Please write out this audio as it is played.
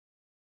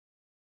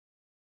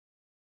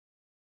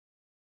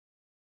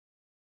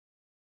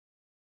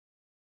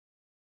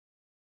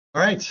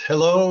All right,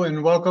 hello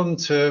and welcome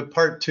to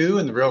part two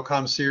in the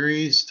Realcomm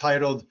series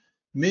titled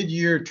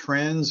Mid-Year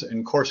Trends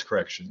and Course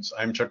Corrections.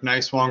 I'm Chuck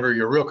Neiswanger,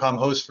 your Realcomm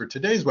host for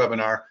today's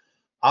webinar,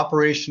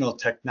 Operational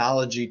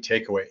Technology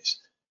Takeaways.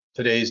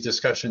 Today's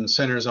discussion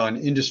centers on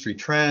industry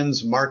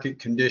trends, market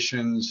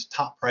conditions,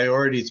 top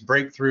priorities,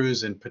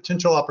 breakthroughs, and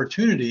potential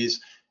opportunities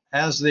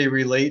as they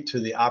relate to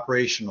the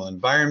operational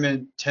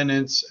environment,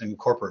 tenants, and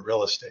corporate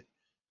real estate.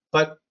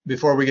 But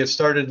before we get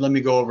started, let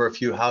me go over a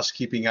few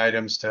housekeeping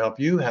items to help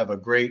you have a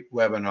great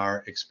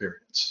webinar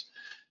experience.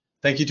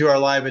 Thank you to our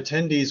live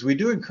attendees. We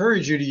do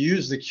encourage you to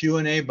use the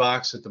Q&A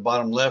box at the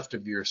bottom left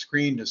of your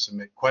screen to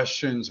submit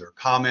questions or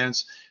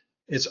comments.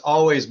 It's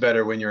always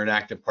better when you're an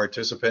active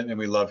participant, and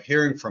we love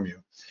hearing from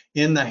you.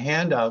 In the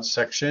handout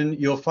section,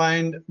 you'll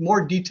find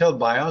more detailed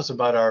bios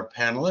about our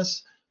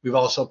panelists. We've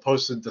also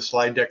posted the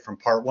slide deck from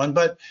part one,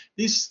 but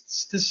this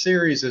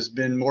series has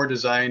been more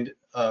designed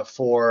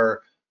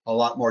for a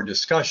lot more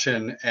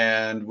discussion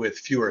and with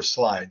fewer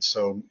slides.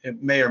 So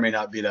it may or may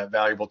not be that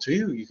valuable to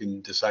you. You can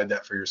decide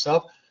that for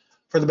yourself.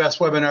 For the best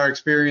webinar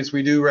experience,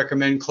 we do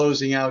recommend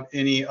closing out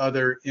any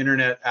other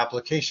internet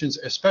applications,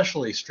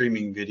 especially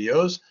streaming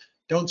videos.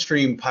 Don't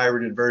stream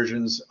pirated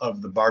versions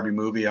of the Barbie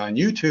movie on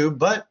YouTube,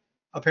 but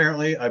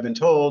apparently I've been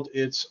told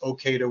it's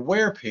okay to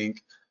wear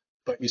pink,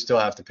 but you still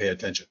have to pay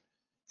attention.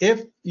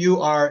 If you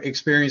are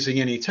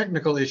experiencing any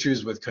technical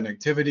issues with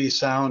connectivity,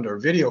 sound, or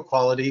video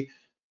quality,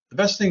 the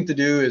best thing to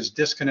do is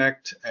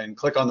disconnect and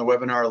click on the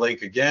webinar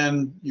link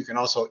again. You can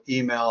also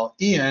email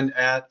Ian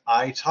at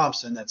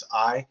ithompson, that's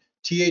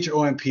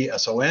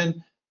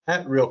ITHOMPSON,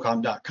 at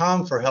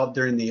realcomm.com for help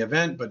during the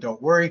event, but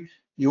don't worry,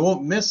 you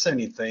won't miss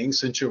anything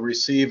since you'll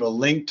receive a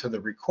link to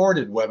the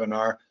recorded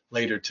webinar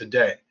later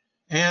today.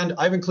 And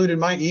I've included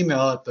my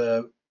email at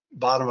the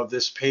bottom of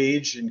this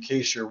page in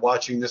case you're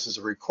watching this as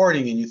a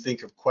recording and you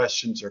think of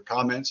questions or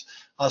comments.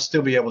 I'll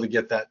still be able to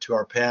get that to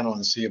our panel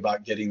and see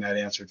about getting that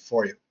answered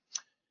for you.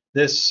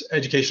 This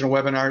educational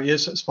webinar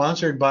is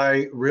sponsored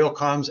by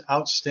Realcomm's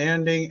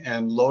outstanding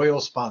and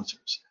loyal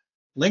sponsors.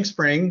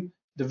 LinkSpring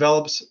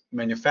develops,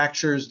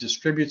 manufactures,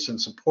 distributes,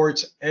 and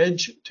supports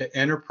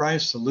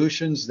edge-to-enterprise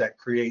solutions that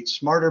create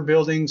smarter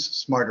buildings,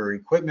 smarter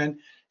equipment,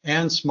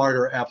 and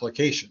smarter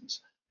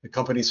applications. The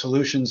company's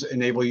solutions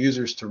enable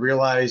users to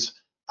realize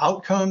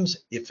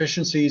outcomes,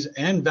 efficiencies,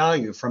 and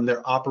value from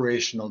their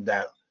operational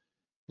data.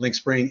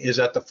 LinkSpring is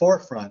at the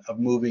forefront of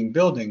moving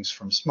buildings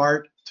from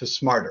smart to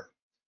smarter.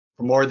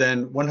 For more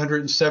than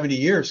 170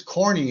 years,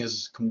 Corning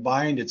has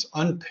combined its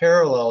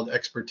unparalleled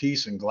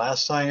expertise in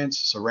glass science,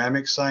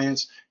 ceramic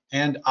science,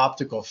 and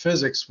optical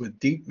physics with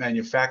deep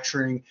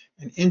manufacturing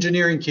and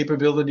engineering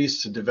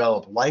capabilities to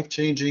develop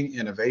life-changing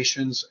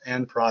innovations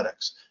and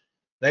products.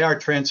 They are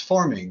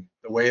transforming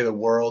the way the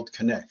world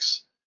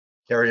connects.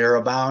 Carrier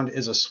Abound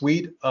is a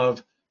suite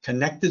of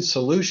connected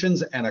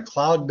solutions and a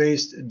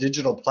cloud-based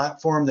digital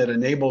platform that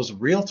enables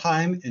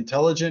real-time,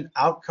 intelligent,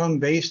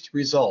 outcome-based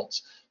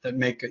results that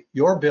make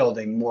your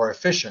building more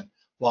efficient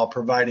while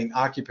providing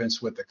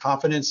occupants with the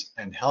confidence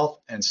and health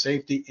and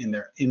safety in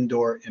their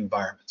indoor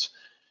environments.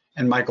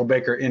 And Michael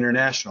Baker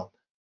International,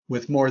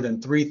 with more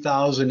than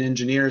 3,000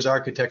 engineers,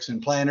 architects,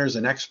 and planners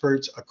and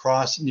experts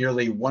across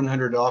nearly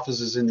 100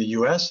 offices in the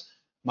US,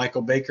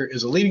 Michael Baker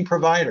is a leading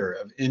provider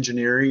of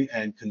engineering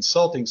and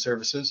consulting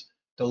services,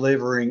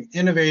 delivering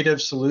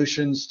innovative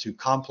solutions to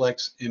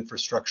complex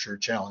infrastructure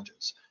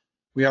challenges.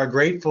 We are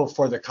grateful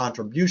for the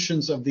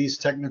contributions of these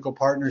technical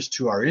partners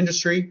to our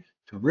industry,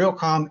 to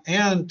Realcomm,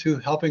 and to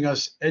helping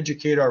us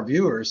educate our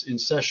viewers in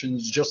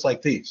sessions just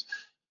like these.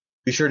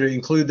 Be sure to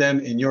include them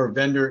in your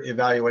vendor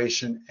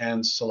evaluation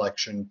and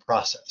selection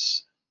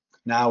process.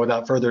 Now,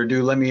 without further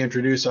ado, let me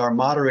introduce our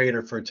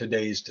moderator for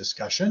today's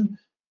discussion.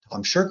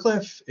 Tom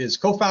Shercliffe is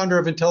co-founder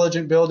of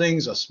Intelligent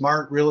Buildings, a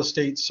smart real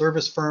estate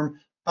service firm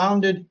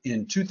founded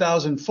in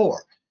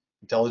 2004.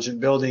 Intelligent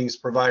Buildings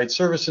provide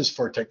services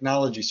for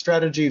technology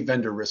strategy,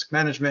 vendor risk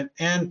management,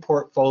 and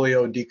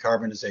portfolio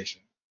decarbonization.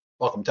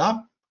 Welcome,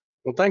 Tom.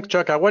 Well, thanks,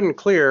 Chuck. I wasn't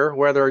clear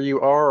whether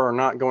you are or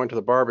not going to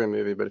the Barbie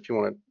movie, but if you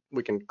want to,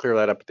 we can clear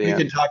that up at the end.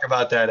 We can talk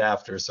about that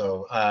after.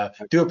 So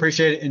do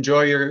appreciate it.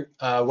 Enjoy your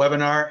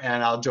webinar,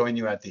 and I'll join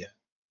you at the end.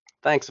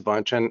 Thanks a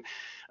bunch. And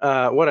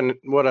what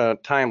a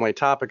timely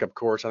topic, of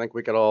course. I think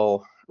we could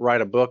all write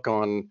a book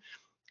on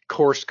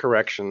course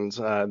corrections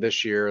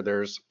this year.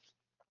 There's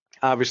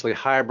obviously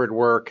hybrid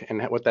work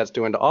and what that's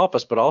doing to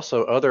office, but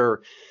also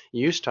other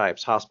use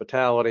types,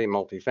 hospitality,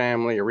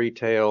 multifamily,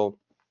 retail.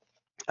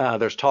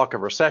 There's talk of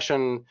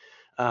recession.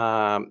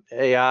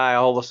 AI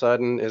all of a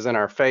sudden is in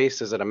our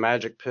face. Is it a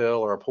magic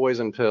pill or a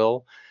poison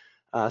pill?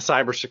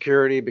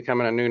 Cybersecurity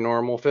becoming a new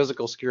normal,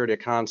 physical security a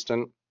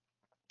constant.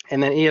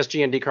 And then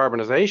ESG and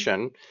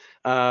decarbonization,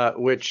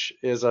 which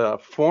is a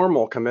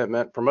formal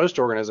commitment for most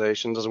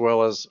organizations, as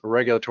well as a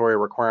regulatory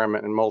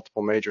requirement in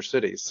multiple major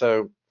cities.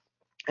 So,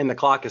 and the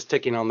clock is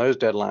ticking on those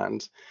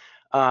deadlines.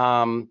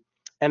 And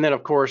then,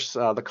 of course,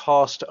 the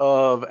cost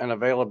of and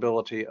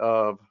availability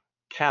of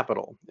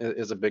capital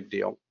is a big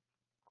deal.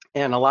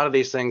 And a lot of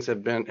these things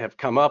have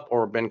come up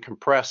or been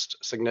compressed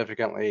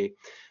significantly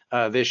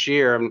this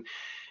year.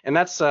 And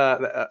that's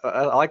I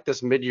like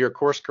this mid-year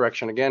course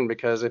correction again,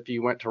 because if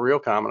you went to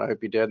Realcomm, and I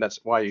hope you did, that's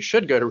why you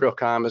should go to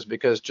Realcomm, is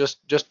because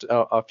just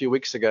a few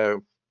weeks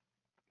ago,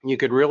 you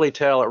could really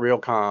tell at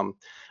Realcomm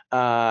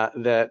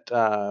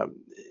that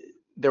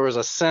there was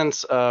a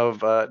sense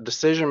of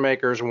decision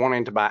makers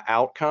wanting to buy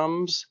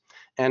outcomes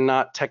and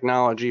not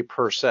technology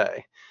per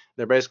se.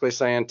 They're basically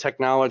saying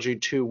technology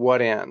to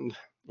what end?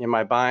 Am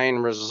I buying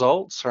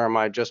results, or am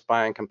I just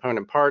buying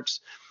component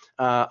parts?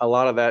 A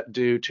lot of that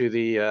due to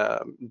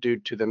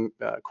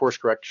the course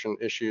correction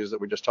issues that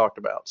we just talked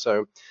about.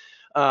 So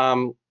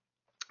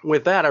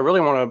with that, I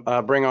really want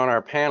to bring on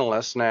our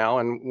panelists now,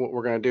 and what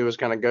we're going to do is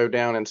kind of go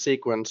down in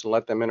sequence and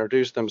let them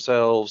introduce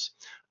themselves,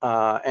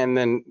 and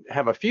then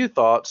have a few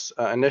thoughts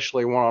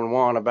initially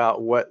one-on-one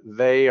about what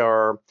they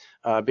are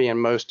being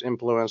most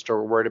influenced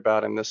or worried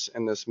about in this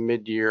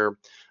mid-year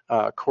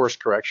course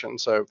correction.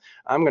 So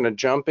I'm going to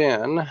jump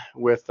in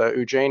with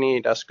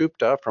Ujjani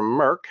Dasgupta from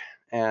Merck,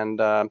 and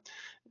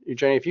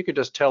Ujjani, if you could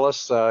just tell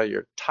us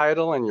your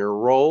title and your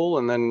role,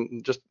 and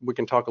then just we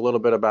can talk a little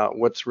bit about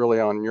what's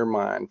really on your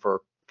mind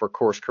for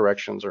course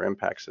corrections or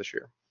impacts this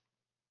year.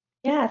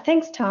 Yeah,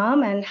 thanks,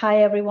 Tom, and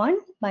hi, everyone.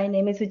 My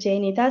name is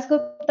Ujjani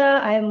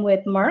Dasgupta. I am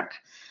with Merck,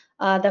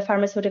 the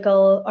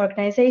pharmaceutical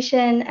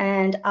organization,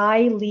 and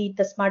I lead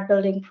the smart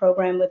building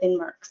program within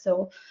Merck.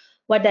 So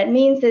what that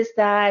means is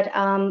that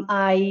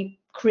I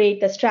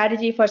create the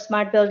strategy for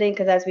smart building,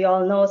 because as we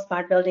all know,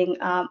 smart building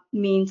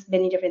means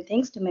many different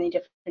things to many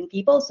different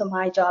people. So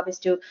my job is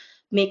to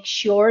make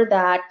sure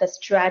that the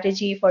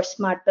strategy for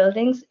smart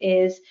buildings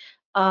is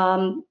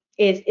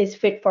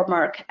fit for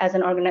Merck as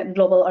an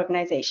global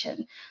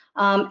organization.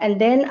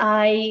 And then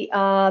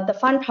the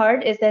fun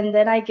part is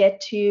then I get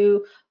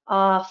to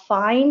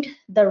find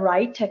the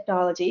right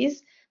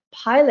technologies,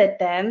 pilot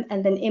them,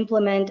 and then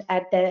implement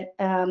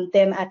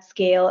them at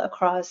scale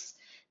across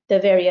the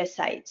various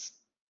sites.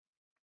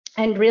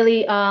 And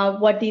really,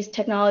 what these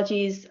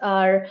technologies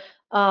are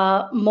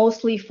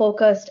mostly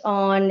focused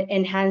on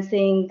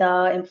enhancing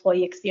the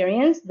employee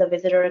experience, the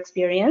visitor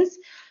experience,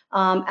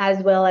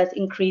 as well as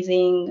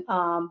increasing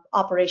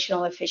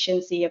operational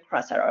efficiency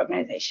across our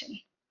organization.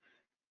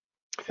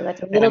 So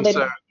that's a little bit.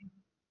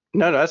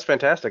 No, that's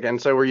fantastic.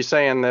 And so were you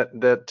saying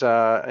that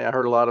I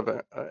heard a lot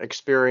of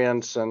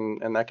experience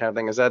and that kind of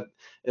thing.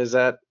 Is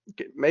that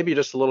maybe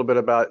just a little bit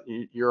about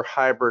your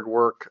hybrid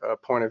work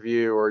point of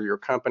view, or your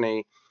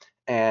company,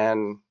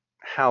 and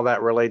how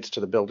that relates to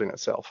the building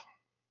itself?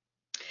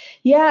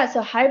 Yeah,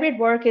 so hybrid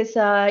work is,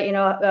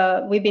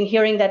 we've been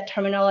hearing that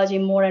terminology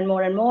more and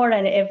more and more,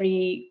 and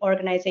every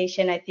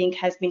organization, I think,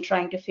 has been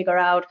trying to figure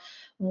out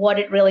what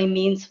it really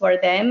means for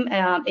them.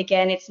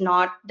 Again,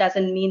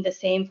 doesn't mean the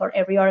same for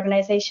every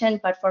organization,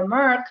 but for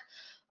Merck,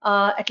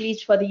 at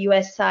least for the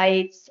U.S.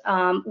 sites,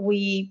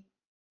 we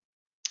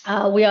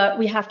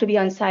have to be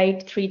on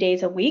site 3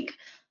 days a week.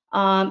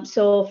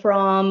 So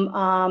from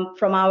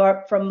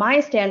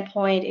my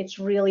standpoint, it's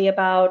really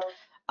about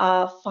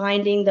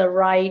finding the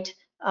right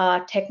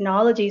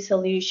technology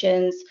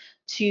solutions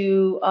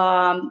to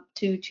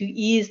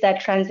ease that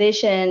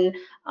transition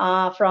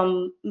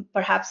from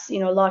perhaps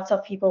lots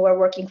of people were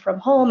working from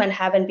home and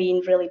haven't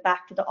been really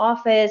back to the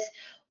office,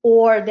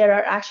 or there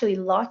are actually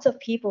lots of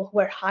people who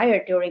were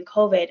hired during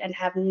COVID and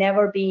have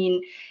never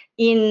been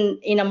in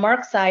a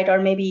Merck site or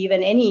maybe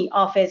even any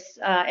office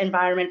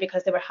environment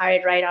because they were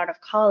hired right out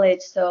of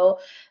college. So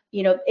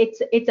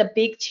it's a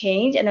big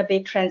change and a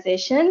big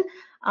transition.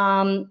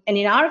 And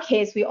in our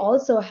case, we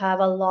also have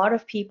a lot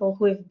of people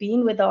who have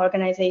been with the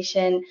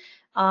organization,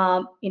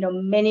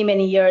 many,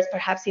 many years,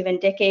 perhaps even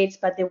decades,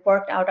 but they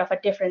worked out of a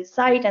different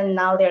site and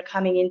now they're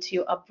coming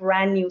into a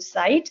brand new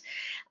site.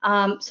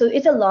 So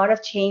it's a lot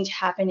of change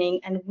happening,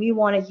 and we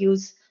want to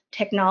use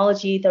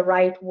technology the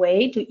right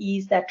way to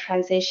ease that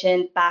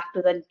transition back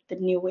to the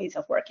new ways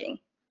of working.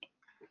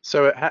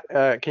 So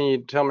can you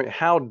tell me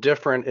how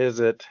different is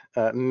it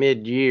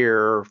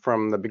mid-year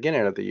from the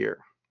beginning of the year?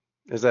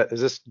 Is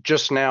this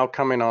just now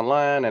coming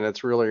online and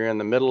it's really in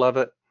the middle of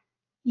it?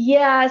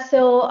 Yeah,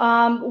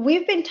 so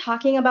we've been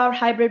talking about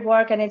hybrid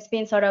work, and it's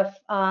been sort of,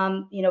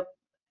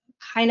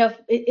 kind of,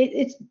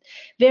 it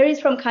varies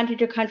from country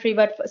to country,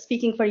 but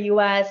speaking for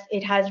US,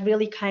 it has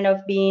really kind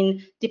of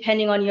been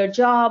depending on your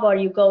job, or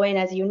you go in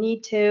as you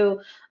need to.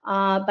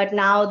 But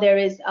now there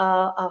is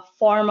a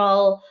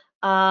formal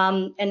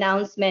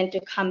announcement to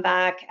come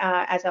back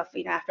as of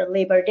after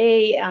Labor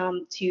Day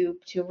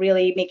to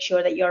really make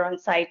sure that you're on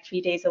site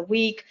 3 days a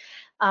week.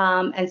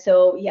 And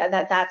so yeah,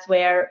 that's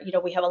where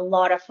we have a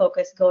lot of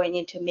focus going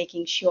into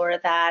making sure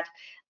that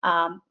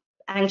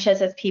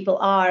anxious as people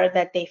are,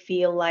 that they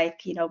feel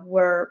like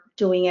we're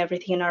doing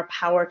everything in our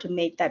power to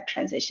make that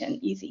transition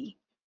easy.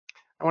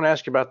 I want to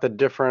ask you about the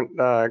different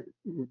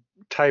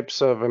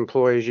types of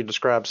employees you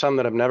described, some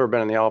that have never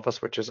been in the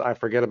office, which is, I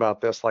forget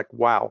about this, like,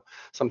 wow.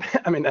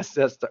 I mean, that's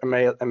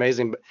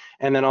amazing.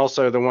 And then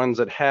also the ones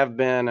that have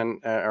been and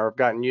or have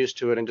gotten used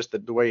to it, and just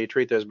the way you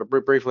treat those. But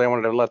briefly, I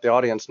wanted to let the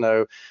audience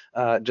know,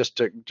 just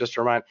to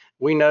remind,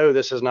 we know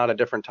this is not a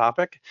different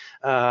topic.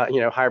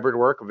 Hybrid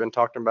work, we've been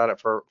talking about it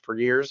for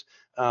years.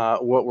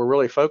 What we're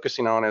really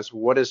focusing on is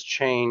what has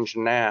changed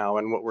now,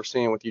 and what we're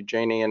seeing with you,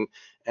 Janie,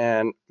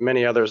 and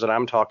many others that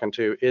I'm talking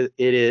to.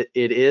 It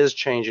is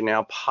changing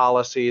now.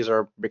 Policies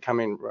are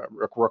becoming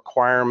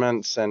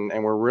requirements, and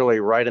we're really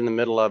right in the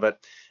middle of it.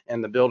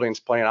 And the building's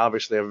playing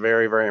obviously a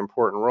very, very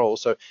important role.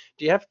 So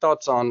do you have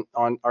thoughts on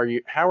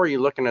how are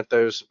you looking at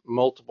those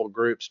multiple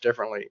groups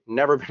differently?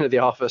 Never been to the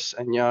office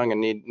and young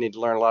and need to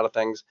learn a lot of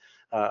things.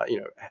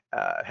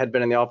 Had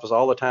been in the office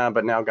all the time,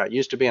 but now got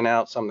used to being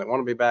out. Some that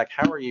want to be back.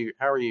 How are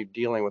you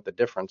dealing with the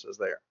differences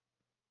there?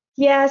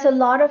 Yes, a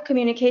lot of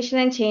communication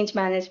and change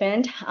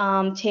management.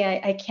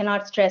 I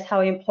cannot stress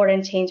how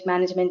important change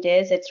management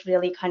is. It's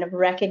really kind of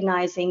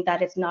recognizing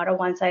that it's not a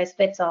one size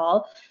fits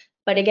all.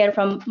 But again,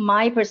 from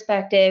my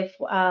perspective,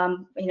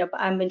 I'm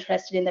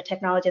interested in the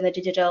technology and the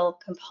digital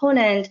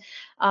component.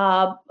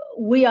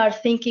 We are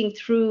thinking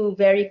through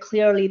very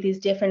clearly these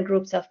different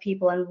groups of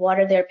people and what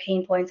are their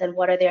pain points and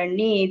what are their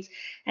needs,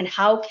 and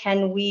how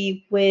can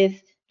we,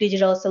 with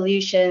digital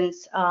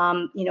solutions,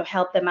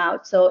 help them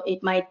out. So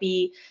it might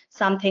be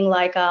something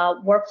like a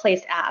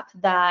workplace app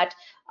that,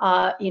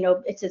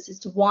 it's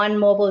just one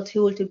mobile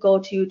tool to go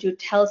to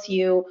tells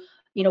you,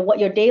 what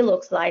your day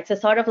looks like. So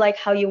sort of like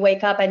how you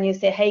wake up and you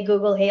say, hey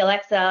Google, hey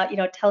Alexa,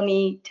 tell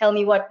me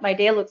what my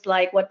day looks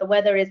like, what the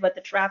weather is, what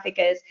the traffic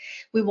is.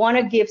 We want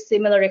to give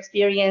similar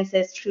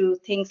experiences through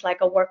things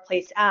like a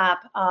workplace app,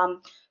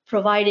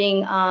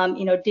 providing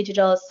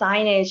digital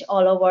signage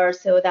all over,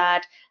 so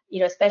that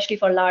especially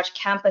for large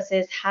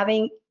campuses,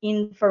 having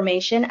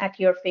information at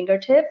your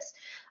fingertips,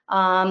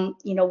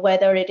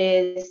 whether it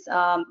is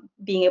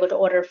being able to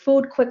order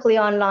food quickly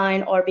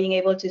online, or being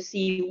able to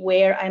see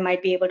where I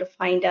might be able to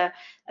find a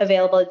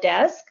available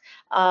desk,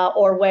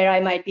 or where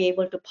I might be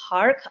able to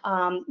park,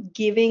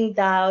 giving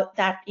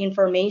that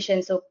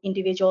information so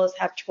individuals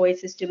have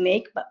choices to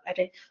make, but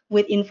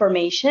with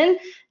information,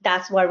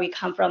 that's where we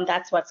come from.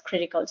 That's what's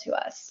critical to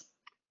us.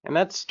 And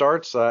that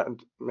starts,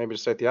 maybe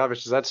to state the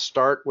obvious, does that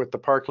start with the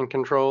parking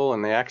control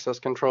and the access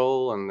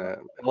control and the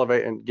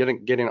elevate and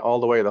getting all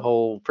the way the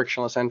whole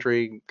frictionless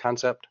entry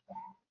concept?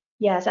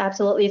 Yes,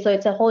 absolutely. So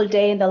it's a whole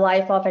day in the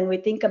life of, and we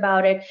think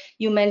about it.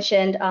 You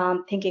mentioned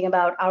thinking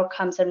about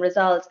outcomes and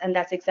results, and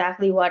that's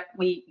exactly what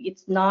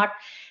it's not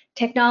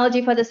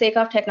technology for the sake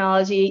of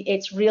technology.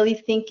 It's really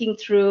thinking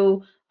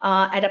through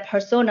at a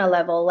persona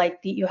level, like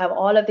you have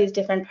all of these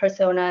different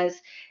personas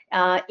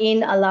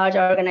in a large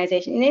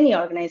organization, in any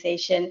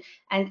organization,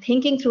 and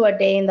thinking through a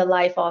day in the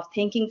life of,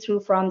 thinking through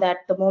from the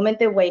moment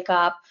they wake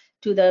up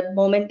to the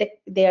moment that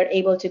they're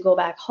able to go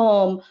back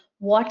home.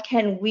 What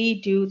can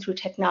we do through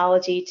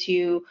technology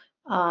to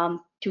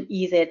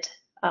ease it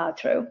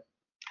through?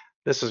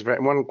 This is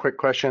one quick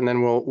question,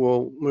 then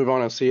we'll move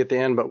on and see at the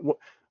end. But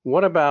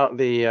what about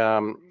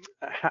the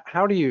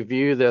how do you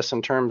view this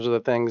in terms of the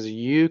things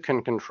you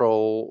can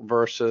control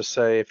versus,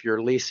 say, if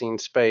you're leasing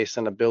space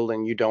in a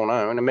building you don't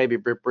own? And maybe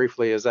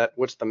briefly,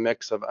 what's the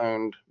mix of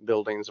owned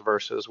buildings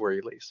versus where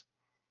you lease?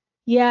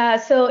 Yeah,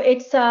 so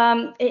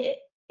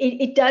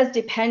it does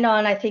depend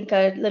on, I think,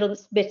 a little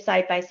bit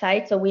side by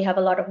side. So we have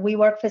a lot of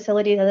WeWork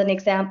facilities as an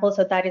example.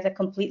 So that is a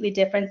completely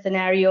different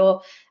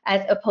scenario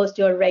as opposed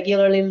to a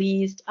regularly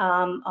leased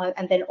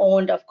and then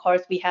owned. Of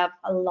course, we have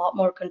a lot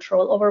more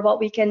control over what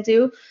we can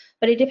do,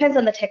 but it depends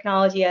on the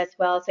technology as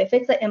well. So if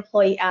it's an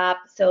employee app,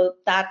 so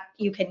that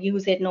you can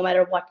use it no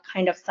matter what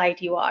kind of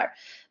site you are.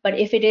 But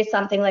if it is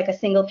something like a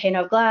single pane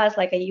of glass,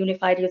 like a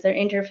unified user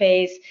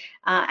interface,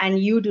 and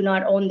you do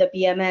not own the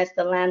BMS,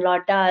 the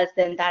landlord does,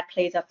 then that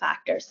plays a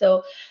factor.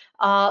 So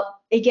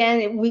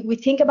again, we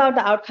think about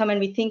the outcome, and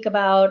we think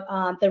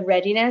about the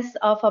readiness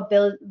of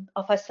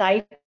a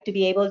site to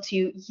be able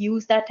to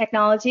use that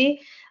technology.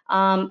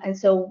 And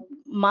so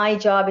my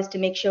job is to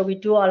make sure we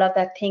do all of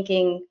that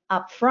thinking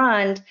up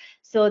front,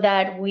 so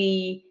that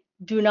we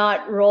do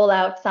not roll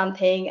out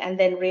something and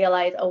then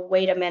realize, oh,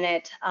 wait a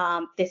minute,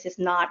 this does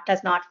not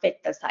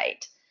fit the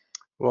site.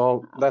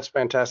 Well, that's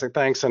fantastic.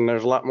 Thanks. And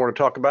there's a lot more to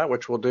talk about,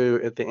 which we'll do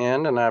at the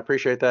end. And I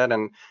appreciate that.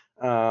 And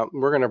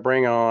we're going to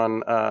bring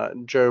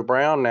on Joe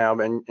Brown now.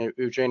 And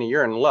Eugenie,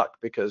 you're in luck,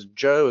 because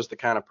Joe is the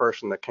kind of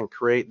person that can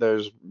create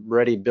those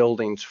ready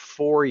buildings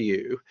for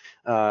you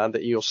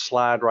that you'll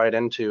slide right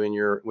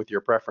into with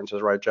your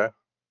preferences, right, Joe?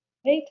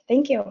 Great.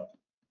 Thank you.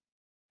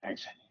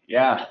 Thanks.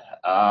 Yeah.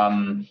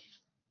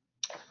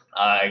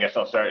 I guess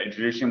I'll start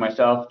introducing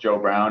myself. Joe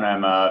Brown.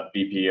 I'm a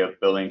VP of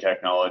Building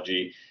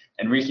Technology,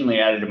 and recently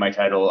added to my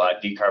title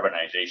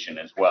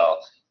decarbonization as well.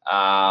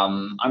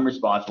 I'm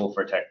responsible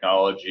for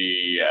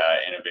technology,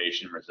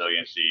 innovation,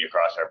 resiliency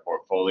across our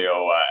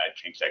portfolio at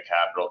KingSett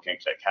Capital.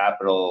 KingSett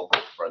Capital,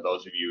 for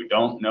those of you who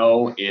don't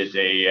know, is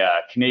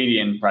a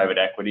Canadian private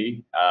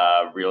equity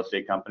real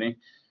estate company.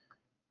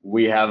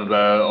 We have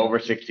over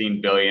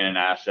 16 billion in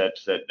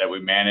assets that we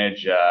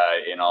manage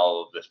in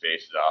all of the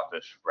spaces: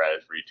 office,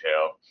 res,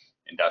 retail,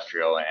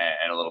 industrial,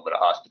 and a little bit of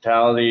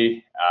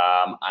hospitality.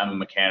 I'm a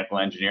mechanical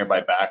engineer by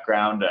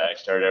background. I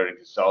started out in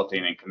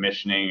consulting and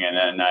commissioning, and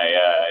then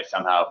I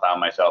somehow found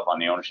myself on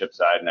the ownership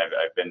side, and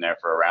I've been there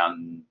for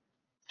around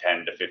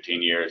 10 to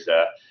 15 years,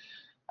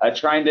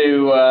 trying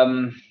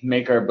to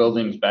make our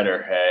buildings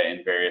better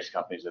in various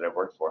companies that I've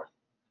worked for.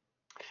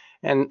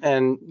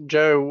 And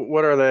Joe,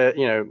 what are the,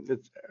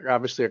 it's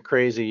obviously a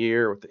crazy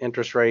year with the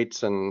interest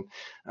rates and,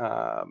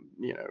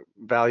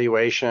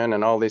 valuation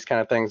and all these kind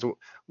of things.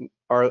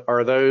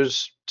 Are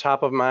those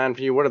top of mind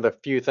for you? What are the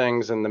few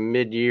things in the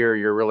mid-year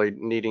you're really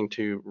needing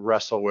to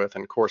wrestle with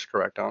and course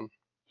correct on?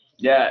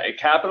 Yeah,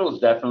 capital is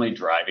definitely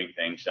driving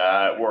things.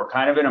 We're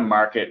kind of in a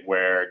market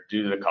where,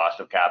 due to the cost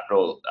of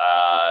capital,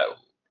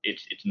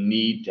 it's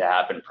need to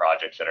happen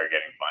projects that are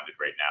getting funded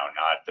right now,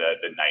 not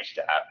the nice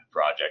to happen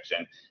projects.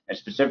 And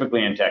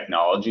specifically in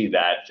technology,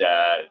 that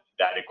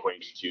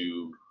equates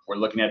to, we're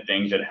looking at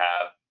things that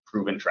have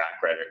proven track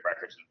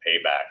records and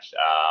paybacks.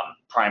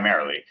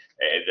 Primarily,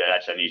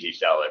 that's an easy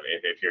sell.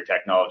 If your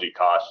technology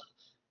costs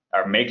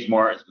or makes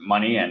more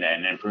money and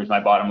improves my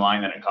bottom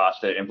line than it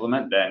costs to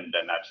implement, then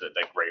that's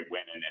a great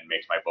win and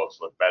makes my books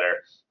look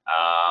better.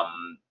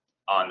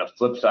 On the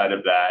flip side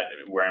of that,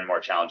 we're in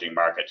more challenging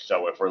markets.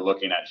 So if we're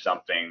looking at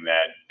something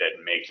that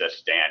makes us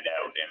stand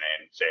out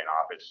in say an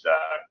office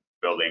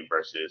building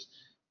versus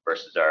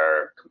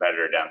our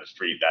competitor down the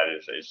street, that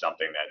is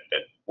something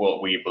that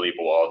we believe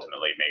will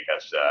ultimately make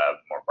us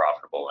more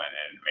profitable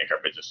and make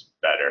our business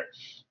better.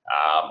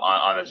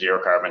 On the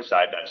zero carbon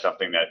side, that's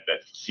something that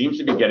seems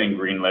to be getting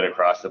greenlit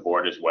across the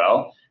board as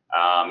well,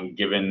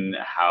 given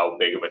how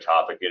big of a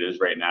topic it is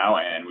right now.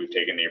 And we've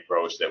taken the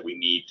approach that we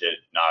need to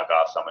knock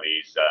off some of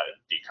these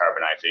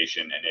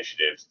decarbonization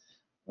initiatives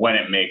when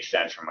it makes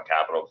sense from a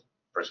capital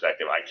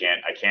perspective. I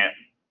can't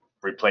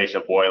replace a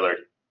boiler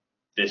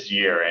this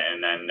year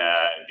and then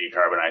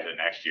decarbonize it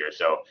next year.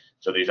 So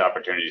these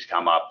opportunities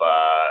come up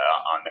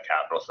on the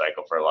capital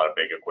cycle for a lot of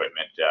big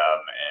equipment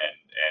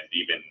and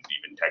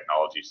even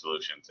technology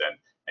solutions,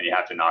 and you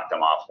have to knock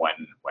them off when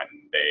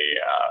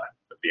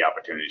the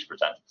opportunities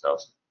present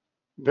themselves.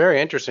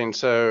 Very interesting.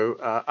 So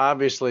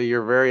obviously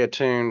you're very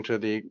attuned to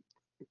the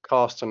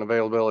cost and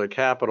availability of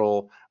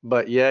capital,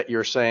 but yet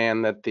you're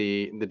saying that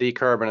the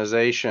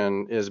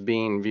decarbonization is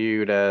being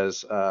viewed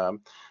as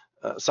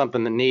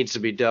something that needs to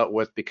be dealt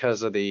with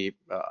because of the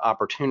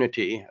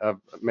opportunity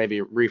of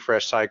maybe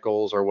refresh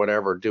cycles or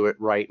whatever. Do it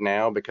right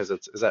now because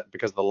is that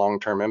because of the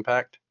long-term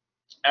impact?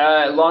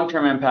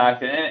 Long-term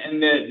impact,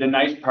 and the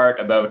nice part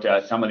about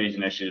some of these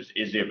initiatives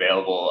is the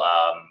available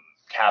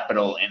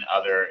capital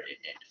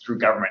through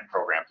government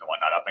programs and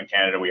whatnot. Up in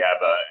Canada, we have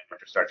an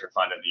infrastructure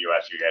fund. In the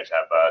US, you guys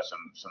have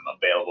some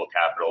available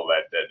capital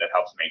that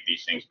helps make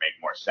these things make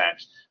more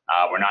sense.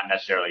 We're not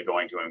necessarily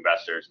going to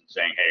investors and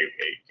saying,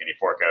 hey, can you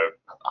fork out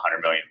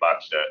 $100 million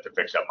to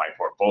fix up my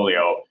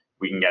portfolio?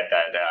 We can get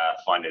that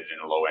funded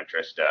in a low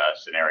interest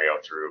scenario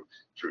through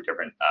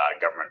different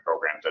government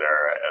programs that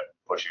are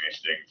pushing these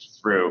things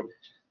through.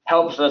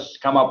 Helps us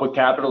come up with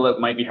capital that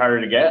might be harder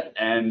to get,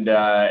 and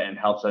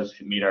helps us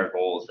meet our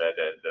goals that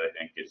I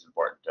think is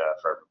important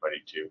for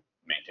everybody to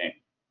maintain.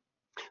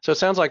 So it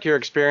sounds like you're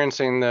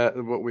experiencing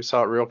what we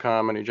saw at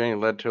Realcomm, and Eugenie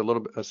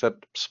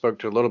spoke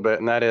to a little bit,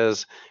 and that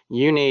is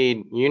you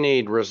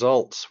need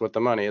results with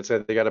the money. It's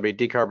that they got to be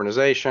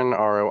decarbonization,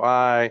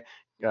 ROI,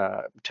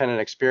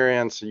 tenant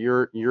experience.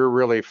 You're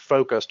really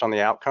focused on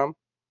the outcome.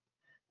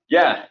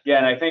 Yeah,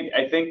 and I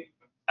think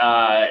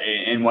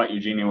in what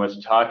Eugenie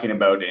was talking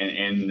about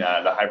in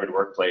the hybrid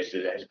workplace,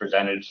 it has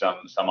presented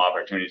some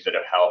opportunities that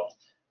have helped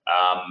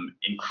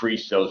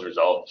increase those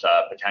results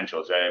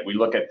potentials. We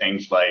look at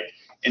things like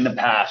in the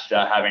past,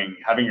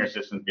 having your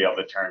systems be able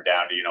to turn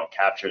down to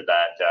capture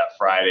that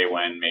Friday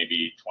when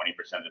maybe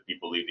 20% of the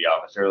people leave the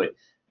office early.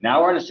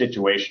 Now we're in a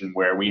situation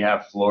where we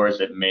have floors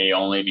that may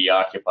only be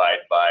occupied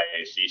by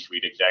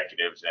C-suite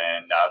executives,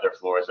 and other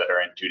floors that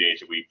are in 2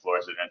 days a week,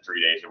 floors that are in 3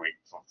 days a week,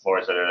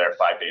 floors that are there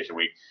 5 days a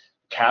week.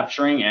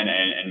 Capturing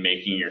and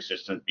making your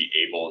systems be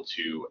able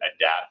to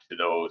adapt to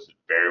those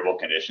variable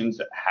conditions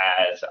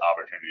has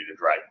opportunity to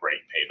drive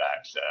great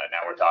paybacks. Now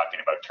we're talking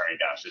about turning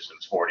down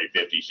systems 40,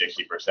 50,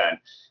 60%,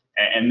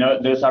 and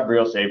those have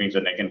real savings,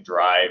 and they can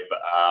drive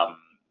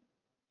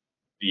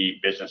the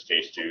business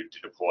case to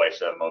deploy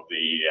some of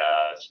the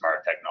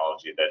smart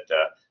technology that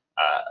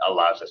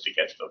allows us to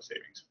get to those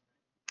savings.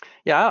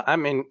 Yeah, I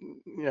mean,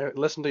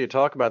 listen to you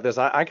talk about this.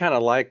 I kind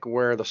of like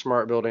where the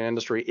smart building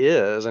industry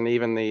is, and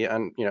even the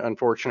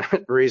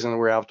unfortunate reason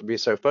we have to be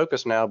so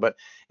focused now. But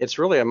it's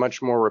really a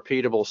much more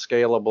repeatable,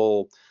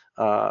 scalable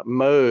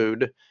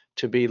mode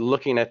to be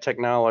looking at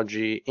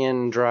technology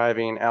in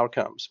driving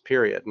outcomes.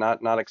 Period.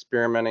 Not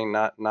experimenting,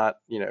 not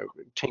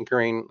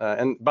tinkering.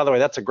 And by the way,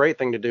 that's a great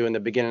thing to do in the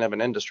beginning of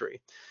an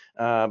industry.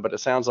 But it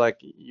sounds like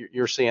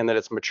you're seeing that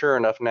it's mature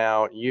enough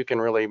now. You can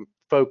really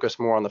focus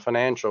more on the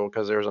financial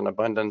because there's an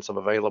abundance of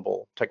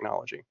available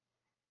technology.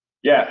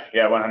 Yeah,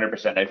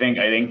 100%. I think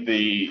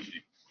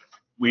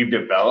we've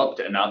developed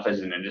enough as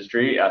an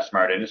industry, a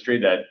smart industry,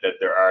 that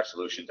there are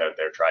solutions out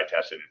there, tried,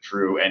 tested, and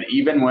true. And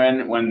even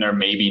when they're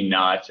maybe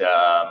not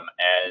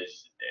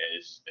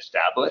as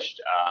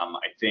established,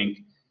 I think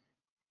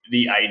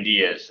the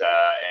ideas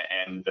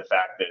and the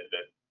fact that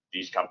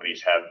these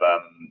companies have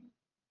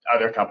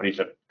other companies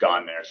have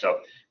gone there. So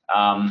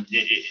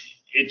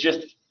it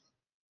just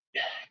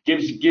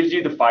gives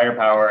you the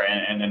firepower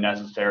and the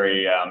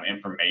necessary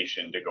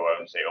information to go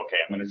out and say, okay,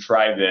 I'm going to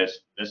try this.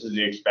 This is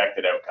the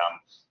expected outcome.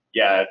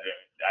 Yeah,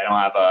 I don't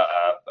have a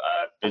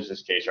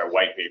business case or a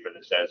white paper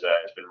that says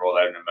it's been rolled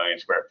out in 1 million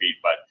square feet,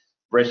 but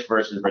risk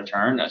versus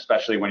return,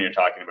 especially when you're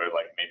talking about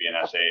like maybe an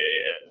SA,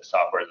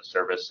 software as a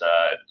service,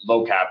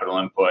 low capital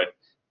input,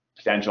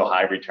 potential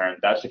high return.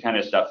 That's the kind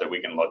of stuff that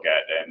we can look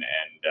at and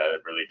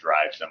really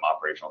drive some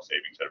operational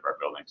savings out of our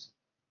buildings.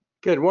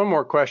 Good. One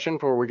more question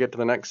before we get to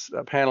the next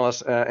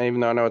panelist, even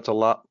though I know it's a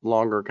lot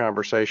longer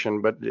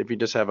conversation, but if you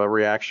just have a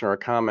reaction or a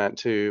comment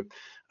to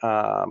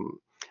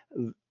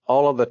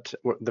all of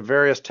the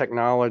various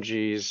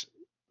technologies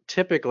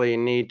typically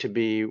need to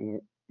be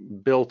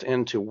built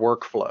into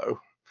workflow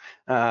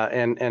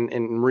and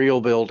in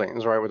real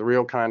buildings, right, with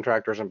real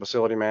contractors and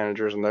facility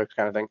managers and those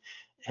kind of things.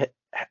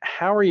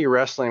 How are you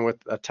wrestling with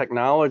a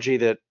technology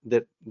that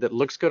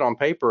looks good on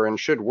paper and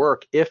should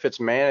work if it's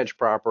managed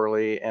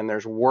properly and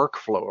there's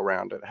workflow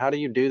around it? How do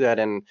you do that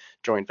in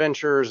joint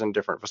ventures and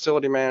different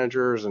facility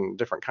managers and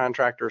different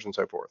contractors and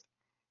so forth?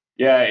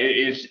 Yeah,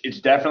 it's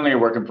definitely a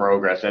work in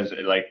progress. As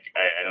like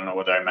I don't know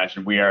whether I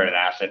mentioned, we are at an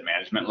asset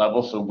management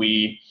level, so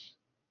we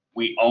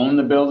own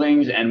the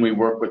buildings and we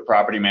work with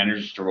property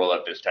managers to roll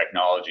out this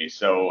technology.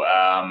 So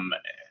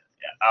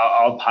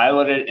I'll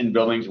pilot it in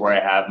buildings where I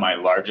have my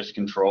largest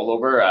control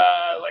over.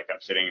 Like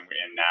I'm sitting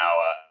in now,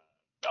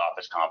 the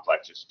office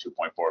complex is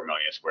 2.4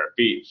 million square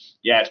feet.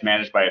 Yeah, it's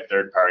managed by a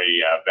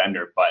third-party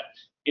vendor, but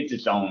it's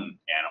its own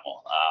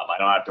animal. I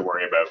don't have to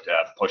worry about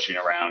pushing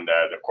around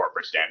the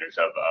corporate standards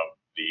of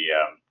the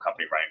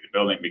company running the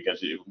building,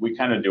 because we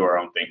kind of do our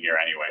own thing here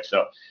anyway.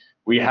 So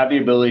we have the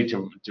ability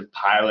to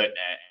pilot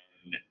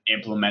and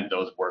implement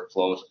those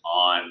workflows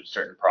on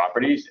certain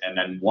properties, and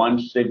then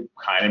once they've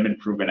kind of been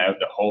proven out,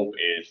 the hope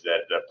is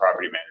that the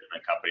property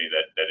management company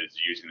that is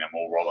using them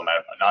will roll them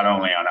out not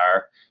only on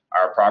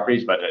our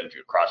properties but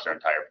across their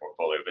entire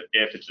portfolio. But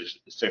if it's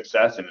a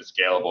success and it's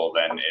scalable,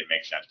 then it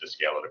makes sense to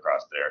scale it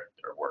across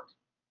their work.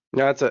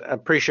 No, I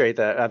appreciate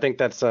that. I think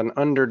that's an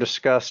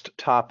under-discussed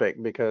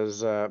topic,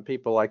 because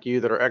people like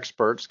you that are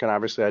experts can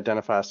obviously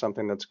identify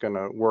something that's going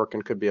to work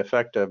and could be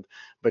effective,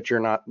 but you're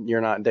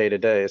not day to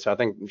day. So I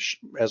think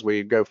as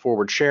we go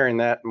forward, sharing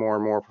that more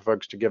and more for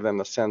folks to give them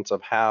the sense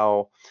of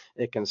how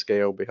it can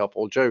scale will be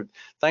helpful. Joe,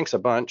 thanks a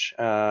bunch.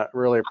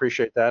 Really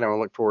appreciate that, and we'll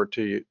look forward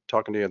to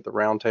talking to you at the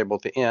roundtable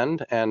at the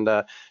end. And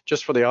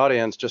just for the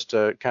audience, just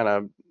to kind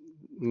of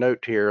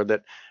note here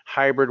that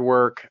hybrid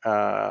work,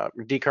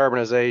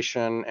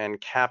 decarbonization,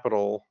 and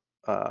capital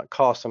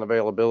cost and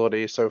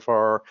availability so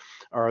far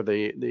are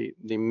the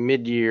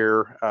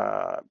mid-year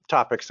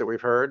topics that we've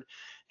heard.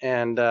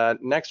 And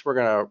next we're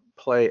going to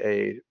play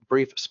a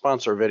brief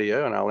sponsor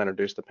video, and I'll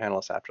introduce the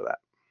panelists after that.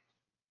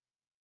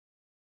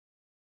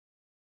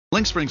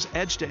 LinkSpring's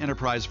Edge to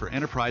Enterprise for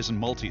enterprise and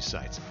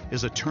multi-sites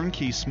is a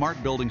turnkey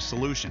smart building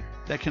solution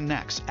that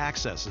connects,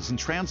 accesses, and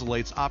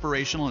translates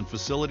operational and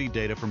facility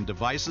data from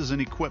devices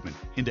and equipment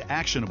into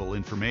actionable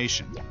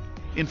information.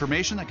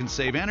 Information that can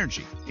save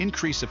energy,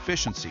 increase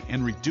efficiency,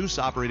 and reduce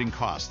operating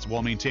costs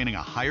while maintaining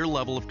a higher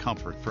level of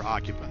comfort for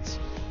occupants.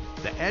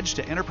 The Edge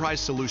to Enterprise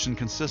solution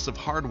consists of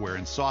hardware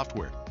and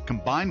software,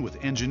 combined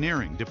with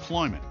engineering,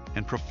 deployment,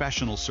 and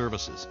professional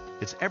services.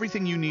 It's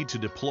everything you need to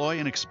deploy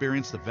and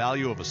experience the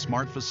value of a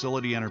smart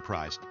facility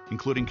enterprise,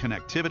 including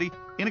connectivity,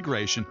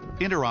 integration,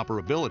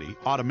 interoperability,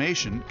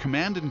 automation,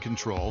 command and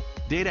control,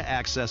 data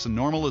access and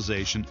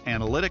normalization,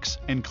 analytics,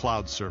 and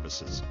cloud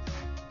services.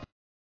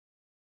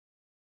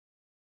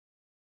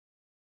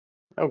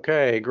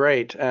 Okay,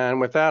 great. And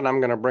with that, I'm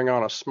going to bring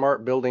on a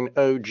smart building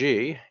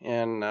OG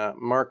and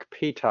Mark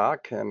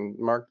Peacock. And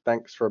Mark,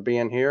 thanks for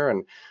being here.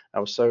 And I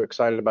was so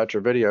excited about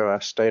your video, I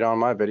stayed on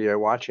my video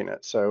watching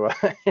it. So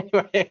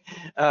anyway,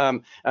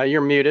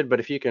 you're muted, but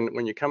if you can,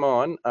 when you come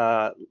on,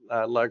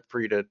 I'd like for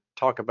you to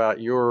talk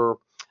about your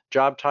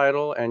job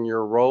title and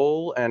your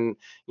role. And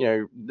you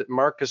know,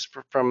 Mark is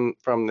from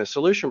the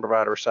solution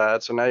provider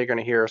side, so now you're going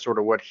to hear sort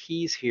of what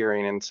he's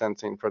hearing and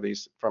sensing for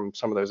these, from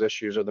some of those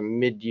issues or the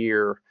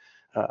mid-year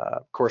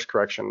course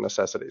correction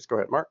necessities. Go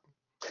ahead, Mark.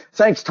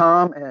 Thanks,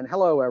 Tom, and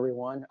hello,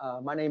 everyone.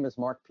 My name is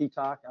Mark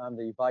Peacock. I'm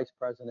the Vice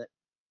President,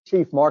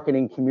 Chief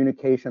Marketing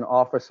Communication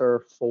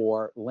Officer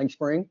for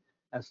LinkSpring.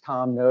 As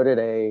Tom noted,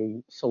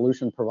 a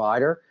solution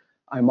provider.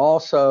 I'm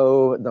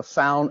also the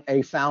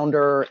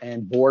founder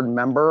and board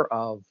member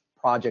of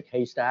Project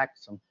Haystack,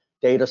 some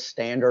data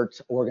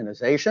standards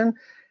organization.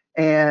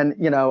 And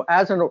you know,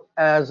 as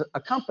a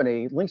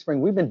company,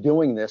 LinkSpring, we've been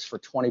doing this for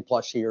 20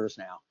 plus years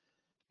now.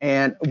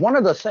 And one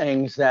of the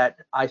things that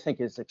I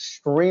think is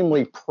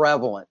extremely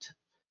prevalent,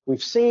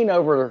 we've seen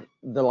over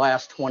the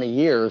last 20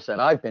 years that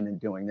I've been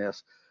doing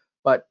this,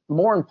 But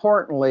more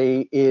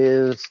importantly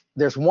is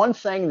there's one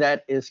thing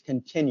that is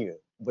continued,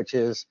 which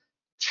is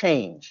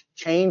change.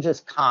 Change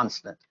is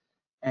constant.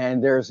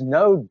 And there's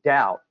no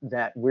doubt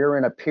that we're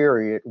in a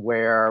period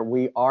where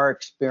we are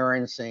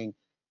experiencing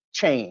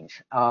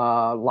change.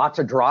 Lots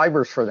of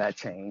drivers for that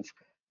change.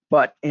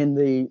 But in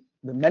the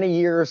many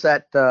years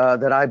that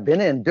I've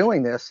been in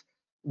doing this,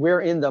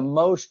 we're in the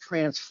most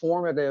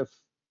transformative,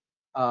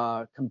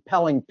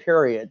 compelling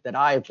period that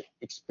I've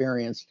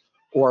experienced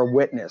or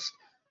witnessed.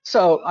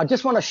 So I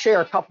just want to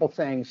share a couple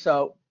things.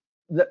 So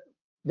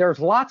there's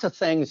lots of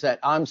things that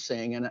I'm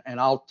seeing, and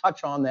I'll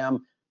touch on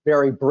them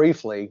very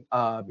briefly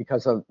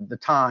because of the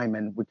time,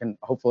 and we can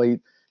hopefully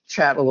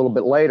chat a little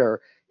bit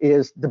later.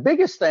 Is the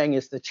biggest thing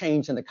is the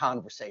change in the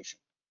conversation,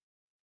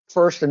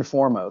 first and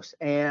foremost.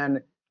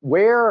 And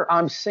where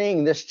I'm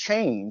seeing this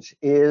change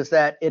is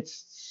that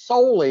it's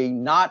solely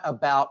not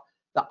about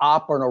the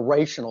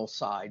operational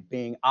side,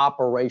 being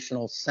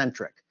operational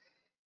centric.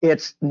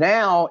 It's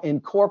now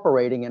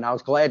incorporating, and I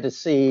was glad to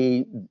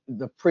see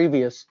the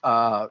previous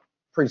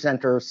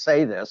presenters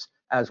say this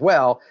as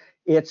well,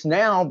 it's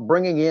now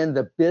bringing in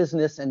the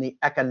business and the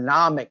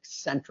economic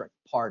centric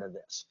part of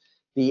this,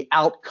 the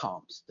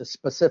outcomes, the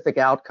specific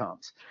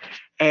outcomes.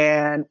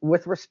 And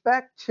with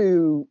respect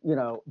to,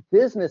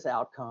 business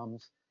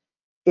outcomes,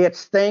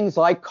 it's things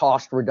like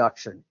cost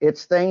reduction.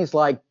 It's things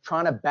like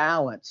trying to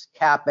balance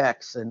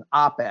CapEx and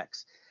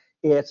OpEx.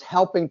 It's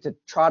helping to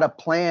try to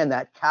plan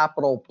that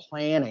capital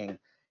planning.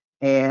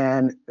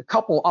 And a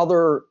couple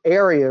other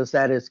areas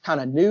that is kind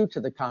of new to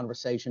the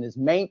conversation is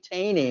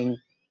maintaining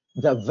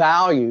the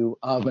value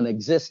of an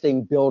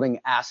existing building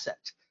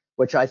asset,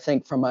 which I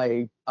think from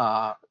a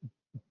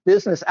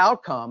business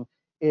outcome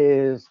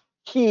is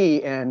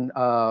key and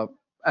a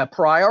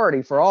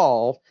priority for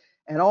all.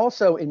 And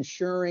also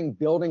ensuring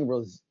building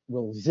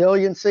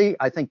resiliency.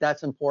 I think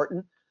that's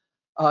important.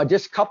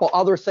 Just a couple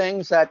other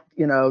things that,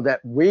 that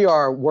we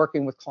are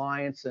working with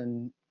clients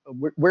and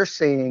we're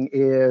seeing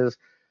is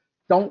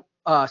don't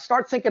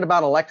start thinking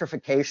about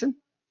electrification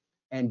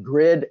and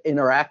grid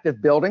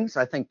interactive buildings.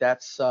 I think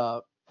that's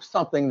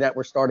something that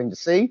we're starting to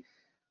see.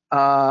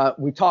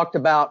 We talked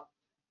about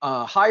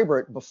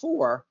hybrid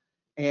before,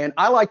 and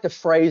I like to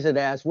phrase it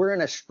as we're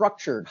in a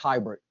structured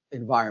hybrid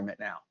environment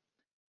now.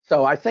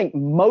 So I think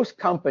most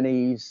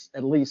companies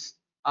at least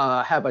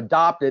have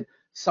adopted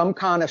some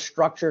kind of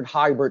structured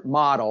hybrid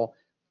model,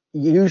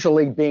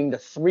 usually being the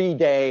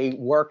 3-day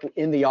work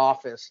in the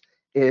office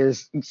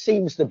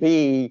seems to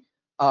be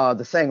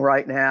the thing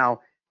right now.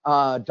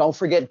 Don't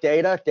forget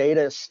data.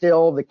 Data is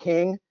still the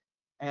king.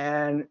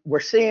 And we're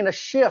seeing a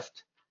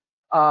shift,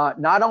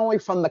 not only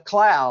from the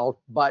cloud,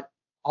 but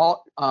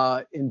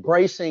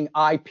embracing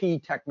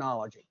IP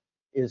technology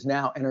is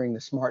now entering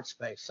the smart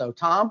space. So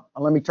Tom,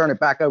 let me turn it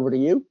back over to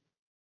you.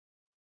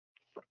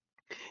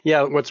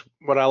 Yeah,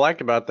 what I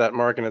liked about that,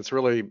 Mark, and it's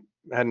really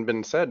hadn't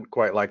been said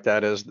quite like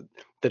that, is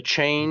the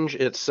change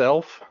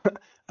itself.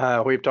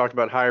 We've talked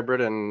about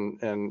hybrid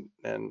and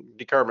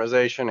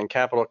decarbonization and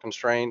capital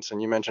constraints,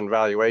 and you mentioned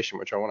valuation,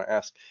 which I want to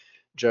ask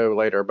Joe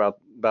later about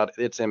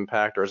its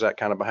impact, or is that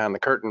kind of behind the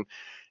curtain?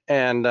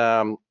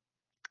 And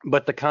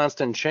but the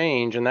constant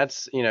change, and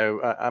that's,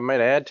 I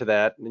might add to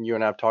that, and you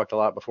and I have talked a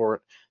lot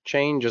before,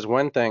 change is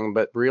one thing,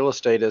 but real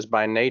estate is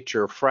by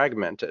nature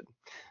fragmented.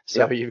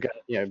 So You've got,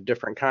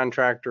 different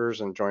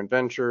contractors and joint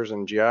ventures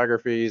and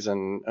geographies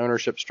and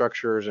ownership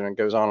structures, and it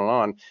goes on and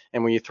on.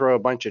 And when you throw a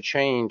bunch of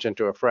change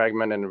into a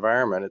fragmented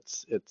environment,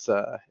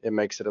 it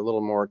makes it a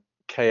little more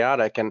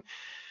chaotic. And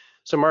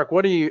so, Mark,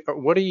 what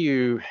are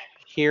you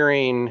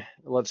hearing?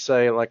 Let's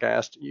say, like I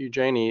asked you,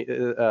 Janie,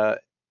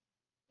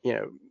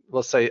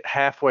 let's say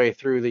halfway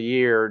through the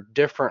year,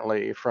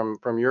 differently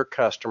from your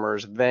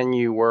customers than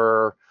you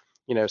were,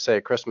 say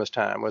at Christmas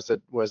time? Was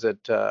it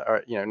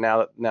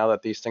now that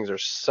these things are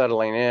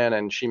settling in?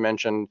 And she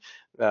mentioned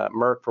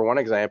Merck, for one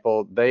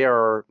example, they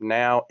are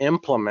now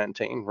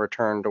implementing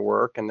return to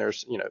work, and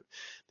there's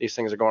these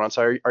things are going on.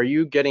 So are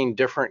you getting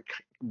different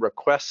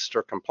requests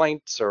or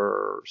complaints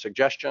or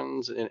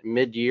suggestions in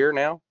mid-year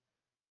now?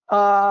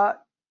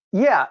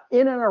 Yeah,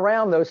 in and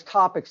around those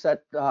topics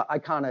that I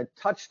kind of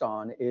touched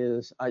on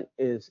is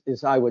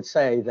I would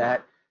say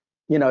that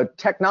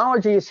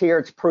technology is here.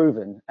 It's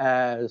proven,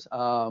 as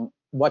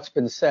what's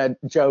been said.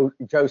 Joe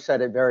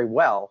said it very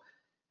well,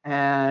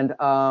 and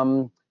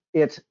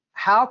it's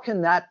how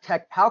can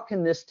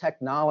this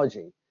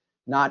technology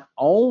not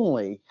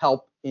only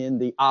help in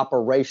the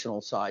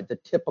operational side, the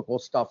typical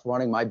stuff,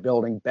 running my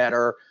building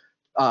better,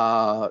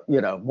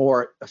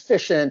 more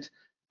efficient,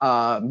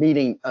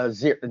 meeting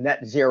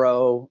net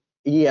zero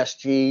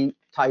ESG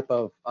type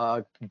of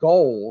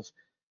goals,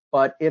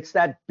 but it's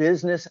that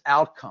business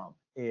outcome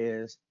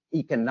is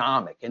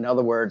economic. In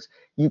other words,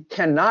 you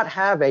cannot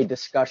have a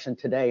discussion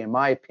today, in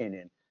my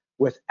opinion,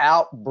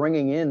 without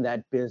bringing in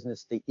that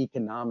business, the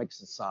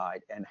economics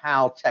side, and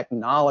how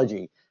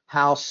technology,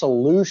 how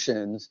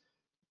solutions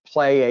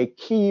play a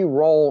key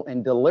role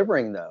in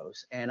delivering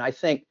those. And I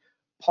think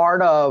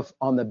part of,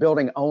 on the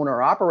building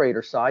owner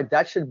operator side,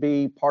 that should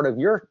be part of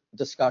your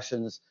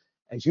discussions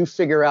as you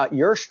figure out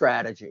your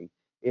strategy,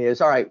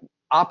 is, all right,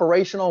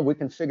 operational, we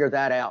can figure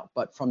that out.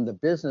 But from the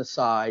business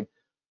side,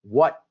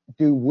 what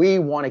do we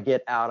want to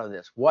get out of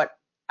this? What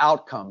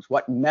outcomes,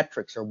 what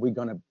metrics are we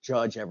going to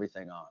judge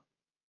everything on?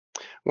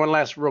 One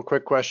last real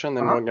quick question,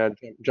 then we're going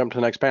to jump to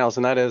the next panelist,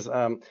 and that is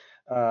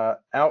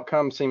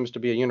outcome seems to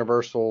be a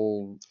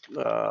universal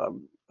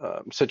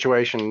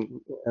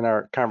situation in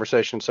our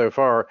conversation so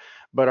far,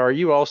 but are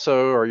you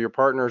also, or your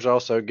partners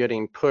also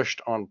getting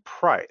pushed on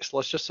price?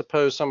 Let's just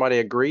suppose somebody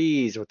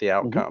agrees with the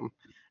outcome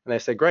and they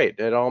say, great,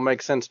 it all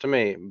makes sense to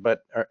me,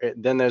 but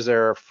then is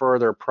there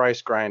further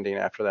price grinding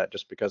after that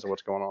just because of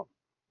what's going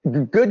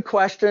on? Good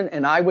question,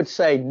 and I would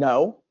say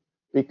no,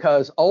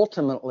 because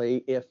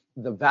ultimately, if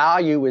the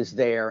value is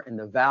there and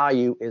the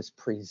value is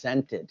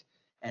presented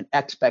and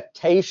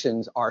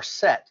expectations are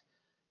set,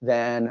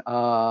 then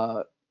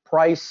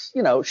price,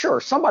 sure,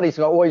 somebody's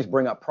going to always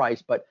bring up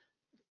price, but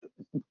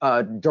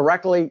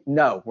directly,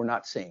 no, we're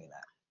not seeing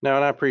that. No,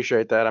 and I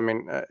appreciate that. I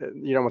mean,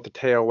 you don't want the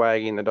tail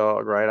wagging the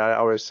dog, right? I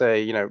always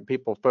say,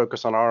 people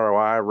focus on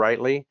ROI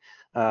rightly,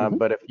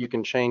 but if you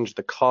can change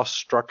the cost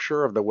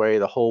structure of the way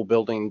the whole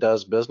building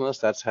does business,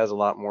 that has a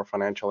lot more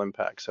financial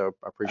impact. So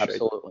I appreciate it.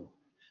 Absolutely.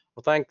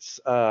 Well, thanks,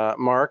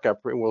 Mark.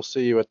 We'll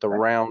see you at the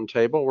round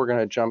table. We're going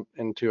to jump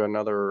into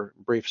another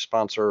brief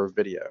sponsor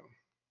video.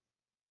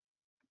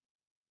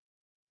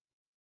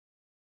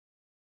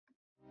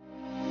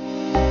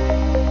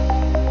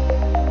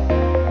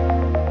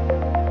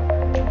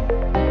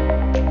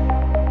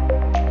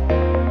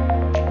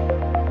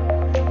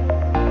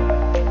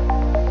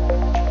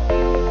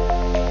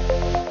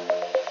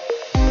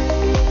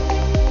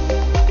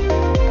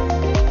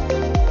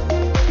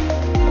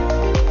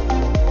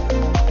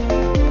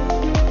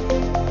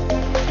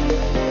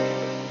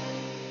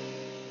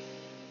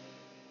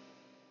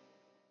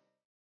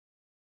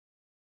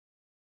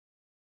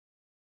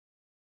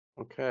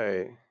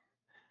 Okay.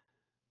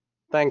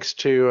 Thanks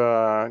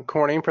to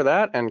Corning for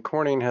that, and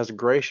Corning has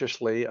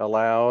graciously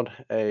allowed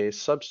a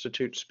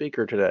substitute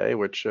speaker today,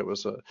 which it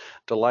was a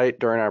delight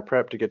during our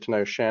prep to get to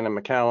know Shannon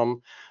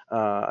McCallum,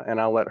 and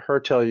I'll let her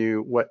tell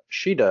you what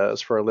she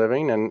does for a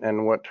living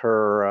and what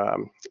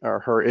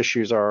her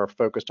issues are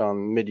focused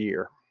on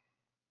mid-year.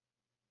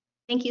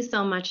 Thank you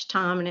so much,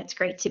 Tom, and it's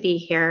great to be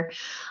here.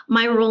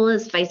 My role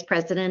is Vice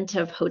President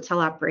of Hotel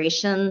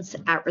Operations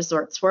at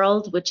Resorts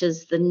World, which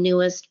is the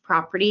newest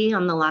property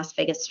on the Las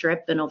Vegas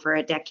Strip in over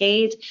a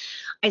decade.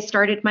 I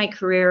started my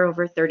career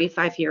over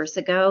 35 years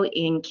ago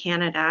in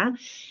Canada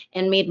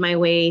and made my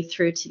way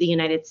through to the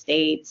United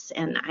States,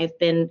 and I've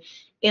been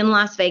in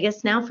Las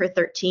Vegas now for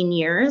 13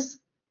 years.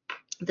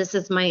 This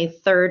is my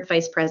third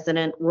Vice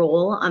President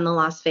role on the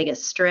Las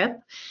Vegas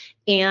Strip.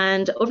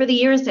 And over the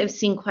years, I've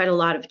seen quite a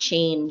lot of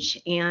change.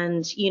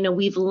 And,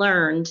 we've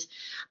learned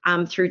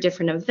through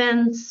different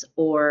events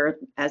or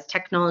as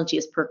technology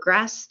has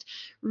progressed,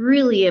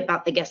 really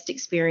about the guest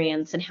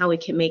experience and how we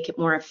can make it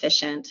more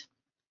efficient.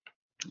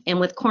 And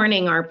with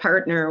Corning, our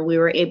partner, we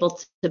were able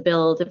to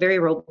build a very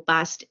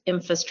robust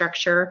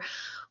infrastructure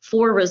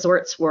for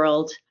Resorts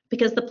World,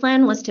 because the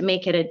plan was to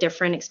make it a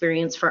different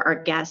experience for our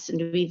guests and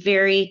to be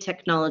very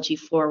technology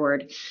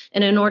forward.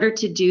 And in order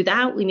to do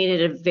that, we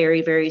needed a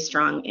very, very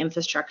strong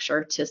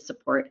infrastructure to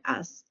support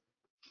us.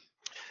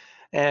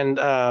 And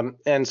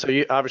so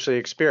you obviously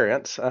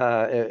experience,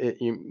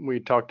 we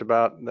talked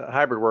about the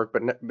hybrid work,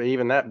 but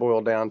even that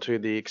boiled down to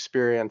the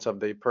experience of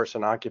the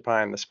person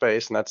occupying the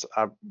space, and that's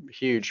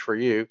huge for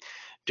you.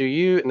 Do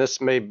you, and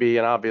this may be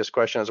an obvious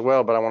question as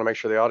well, but I want to make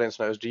sure the audience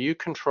knows, do you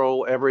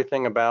control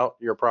everything about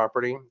your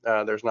property?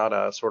 There's not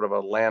a sort of a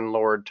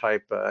landlord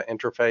type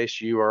interface.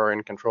 You are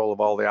in control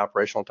of all the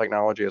operational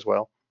technology as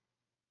well?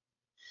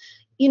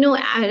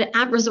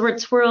 At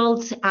Resorts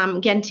World,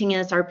 Genting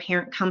is our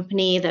parent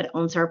company that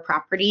owns our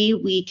property.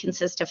 We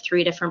consist of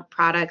 3 different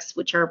products,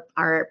 which are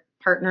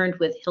partnered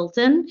with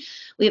Hilton.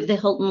 We have the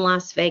Hilton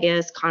Las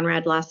Vegas,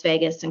 Conrad Las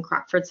Vegas, and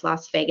Crockford's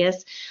Las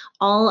Vegas,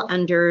 all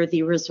under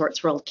the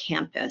Resorts World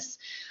campus.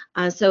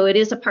 So it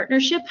is a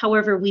partnership.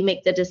 However, we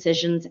make the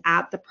decisions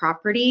at the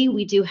property.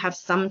 We do have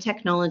some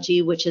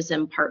technology which is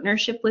in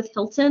partnership with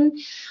Hilton.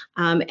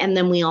 And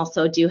then we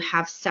also do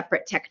have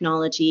separate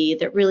technology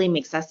that really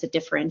makes us a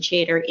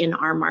differentiator in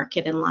our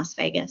market in Las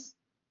Vegas.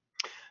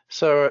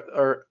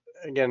 So,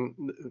 again,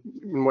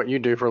 what you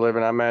do for a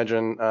living, I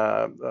imagine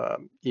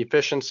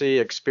efficiency,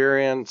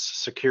 experience,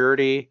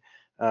 security,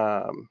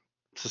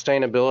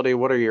 sustainability.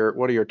 What are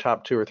your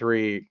top 2 or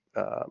 3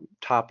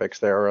 topics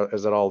there, or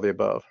is it all the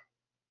above?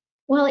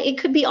 Well, it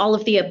could be all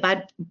of the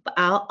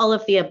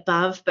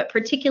above, but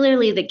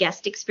particularly the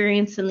guest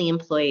experience and the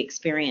employee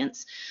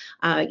experience.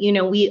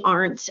 We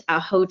aren't a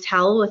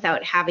hotel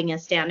without having a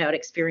standout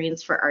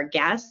experience for our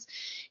guests.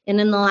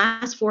 And in the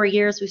last 4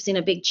 years, we've seen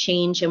a big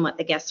change in what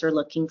the guests are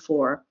looking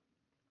for.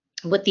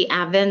 with the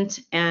advent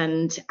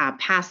and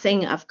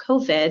passing of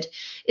COVID,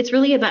 it's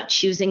really about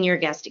choosing your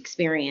guest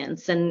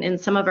experience. And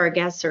some of our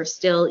guests are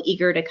still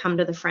eager to come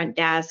to the front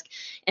desk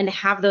and to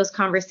have those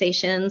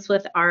conversations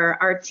with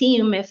our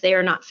team if they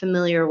are not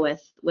familiar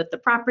with the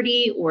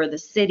property or the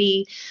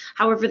city.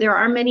 However, there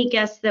are many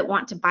guests that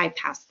want to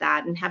bypass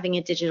that, and having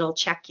a digital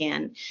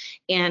check-in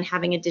and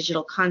having a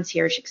digital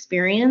concierge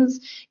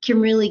experience can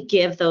really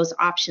give those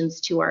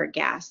options to our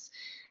guests.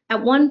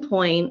 At one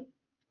point,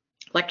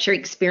 lecture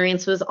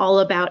experience was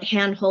all about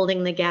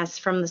hand-holding the guests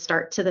from the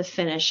start to the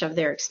finish of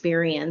their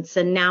experience.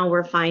 And now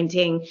we're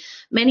finding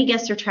many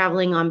guests are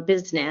traveling on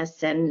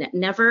business, and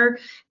never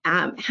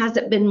has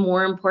it been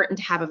more important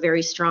to have a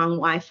very strong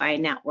Wi-Fi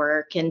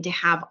network and to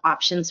have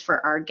options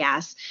for our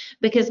guests,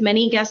 because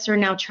many guests are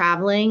now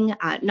traveling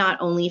not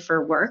only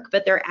for work,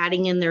 but they're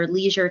adding in their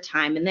leisure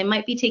time, and they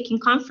might be taking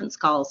conference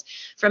calls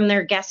from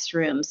their guest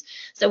rooms.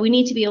 So we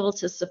need to be able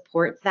to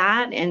support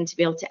that and to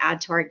be able to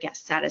add to our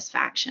guest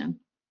satisfaction.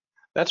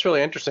 That's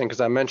really interesting, because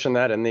I mentioned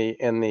that in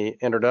the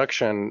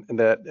introduction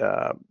that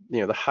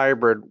the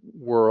hybrid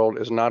world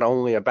is not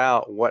only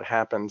about what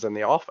happens in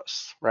the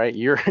office, right?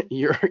 You're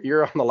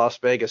on the Las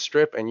Vegas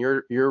Strip, and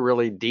you're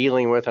really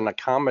dealing with and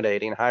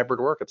accommodating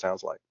hybrid work, it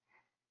sounds like.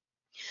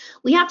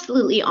 We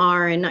absolutely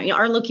are, and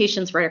our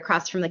location's right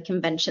across from the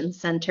convention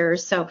center,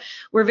 so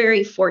we're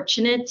very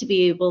fortunate to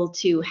be able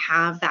to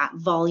have that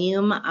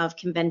volume of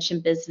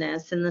convention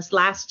business. In this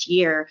last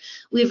year,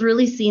 we've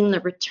really seen the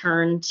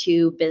return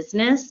to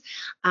business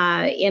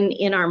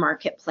in our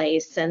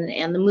marketplace,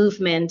 and the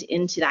movement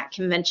into that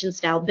convention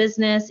style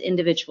business,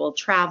 individual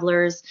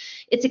travelers.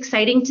 It's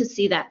exciting to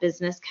see that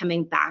business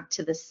coming back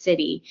to the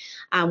city,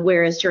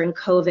 whereas during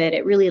COVID,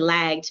 it really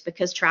lagged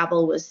because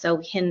travel was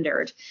so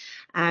hindered.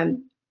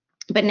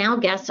 But now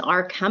guests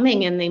are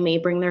coming, and they may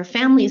bring their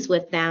families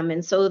with them.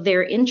 And so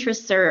their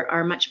interests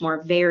are much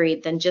more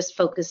varied than just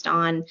focused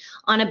on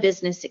a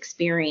business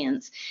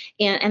experience.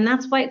 And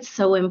that's why it's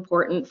so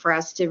important for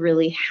us to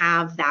really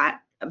have that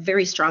a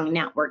very strong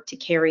network to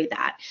carry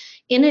that.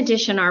 In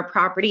addition, our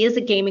property is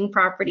a gaming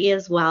property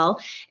as well,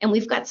 and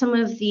we've got some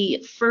of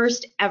the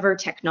first ever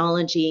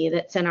technology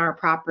that's in our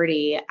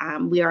property.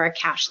 We are a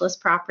cashless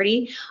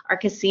property. Our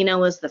casino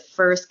was the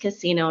first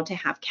casino to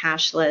have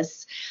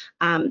cashless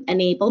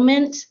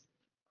enablement.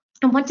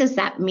 And what does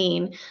that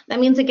mean?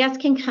 That means a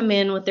guest can come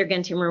in with their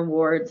Genting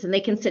rewards, and they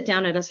can sit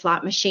down at a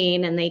slot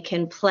machine and they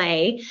can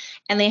play,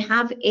 and they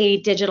have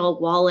a digital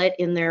wallet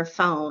in their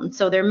phone.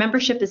 So their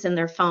membership is in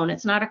their phone.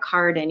 It's not a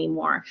card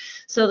anymore.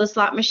 So the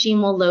slot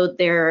machine will load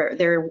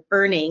their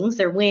earnings,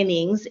 their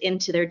winnings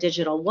into their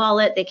digital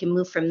wallet. They can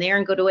move from there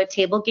and go to a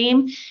table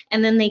game,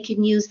 and then they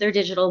can use their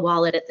digital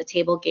wallet at the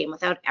table game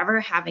without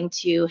ever having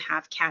to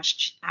have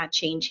cash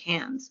change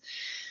hands.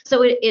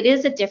 So it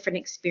is a different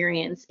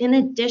experience. In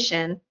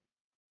addition,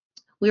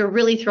 we were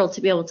really thrilled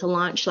to be able to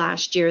launch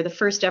last year the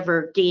first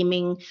ever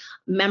gaming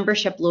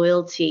membership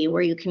loyalty,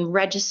 where you can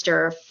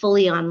register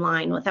fully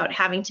online without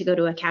having to go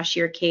to a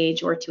cashier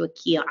cage or to a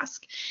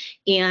kiosk.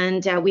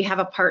 And we have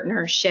a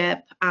partnership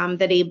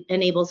that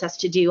enables us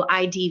to do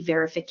ID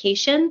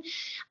verification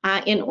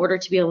in order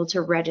to be able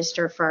to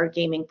register for our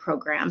gaming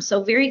program.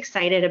 So very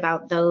excited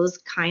about those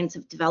kinds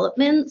of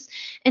developments,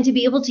 and to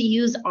be able to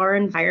use our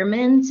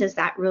environment as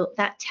that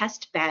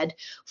test bed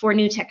for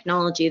new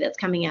technology that's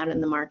coming out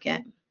in the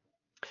market.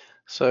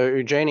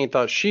 So Janie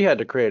thought she had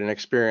to create an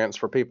experience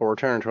for people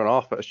returning to an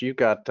office. You've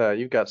got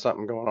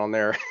something going on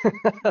there.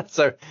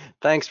 So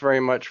thanks very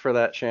much for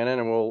that, Shannon,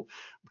 and we'll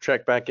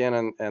check back in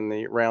and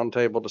the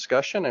roundtable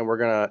discussion, and we're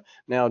going to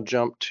now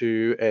jump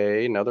to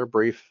another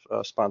brief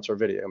sponsor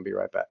video and be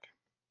right back.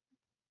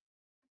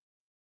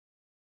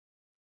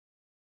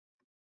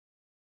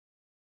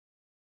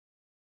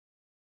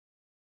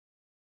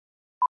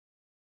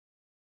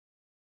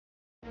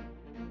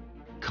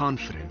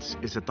 Confidence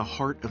is at the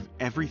heart of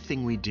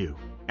everything we do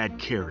at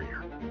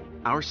Carrier.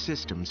 Our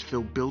systems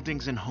fill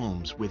buildings and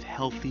homes with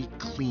healthy,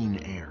 clean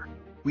air.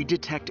 We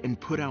detect and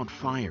put out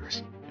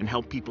fires and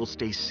help people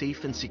stay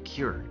safe and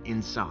secure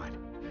inside.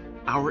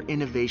 Our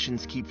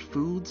innovations keep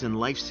foods and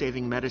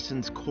life-saving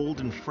medicines cold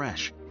and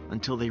fresh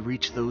until they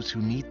reach those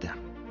who need them.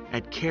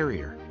 At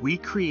Carrier, we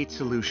create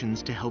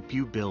solutions to help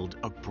you build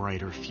a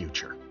brighter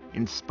future.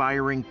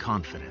 Inspiring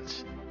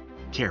confidence.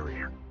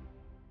 Carrier.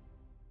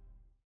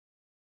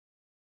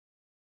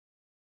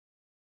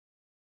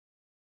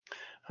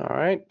 All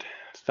right,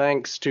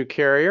 thanks to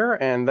Carrier,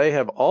 and they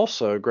have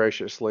also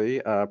graciously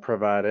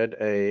provided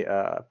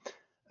a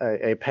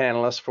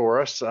panelist for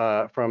us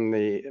from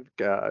the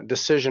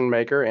decision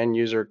maker and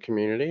user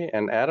community.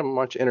 And Adam,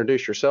 why don't you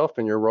introduce yourself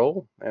and your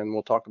role, and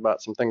we'll talk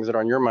about some things that are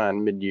on your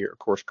mind mid-year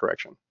course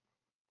correction.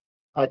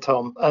 Hi,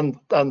 Tom,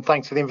 and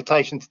thanks for the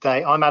invitation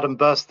today. I'm Adam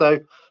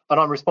Burstow, and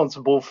I'm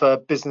responsible for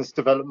business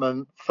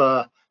development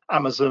for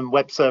Amazon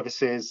Web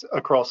Services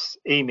across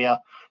EMEA.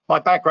 My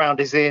background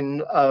is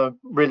in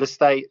real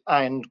estate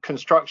and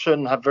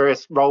construction, have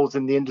various roles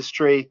in the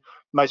industry,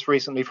 most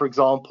recently, for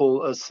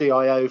example, as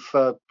CIO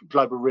for a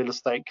global real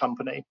estate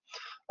company.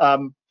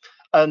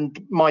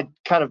 And my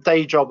kind of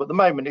day job at the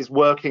moment is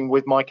working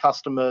with my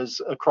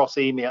customers across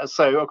EMEA,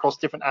 so across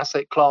different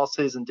asset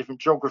classes and different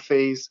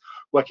geographies,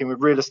 working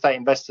with real estate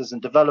investors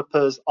and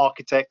developers,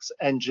 architects,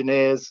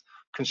 engineers,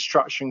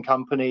 construction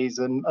companies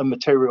and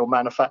material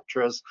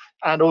manufacturers,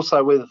 and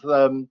also with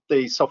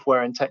the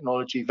software and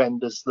technology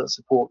vendors that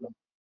support them.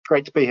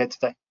 Great to be here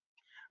today.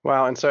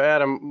 Wow. And so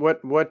Adam,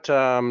 what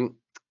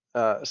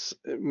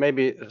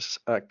maybe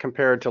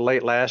compared to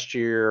late last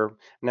year,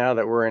 now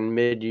that we're in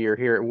mid-year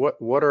here,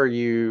 what are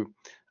you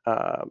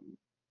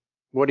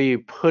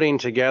putting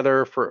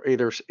together for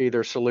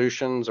either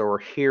solutions or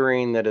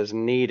hearing that is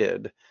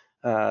needed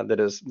that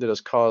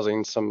is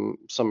causing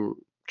some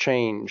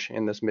change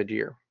in this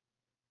mid-year?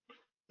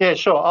 Yeah,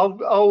 sure.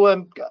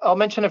 I'll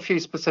mention a few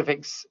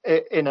specifics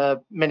in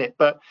a minute,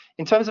 but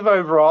in terms of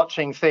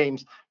overarching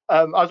themes,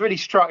 I was really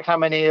struck how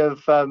many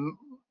of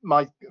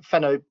my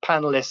fellow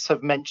panelists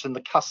have mentioned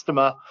the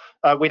customer.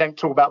 We don't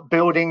talk about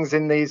buildings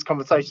in these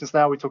conversations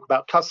now. We talk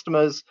about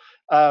customers,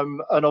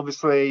 and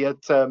obviously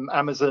at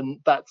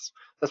Amazon, that's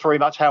very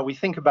much how we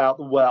think about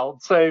the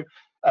world. So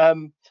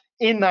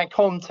in that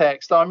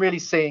context, I'm really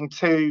seeing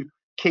two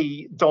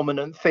key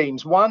dominant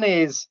themes. One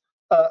is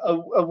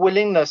a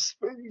willingness,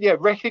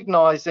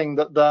 recognizing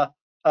that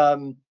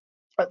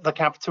the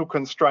capital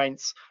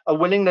constraints, a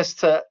willingness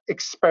to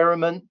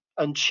experiment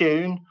and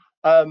tune,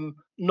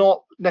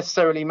 not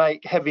necessarily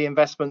make heavy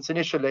investments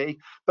initially,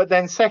 but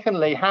then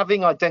secondly,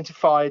 having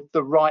identified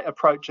the right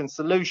approach and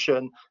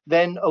solution,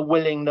 then a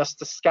willingness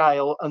to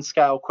scale and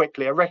scale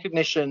quickly. A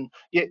recognition,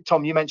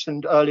 Tom, you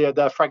mentioned earlier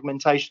the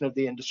fragmentation of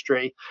the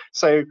industry.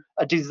 So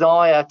a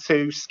desire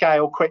to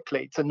scale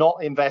quickly, to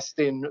not invest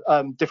in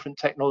different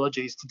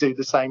technologies to do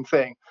the same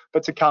thing,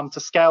 but to come to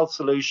scale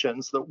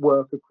solutions that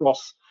work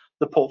across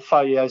the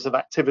portfolios of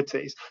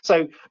activities.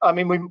 So, I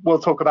mean, we'll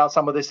talk about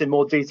some of this in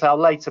more detail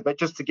later, but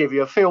just to give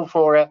you a feel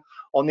for it,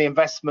 on the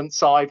investment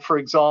side, for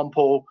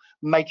example,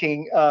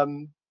 making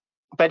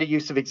better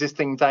use of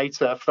existing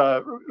data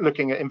for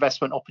looking at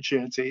investment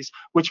opportunities.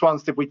 Which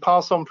ones did we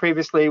pass on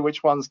previously?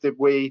 Which ones did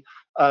we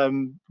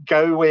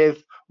go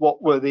with?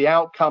 What were the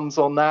outcomes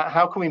on that?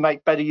 How can we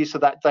make better use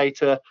of that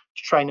data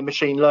to train a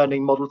machine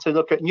learning model to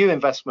look at new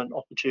investment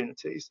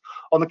opportunities?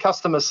 On the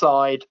customer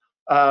side,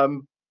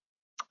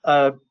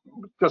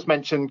 just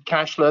mentioned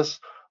cashless.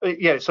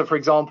 So for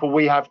example,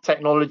 we have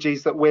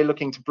technologies that we're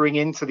looking to bring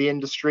into the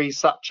industry,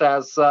 such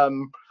as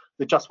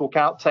the Just Walk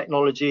Out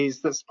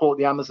technologies that support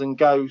the Amazon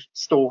Go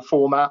store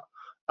format,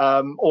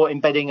 or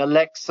embedding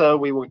Alexa.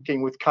 We're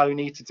working with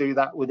Coney to do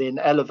that within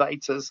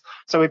elevators.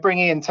 So we're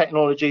bringing in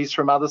technologies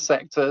from other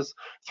sectors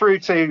through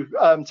to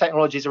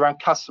technologies around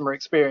customer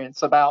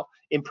experience, about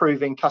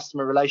improving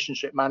customer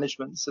relationship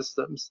management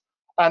systems.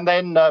 And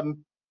then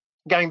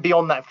going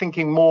beyond that,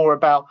 thinking more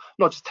about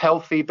not just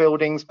healthy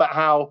buildings, but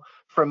how,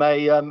 from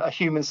a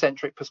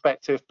human-centric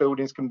perspective,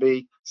 buildings can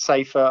be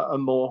safer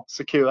and more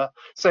secure.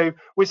 So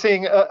we're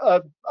seeing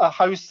a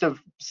host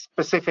of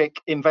specific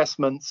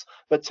investments,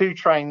 but two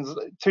trends.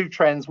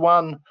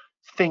 One,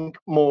 think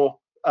more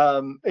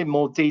in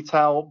more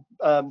detail,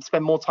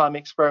 spend more time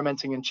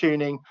experimenting and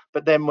tuning,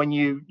 but then when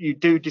you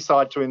do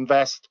decide to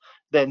invest,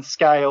 then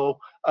scale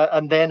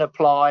and then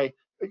apply,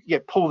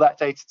 pull that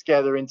data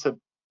together into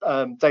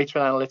data and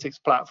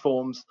analytics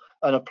platforms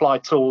and apply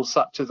tools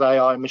such as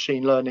AI and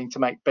machine learning to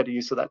make better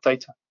use of that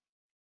data.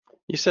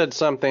 You said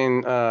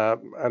something I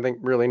think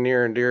really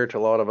near and dear to a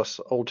lot of us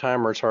old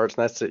timers' hearts,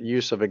 and that's the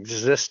use of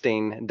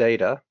existing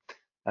data.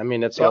 I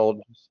mean, it's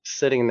all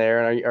sitting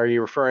there. And are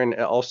you referring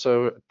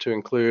also to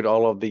include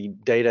all of the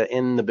data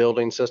in the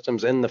building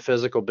systems, in the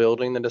physical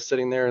building that is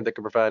sitting there that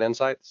can provide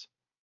insights?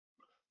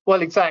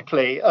 Well,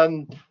 exactly.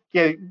 And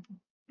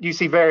you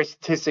see various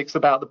statistics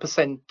about the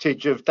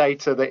percentage of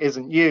data that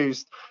isn't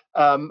used.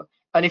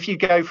 And if you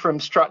go from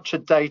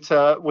structured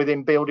data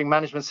within building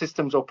management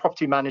systems or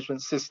property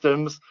management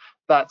systems,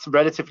 that's a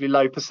relatively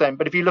low percent.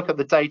 But if you look at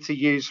the data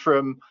used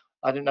from,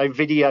 I don't know,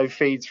 video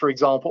feeds, for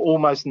example,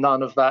 almost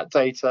none of that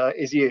data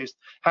is used.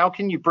 How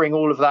can you bring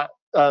all of that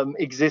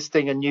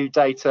existing and new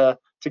data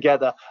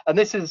together? And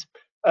this is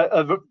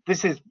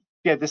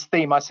this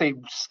theme I see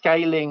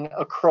scaling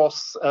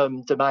across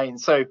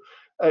domains. So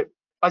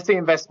I see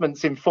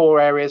investments in 4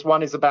 areas.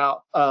 One is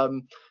about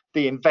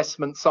the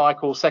investment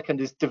cycle,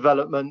 second is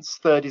developments,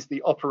 third is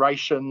the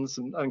operations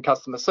and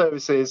customer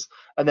services,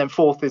 and then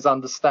fourth is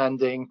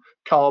understanding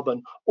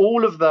carbon.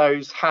 All of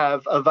those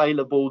have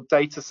available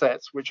data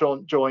sets which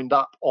aren't joined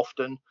up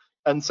often.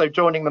 And so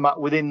joining them up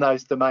within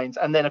those domains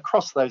and then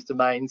across those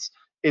domains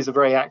is a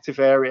very active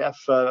area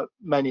for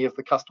many of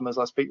the customers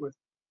I speak with.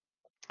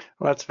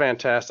 Well, that's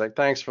fantastic.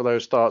 Thanks for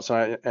those thoughts.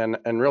 And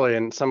really,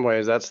 in some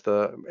ways, that's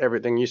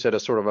everything you said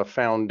is sort of a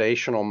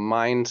foundational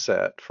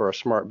mindset for a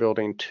smart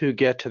building to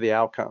get to the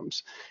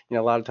outcomes. A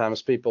lot of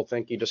times people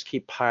think you just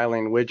keep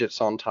piling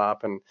widgets on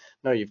top, and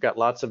no, you've got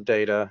lots of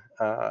data,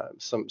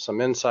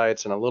 some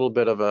insights, and a little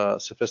bit of a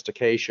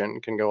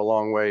sophistication can go a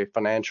long way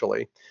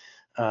financially.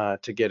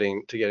 to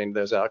getting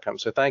those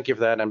outcomes. So thank you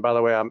for that. And by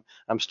the way,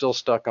 I'm still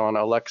stuck on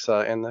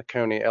Alexa in the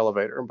Coney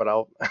elevator, but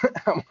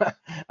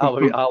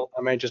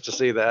I'm anxious to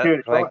see that.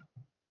 Good, right.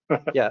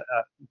 Yeah,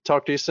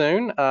 talk to you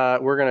soon.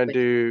 We're going to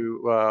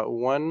do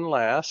one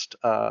last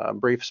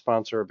brief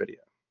sponsor video.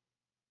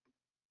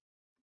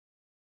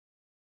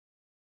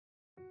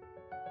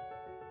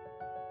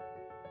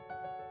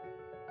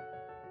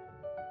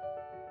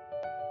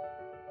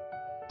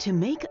 To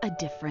make a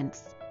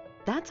difference.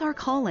 That's our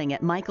calling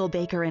at Michael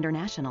Baker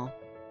International.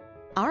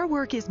 Our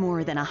work is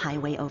more than a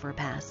highway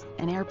overpass,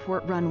 an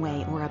airport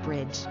runway, or a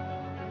bridge.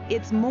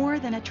 It's more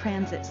than a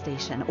transit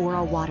station or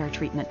a water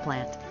treatment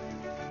plant.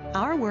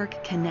 Our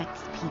work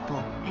connects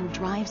people and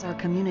drives our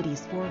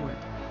communities forward.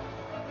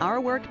 Our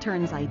work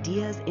turns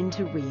ideas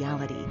into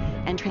reality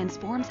and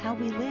transforms how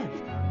we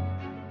live.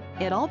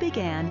 It all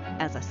began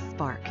as a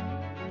spark,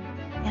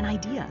 an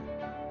idea.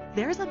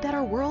 There's a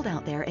better world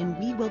out there and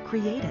we will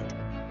create it.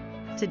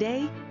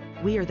 Today,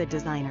 we are the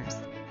designers,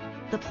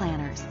 the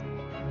planners,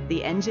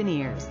 the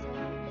engineers,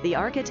 the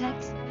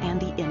architects,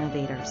 and the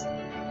innovators.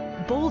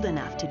 Bold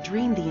enough to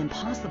dream the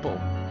impossible,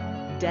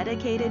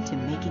 dedicated to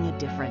making a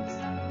difference.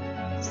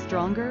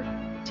 Stronger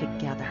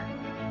together.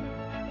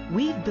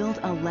 We've built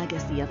a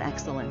legacy of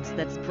excellence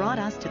that's brought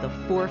us to the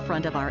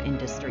forefront of our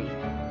industry.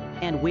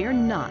 And we're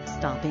not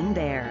stopping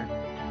there.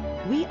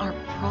 We are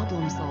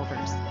problem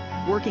solvers,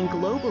 working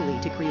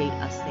globally to create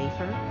a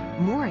safer,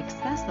 more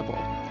accessible,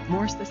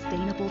 more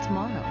sustainable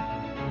tomorrow.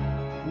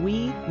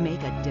 We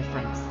make a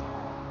difference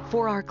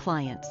for our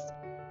clients,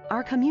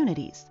 our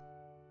communities,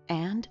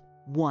 and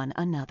one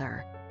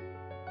another.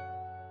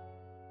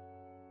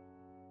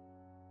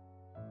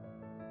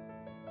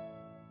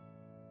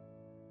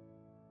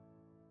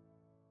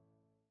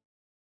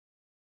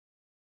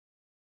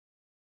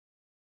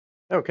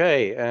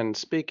 Okay, and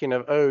speaking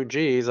of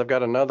OGs, I've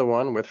got another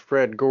one with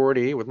Fred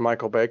Gordy with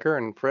Michael Baker.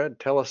 And Fred,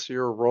 tell us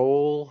your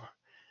role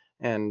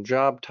and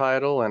job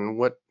title and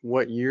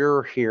what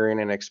you're hearing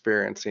and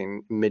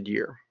experiencing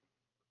mid-year.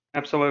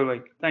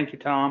 Absolutely. Thank you,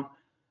 Tom.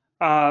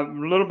 A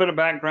little bit of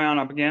background.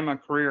 I began my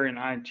career in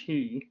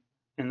IT,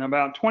 and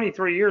about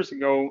 23 years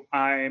ago,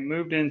 I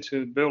moved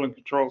into building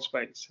control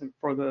space. And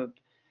for the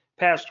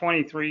past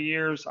 23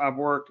 years, I've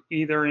worked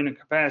either in a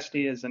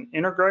capacity as an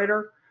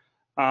integrator.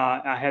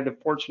 I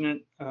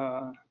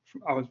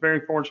was very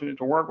fortunate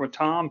to work with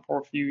Tom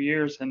for a few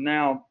years, and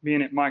now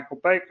being at Michael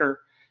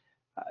Baker,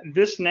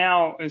 this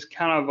now is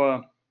kind of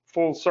a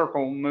full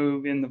circle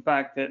move in the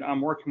fact that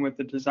I'm working with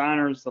the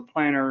designers, the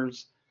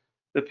planners,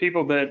 the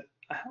people that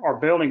are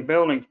building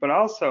buildings, but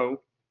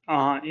also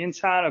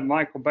inside of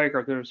Michael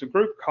Baker, there's a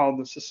group called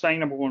the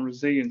Sustainable and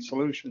Resilient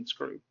Solutions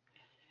Group.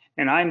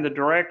 And I'm the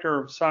director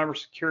of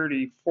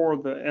cybersecurity for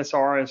the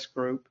SRS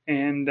group.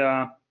 And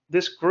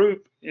this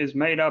group is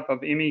made up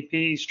of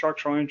MEP,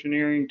 structural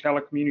engineering,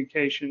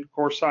 telecommunication, of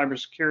course,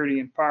 cybersecurity,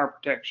 and fire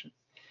protection.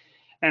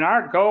 And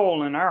our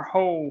goal and our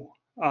whole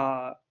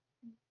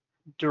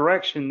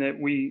direction that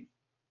we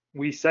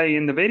say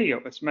in the video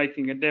is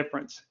making a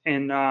difference.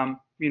 And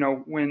you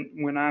know,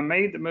 when I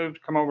made the move to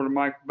come over to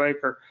Michael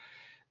Baker,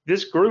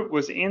 this group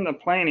was in the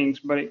plannings,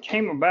 but it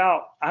came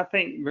about, I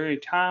think, very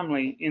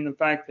timely in the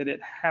fact that it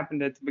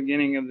happened at the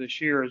beginning of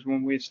this year is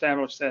when we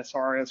established the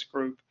SRS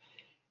group.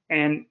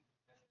 And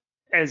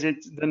as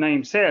the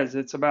name says,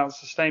 it's about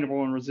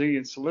sustainable and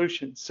resilient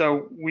solutions.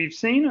 So we've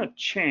seen a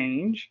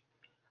change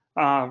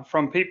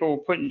from people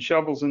putting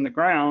shovels in the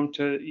ground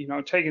to, you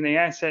know, taking the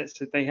assets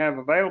that they have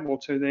available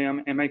to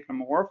them and making them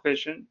more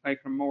efficient,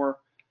 making them more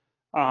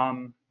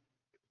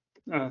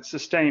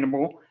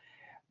sustainable.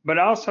 But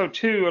also,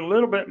 too, a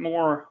little bit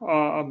more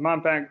of my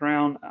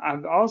background.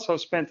 I've also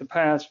spent the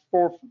past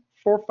four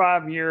or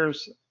 5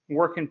 years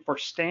working for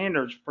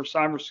standards for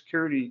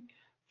cybersecurity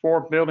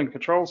for building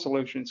control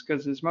solutions,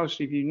 because as most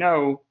of you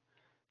know,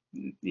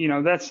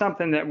 that's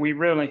something that we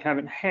really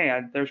haven't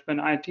had. There's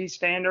been IT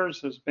standards,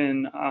 there's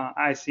been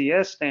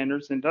ICS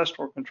standards,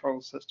 industrial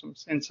control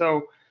systems. And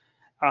so,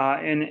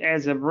 and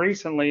as of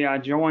recently, I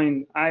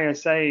joined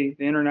ISA,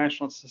 the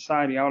International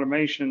Society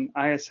Automation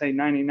ISA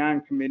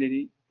 99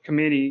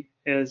 committee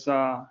as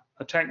a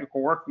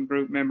technical working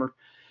group member.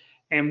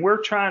 And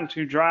we're trying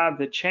to drive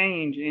the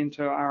change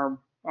into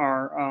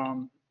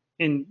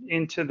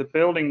into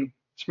the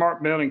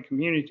smart building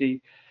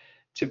community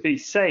to be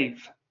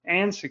safe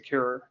and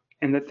secure.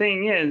 And the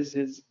thing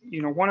is,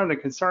 one of the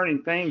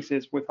concerning things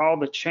is with all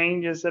the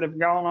changes that have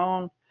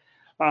gone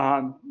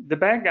on, the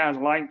bad guys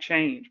like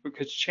change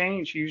because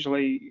change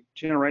usually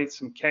generates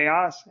some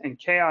chaos, and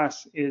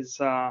chaos is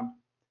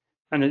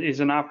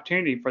an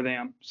opportunity for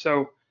them.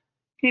 So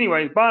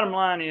anyway, the bottom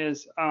line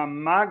is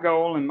my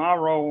goal and my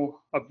role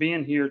of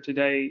being here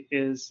today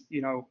is,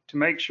 to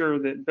make sure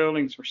that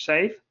buildings are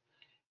safe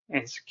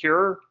and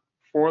secure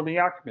for the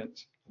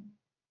occupants.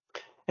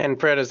 And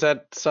Fred, is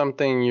that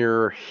something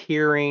you're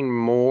hearing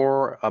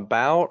more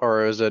about,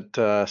 or is it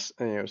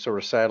sort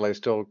of sadly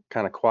still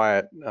kind of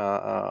quiet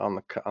on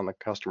the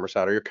customer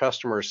side? Are your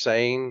customers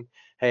saying,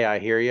 "Hey, I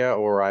hear you,"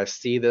 or "I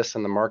see this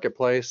in the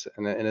marketplace,"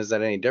 and is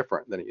that any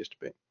different than it used to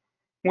be?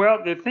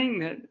 Well, the thing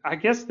that I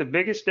guess the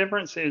biggest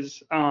difference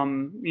is,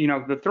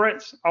 the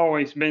threat's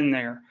always been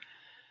there.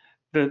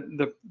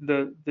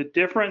 The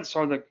difference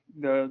or the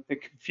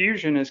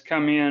confusion has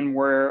come in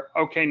where,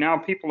 okay, now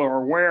people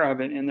are aware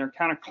of it and they're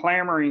kind of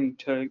clamoring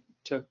to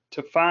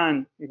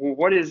find, well,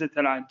 what is it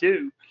that I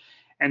do?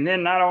 And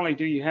then not only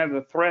do you have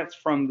the threats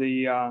from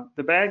the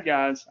bad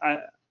guys,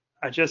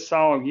 I just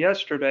saw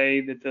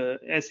yesterday that the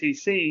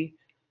SEC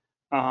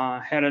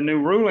had a new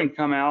ruling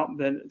come out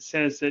that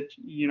says that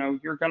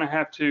you're going to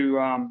have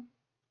to,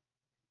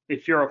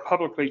 if you're a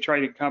publicly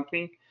traded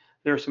company,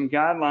 there are some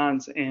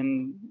guidelines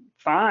and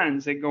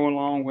fines that go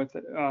along with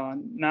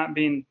not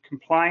being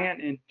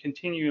compliant and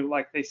continue,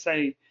 like they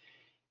say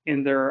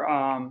in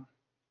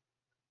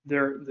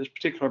this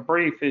particular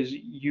brief, is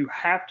you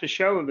have to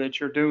show that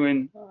you're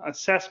doing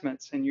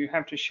assessments and you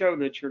have to show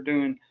that you're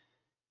doing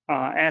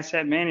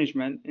asset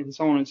management and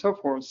so on and so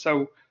forth.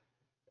 So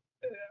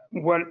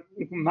what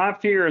my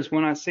fear is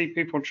when I see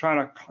people try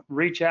to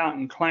reach out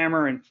and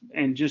clamor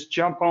and just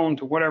jump on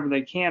to whatever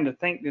they can to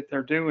think that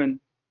they're doing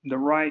the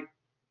right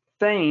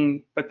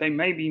thing, but they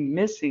may be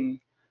missing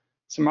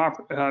some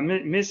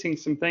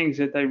things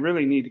that they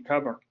really need to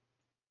cover.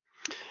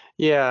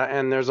 Yeah,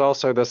 and there's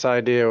also this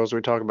idea as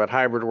we talk about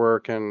hybrid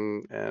work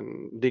and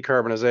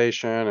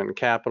decarbonization and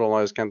capital,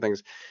 those kind of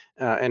things,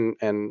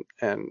 and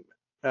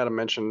Adam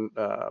mentioned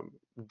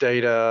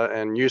data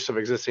and use of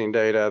existing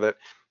data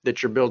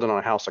that you're building on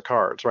a house of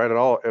cards, right? It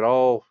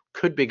all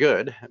could be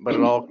good, but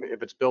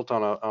if it's built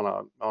on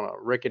a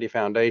rickety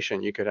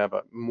foundation, you could have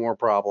more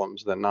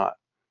problems than not.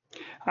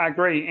 I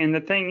agree, and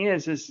the thing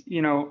is as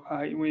you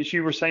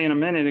were saying a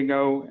minute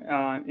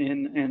ago,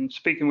 in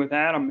speaking with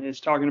Adam, is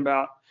talking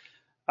about.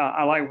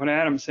 I like what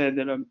Adam said,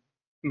 that a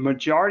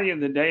majority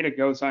of the data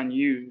goes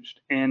unused.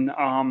 And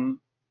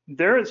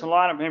there is a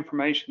lot of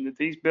information that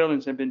these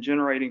buildings have been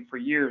generating for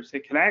years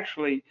that can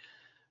actually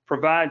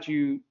provide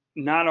you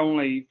not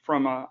only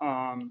from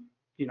a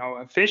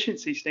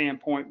efficiency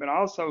standpoint, but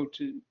also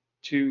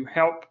to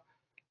help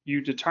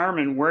you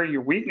determine where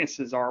your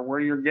weaknesses are, where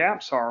your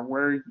gaps are,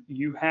 where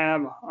you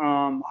have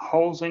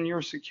holes in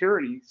your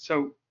security.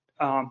 So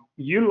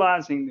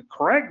utilizing the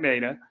correct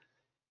data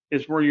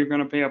is where you're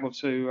going to be able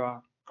to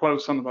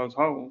close some of those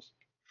holes.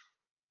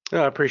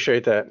 Yeah, I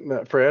appreciate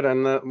that, Fred.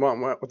 And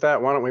with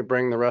that, why don't we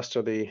bring the rest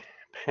of the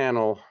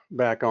panel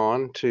back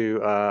on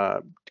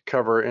to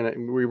cover?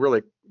 And we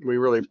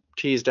really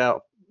teased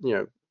out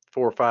 4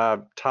 or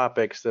 5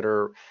 topics that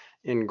are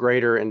in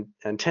greater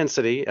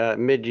intensity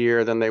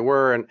mid-year than they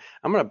were. And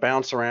I'm going to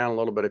bounce around a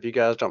little bit if you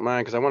guys don't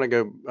mind, because I want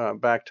to go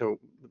back to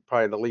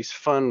probably the least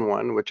fun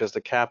one, which is the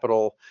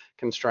capital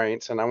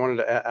constraints. And I wanted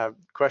to a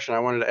question I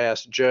wanted to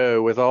ask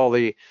Joe, with all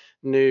the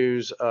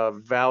news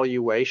of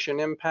valuation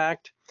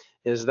impact,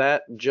 is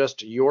that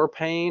just your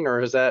pain, or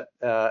is that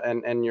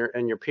and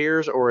your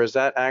peers, or is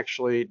that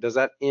actually, does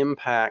that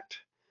impact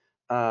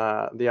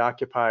the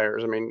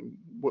occupiers? I mean,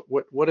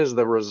 what is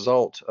the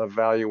result of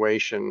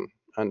valuation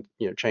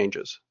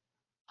changes?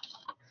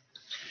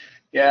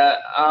 Yeah.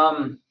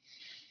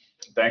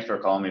 Thanks for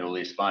calling me the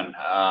least fun.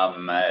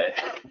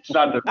 It's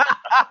not the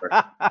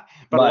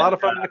but a lot of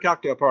fun at a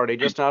cocktail party,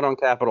 just not on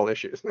capital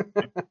issues.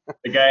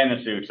 The guy in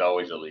the suit's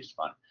always the least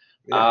fun.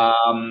 Yeah.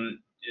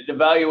 The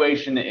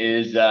valuation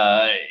is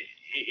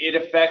it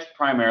affects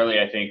primarily,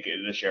 I think,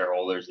 the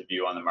shareholders'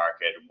 view on the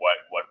market,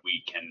 what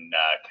we can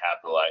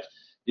capitalize.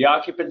 The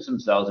occupants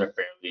themselves are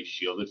fairly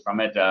shielded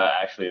from it.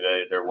 Actually,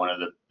 they're one of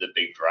the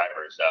big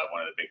drivers.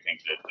 One of the big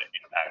things that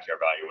impacts our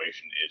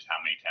valuation is how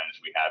many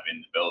tenants we have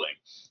in the building.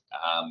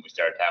 We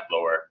start to have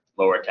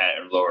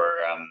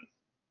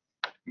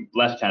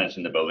less tenants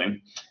in the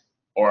building,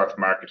 or if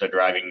markets are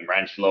driving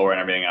rents lower and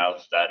everything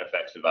else, that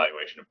affects the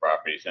valuation of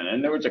properties. And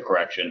then there was a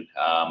correction.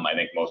 I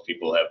think most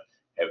people have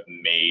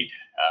made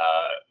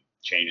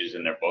changes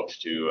in their books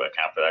to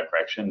account for that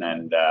correction,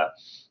 and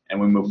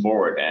we move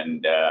forward.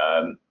 And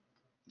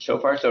so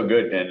far so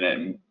good. And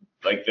then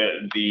like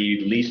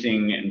the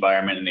leasing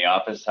environment in the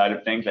office side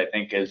of things, I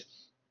think has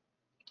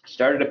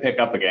started to pick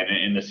up again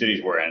in the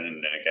cities we're in. And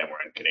again,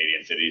 we're in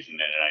Canadian cities, and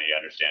I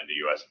understand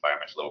the US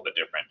environment's a little bit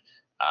different.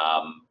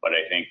 But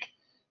I think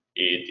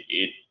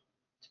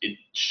it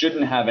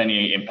shouldn't have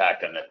any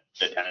impact on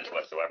the tenants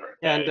whatsoever.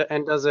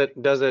 And does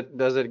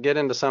it get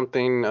into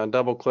something,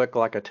 double click,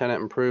 like a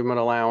tenant improvement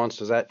allowance?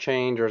 Does that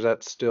change, or is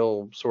that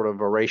still sort of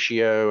a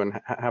ratio? And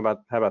how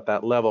about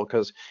that level?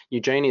 Because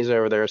Eugenie's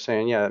over there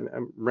saying, yeah,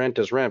 rent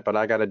is rent, but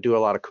I got to do a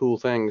lot of cool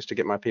things to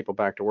get my people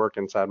back to work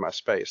inside my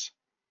space.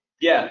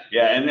 Yeah,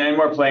 and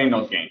we're playing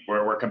those games.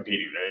 We're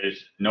competing. There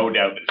is no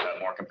doubt that it's a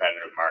more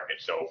competitive market.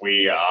 So if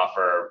we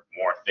offer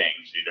more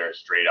things, either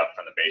straight up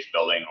from the base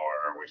building,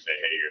 or we say,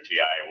 hey, your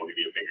TI, we'll give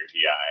you a bigger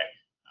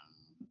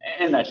TI.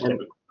 And that's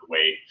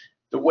typically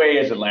the way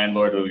as a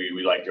landlord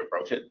we like to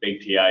approach it. Big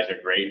TIs are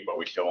great, but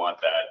we still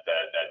want that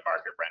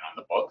market rent on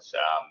the books.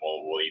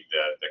 We'll eat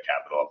the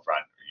capital up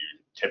front.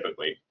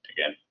 Typically,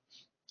 again,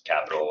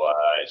 capital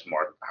is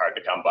more hard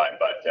to come by,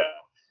 but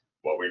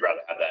we'd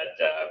rather have that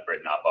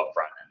written up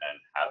front and then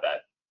have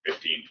that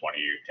 15,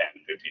 20 year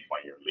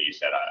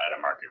lease at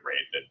a market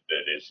rate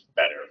that is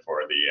better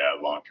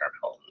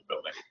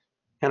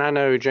And I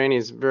know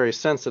Janie's very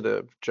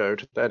sensitive, Joe,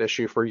 to that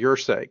issue for your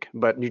sake.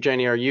 But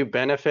Janie, are you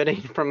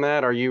benefiting from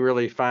that? Are you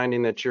really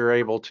finding that you're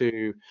able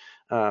to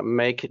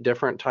make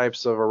different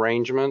types of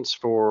arrangements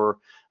for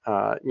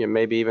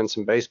maybe even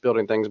some base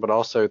building things, but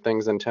also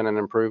things in tenant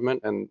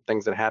improvement and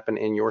things that happen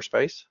in your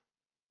space?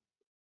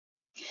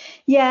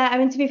 Yeah, I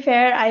mean, to be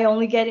fair, I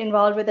only get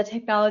involved with the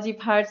technology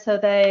part. So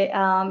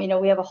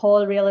we have a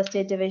whole real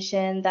estate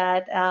division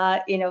that,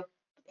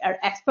 are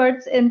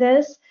experts in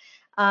this.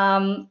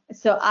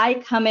 So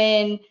I come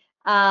in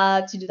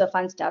to do the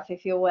fun stuff,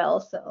 if you will.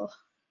 So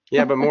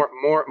yeah, but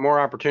more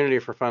opportunity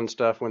for fun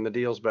stuff when the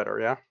deal's better.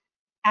 Yeah.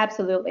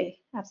 Absolutely.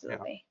 Yeah.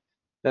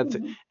 That's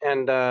it.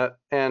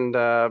 And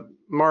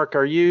Mark,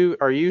 are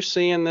you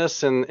seeing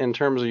this in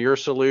terms of your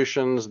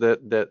solutions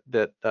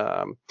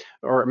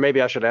or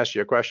maybe I should ask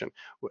you a question.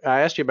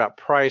 I asked you about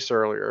price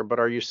earlier, but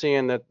are you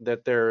seeing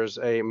that there's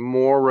a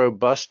more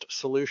robust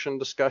solution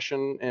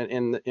discussion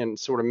in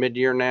sort of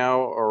mid-year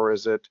now, or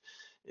is it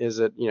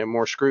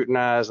more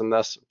scrutinized and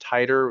thus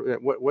tighter?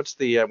 What's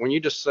the when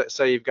you just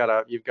say you've got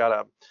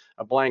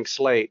a blank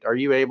slate, are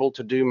you able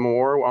to do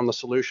more on the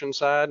solution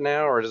side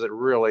now, or does it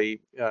really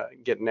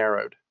get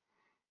narrowed?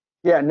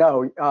 Yeah,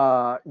 no,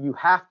 you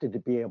have to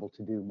be able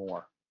to do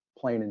more,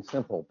 plain and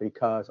simple,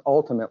 because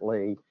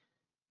ultimately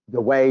the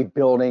way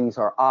buildings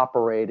are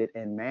operated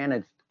and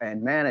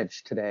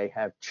managed today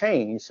have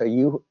changed.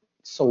 So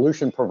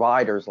solution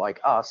providers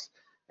like us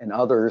and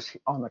others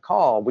on the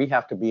call, we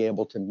have to be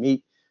able to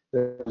meet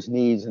those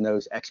needs and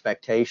those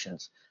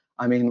expectations.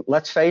 I mean,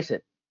 let's face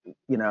it,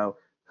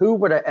 who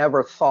would have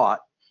ever thought,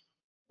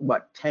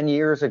 10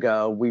 years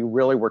ago, we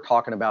really were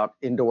talking about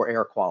indoor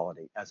air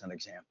quality as an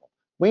example.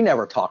 We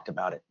never talked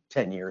about it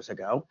 10 years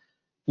ago.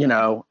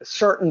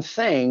 Certain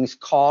things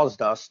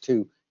caused us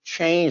to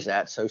change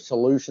that. So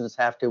solutions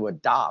have to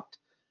adopt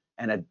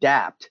and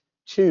adapt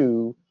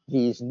to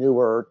these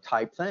newer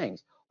type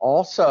things.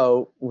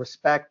 Also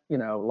respect,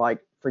 like,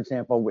 for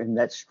example, in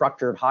that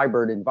structured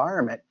hybrid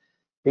environment,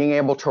 being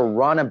able to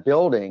run a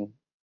building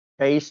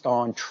based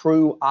on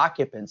true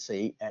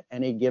occupancy at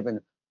any given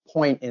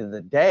point in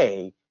the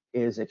day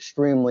is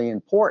extremely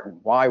important.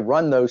 Why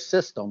run those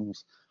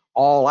systems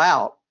all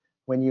out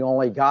when you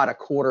only got a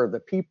quarter of the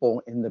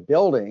people in the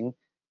building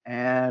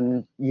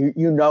and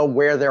you know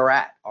where they're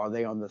at? Are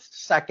they on the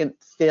 2nd,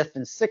 5th,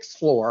 and 6th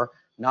floor,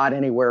 not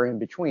anywhere in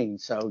between?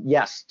 So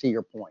yes, to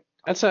your point.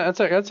 That's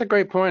a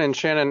great point. And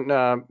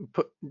Shannon,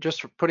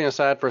 just putting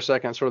aside for a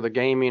second sort of the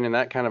gaming and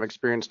that kind of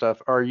experience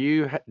stuff, do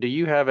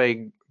you have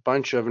a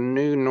bunch of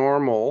new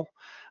normal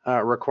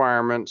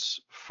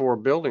requirements for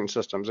building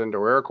systems,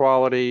 indoor air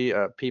quality,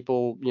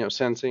 people,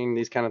 sensing,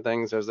 these kind of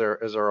things? Is there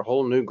a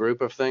whole new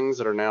group of things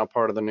that are now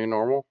part of the new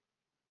normal?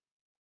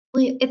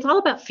 It's all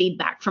about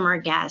feedback from our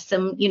guests.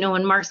 And,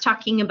 when Mark's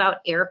talking about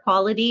air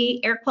quality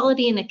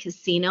in a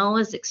casino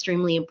is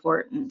extremely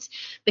important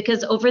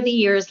because over the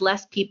years,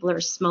 less people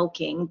are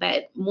smoking,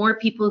 but more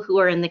people who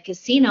are in the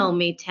casino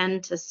may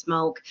tend to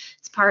smoke.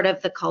 It's part of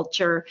the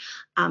culture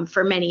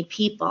for many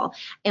people.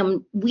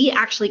 And we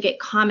actually get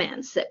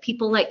comments that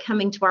people like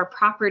coming to our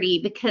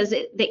property because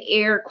the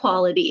air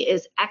quality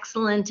is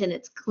excellent and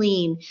it's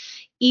clean.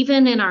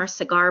 Even in our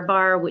cigar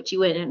bar, which you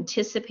would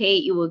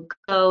anticipate you would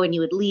go and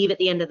you would leave at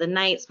the end of the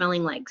night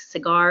smelling like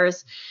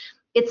cigars,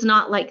 it's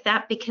not like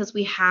that because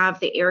we have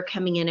the air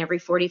coming in every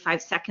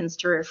 45 seconds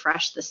to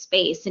refresh the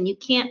space. And you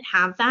can't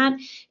have that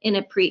in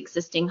a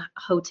pre-existing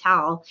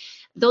hotel.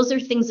 Those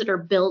are things that are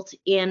built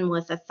in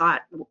with a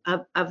thought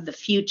of the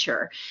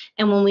future.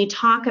 And when we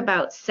talk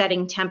about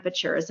setting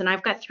temperatures, and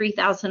I've got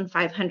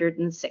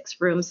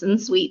 3,506 rooms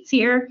and suites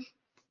here,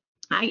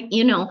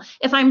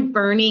 if I'm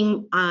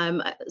burning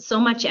so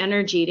much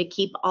energy to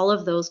keep all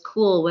of those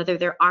cool, whether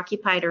they're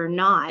occupied or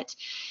not,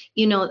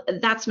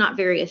 that's not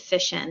very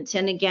efficient.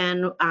 And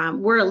again,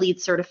 we're a LEED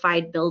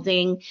certified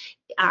building.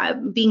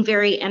 Being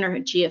very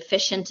energy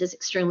efficient is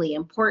extremely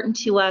important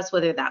to us,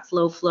 whether that's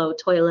low flow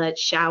toilets,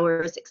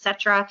 showers,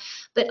 etc.,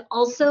 but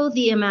also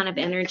the amount of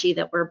energy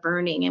that we're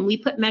burning. And we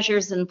put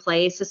measures in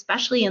place,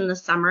 especially in the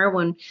summer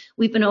when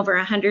we've been over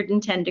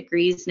 110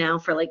 degrees now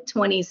for like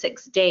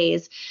 26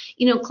 days,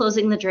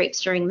 closing the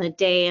drapes during the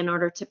day in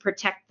order to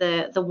protect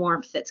the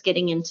warmth that's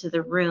getting into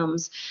the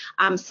rooms,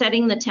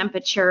 setting the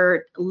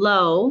temperature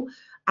low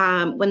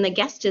when the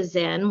guest is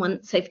in,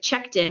 once they've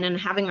checked in, and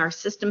having our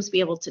systems be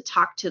able to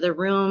talk to the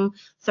room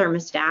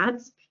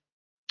thermostats.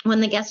 When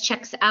the guest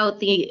checks out,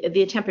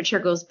 the temperature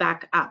goes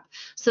back up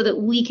so that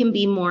we can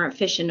be more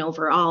efficient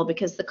overall,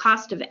 because the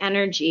cost of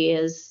energy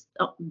is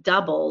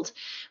doubled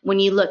when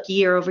you look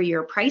year over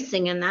year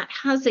pricing, and that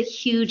has a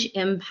huge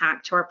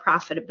impact to our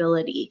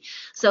profitability.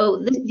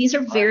 So these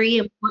are very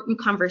important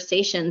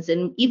conversations.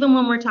 And even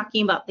when we're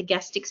talking about the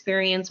guest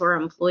experience or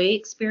employee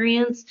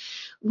experience,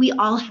 we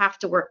all have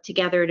to work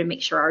together to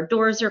make sure our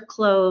doors are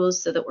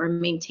closed so that we're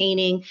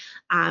maintaining,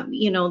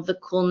 the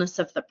coolness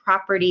of the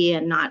property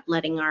and not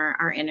letting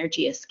our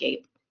energy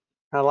escape.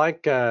 I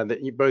like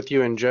that both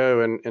you and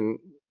Joe and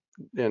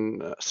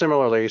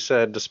similarly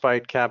said,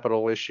 despite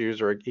capital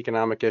issues or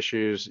economic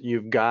issues,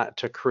 you've got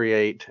to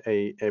create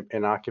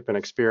an occupant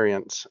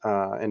experience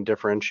and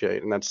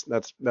differentiate, and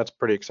that's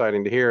pretty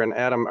exciting to hear. And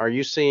Adam, are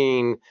you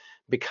seeing,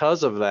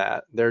 because of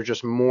that, there's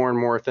just more and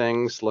more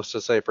things, let's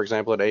just say, for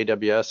example, that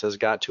AWS has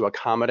got to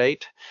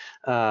accommodate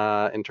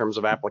in terms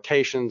of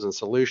applications and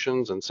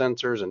solutions and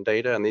sensors and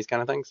data and these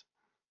kind of things?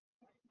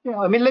 Yeah,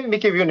 I mean, let me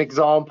give you an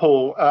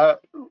example.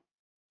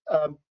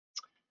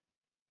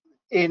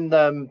 In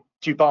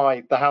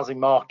Dubai, the housing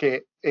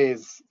market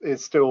is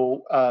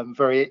still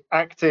very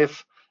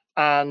active,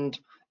 and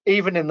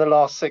even in the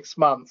last 6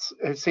 months,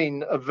 have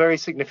seen a very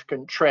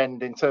significant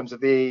trend in terms of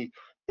the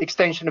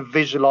extension of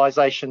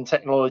visualization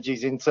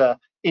technologies into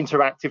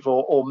interactive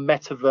or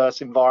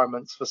metaverse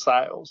environments for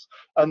sales.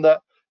 And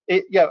that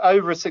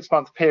over a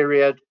 6-month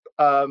period,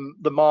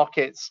 the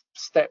markets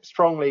stepped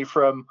strongly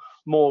from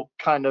more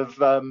kind of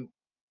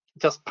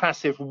just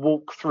passive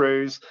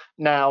walkthroughs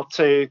now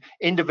to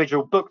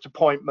individual booked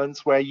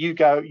appointments where you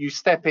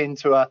step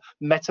into a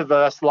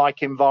metaverse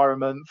like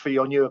environment for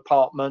your new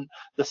apartment.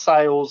 The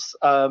sales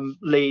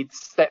lead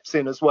steps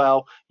in as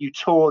well. You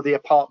tour the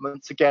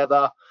apartment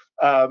together,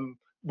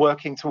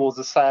 working towards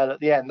a sale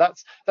at the end.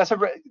 That's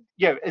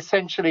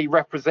essentially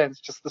represents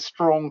just the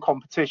strong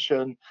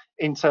competition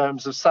in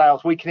terms of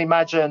sales. We can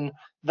imagine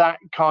that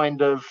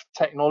kind of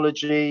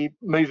technology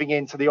moving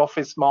into the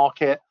office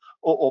market,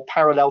 or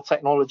parallel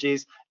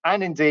technologies.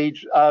 And indeed,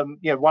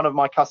 one of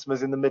my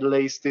customers in the Middle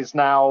East is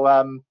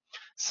now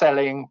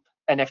selling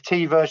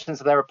NFT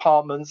versions of their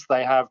apartments.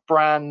 They have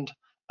brand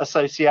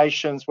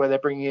associations where they're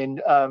bringing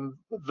in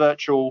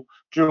virtual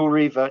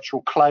jewelry,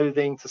 virtual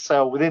clothing to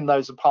sell within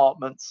those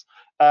apartments.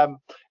 And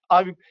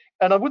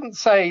I wouldn't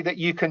say that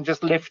you can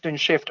just lift and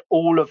shift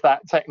all of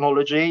that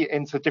technology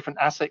into different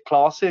asset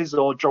classes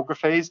or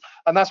geographies.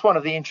 And that's one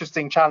of the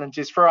interesting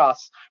challenges for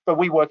us. But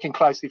we working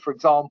closely, for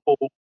example,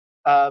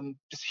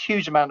 just a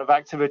huge amount of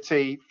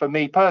activity for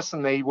me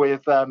personally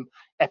with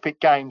Epic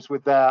Games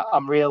with their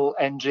Unreal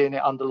Engine.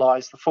 It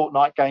underlies the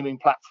Fortnite gaming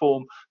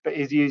platform, but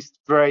is used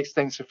very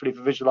extensively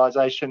for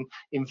visualization.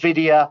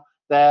 NVIDIA,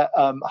 their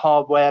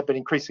hardware, but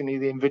increasingly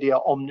the NVIDIA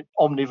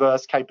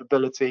Omniverse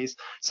capabilities.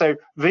 So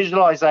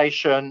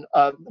visualization,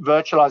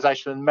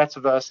 virtualization, and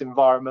metaverse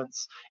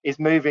environments is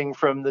moving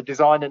from the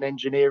design and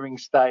engineering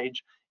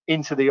stage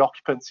into the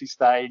occupancy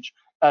stage.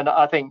 And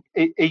I think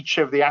each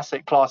of the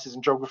asset classes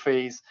and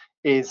geographies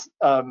is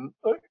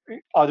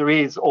either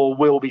is or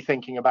will be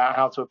thinking about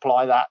how to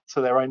apply that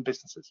to their own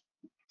businesses.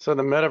 So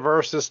the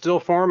metaverse is still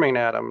forming,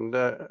 Adam.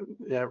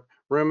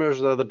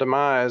 Rumors of the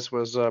demise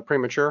was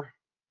premature.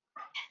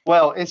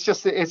 Well,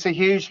 it's a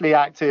hugely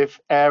active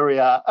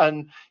area,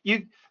 and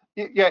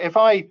if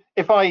I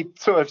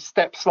sort of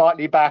step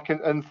slightly back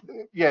and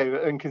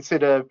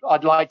consider,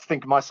 I'd like to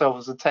think of myself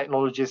as a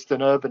technologist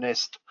and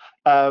urbanist.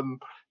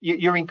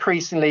 You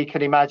increasingly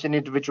can imagine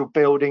individual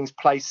buildings,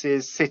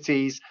 places,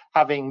 cities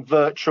having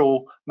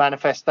virtual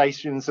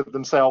manifestations of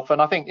themselves,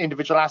 and I think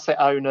individual asset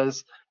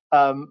owners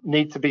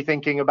need to be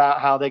thinking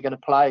about how they're going to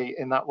play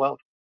in that world.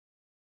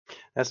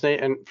 That's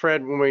neat. And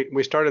Fred, when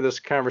we started this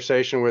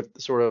conversation with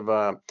sort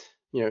of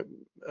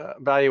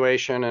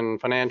valuation and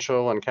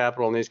financial and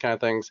capital and these kind of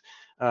things,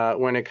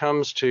 when it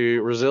comes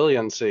to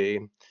resiliency,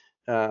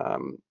 are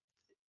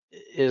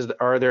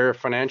there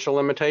financial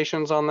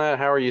limitations on that?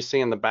 How are you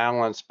seeing the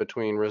balance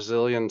between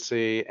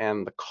resiliency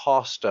and the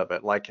cost of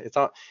it? Like, it's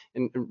not,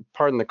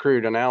 pardon the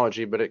crude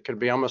analogy, but it could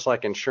be almost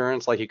like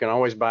insurance. Like, you can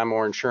always buy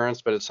more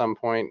insurance, but at some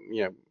point,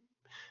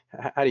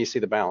 how do you see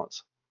the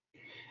balance?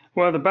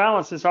 Well, the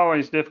balance is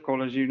always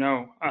difficult, as you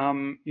know. I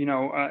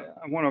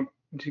want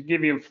to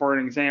give you, for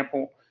an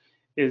example,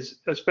 is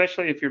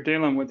especially if you're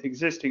dealing with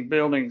existing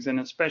buildings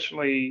and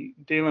especially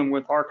dealing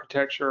with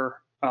architecture,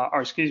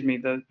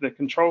 the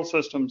control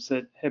systems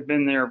that have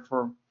been there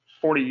for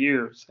 40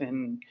 years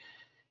and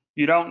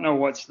you don't know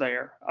what's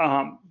there.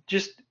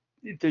 Just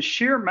the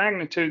sheer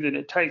magnitude that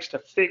it takes to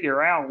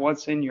figure out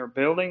what's in your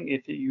building,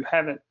 if you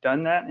haven't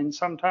done that in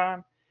some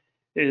time,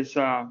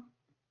 can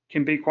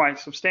be quite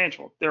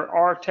substantial. There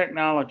are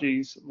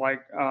technologies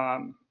like,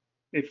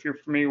 if you're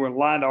familiar with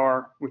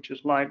LiDAR, which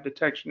is light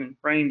detection and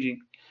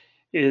ranging,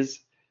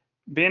 is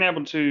being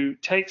able to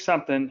take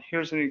something.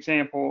 Here's an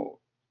example.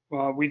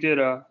 We did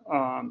there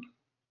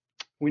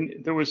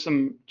was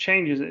some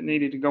changes that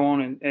needed to go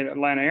on at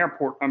Atlanta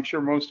Airport. I'm sure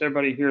most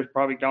everybody here has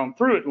probably gone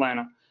through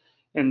Atlanta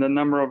and the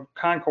number of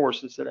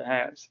concourses that it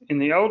has. In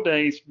the old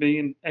days,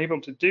 being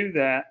able to do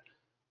that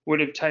would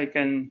have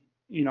taken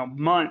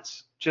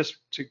months just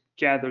to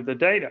gather the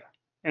data.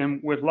 And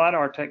with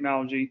LiDAR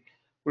technology,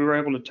 we were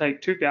able to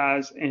take 2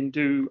 guys and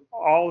do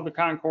all of the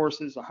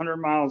concourses, 100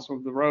 miles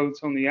of the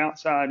roads on the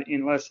outside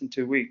in less than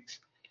 2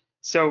 weeks.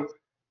 So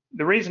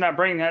the reason I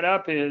bring that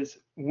up is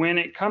when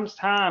it comes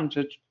time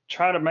to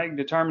try to make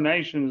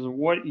determinations of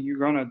what you're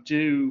going to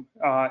do,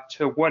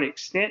 to what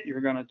extent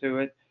you're going to do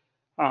it,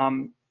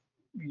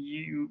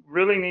 you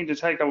really need to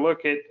take a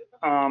look at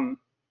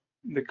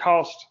the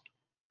cost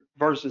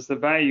versus the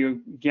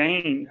value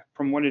gained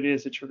from what it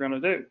is that you're going to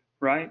do,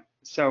 right?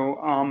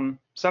 So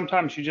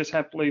sometimes you just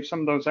have to leave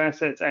some of those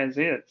assets as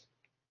is.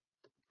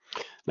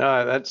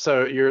 No, that's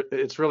so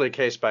it's really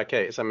case by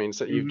case. I mean,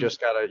 so you've just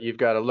got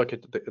to look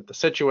at the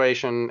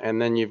situation, and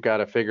then you've got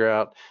to figure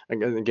out,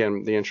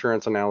 again, the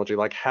insurance analogy,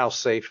 like how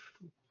safe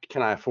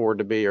can I afford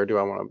to be, or do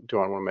I want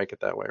to make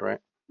it that way, right?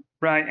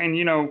 Right. And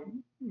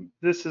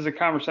this is a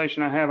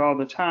conversation I have all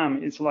the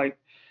time. It's like,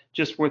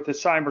 just with the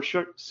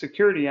cyber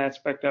security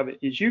aspect of it,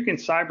 is you can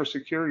cyber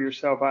secure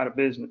yourself out of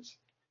business.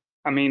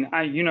 I mean,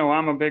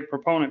 I'm a big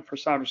proponent for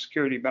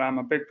cybersecurity, but I'm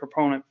a big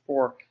proponent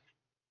for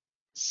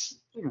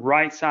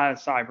right side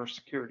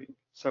cybersecurity.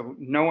 So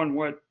knowing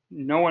what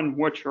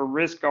your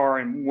risks are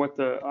and what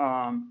the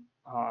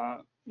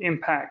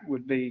impact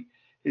would be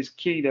is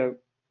key to.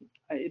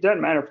 It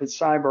doesn't matter if it's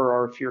cyber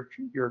or if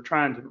you're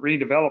trying to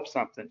redevelop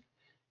something.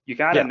 You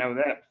got to know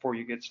that before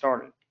you get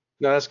started.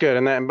 No, that's good.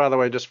 And by the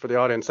way, just for the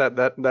audience,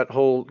 that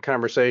whole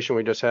conversation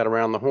we just had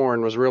around the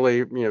horn was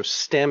really,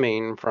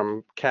 stemming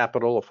from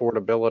capital,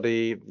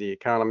 affordability, the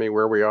economy,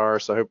 where we are.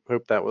 So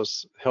hope that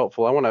was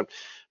helpful. I want to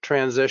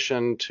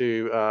transition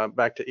to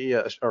back to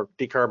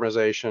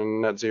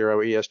decarbonization, net zero,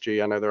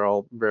 ESG. I know they're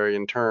all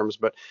varying terms,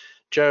 but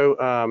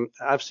Joe,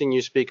 I've seen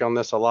you speak on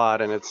this a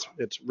lot, and it's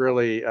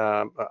really,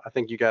 I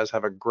think you guys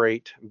have a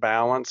great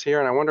balance here.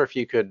 And I wonder if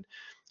you could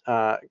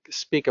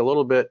speak a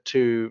little bit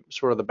to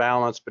sort of the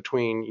balance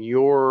between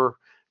your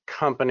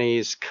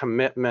company's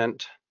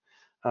commitment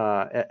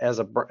as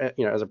a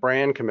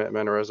brand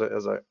commitment or as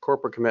a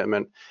corporate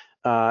commitment,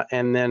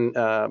 and then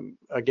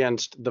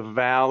against the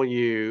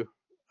value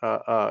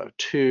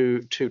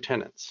to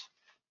tenants.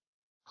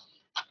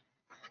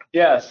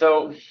 Yeah.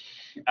 So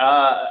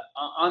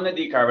on the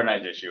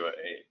decarbonization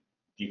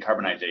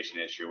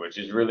issue, which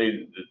is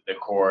really the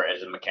core.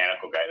 As a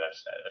mechanical guy,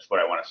 that's what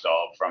I want to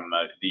solve from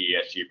the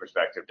ESG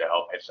perspective to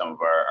help hit some of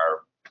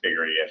our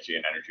bigger ESG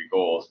and energy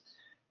goals.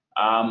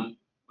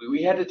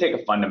 We had to take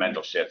a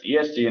fundamental shift.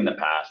 ESG in the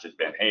past has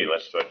been, hey,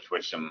 let's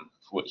switch some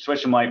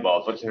light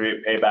bulbs. What's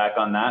the payback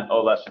on that?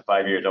 Oh, less than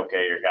 5 years.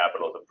 Okay, your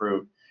capital is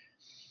approved.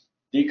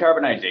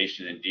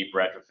 Decarbonization and deep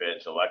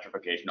retrofits,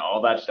 electrification,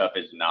 all that stuff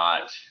is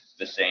not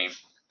the same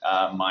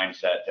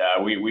mindset.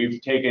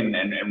 We've taken,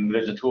 and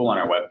there's a tool on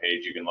our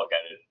webpage, you can look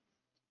at it.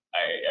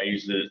 I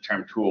use the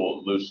term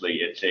tool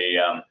loosely. It's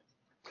a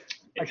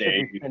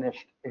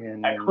finished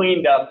in a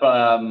cleaned up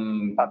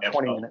about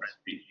 20 minutes.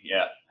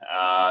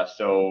 Yeah.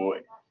 So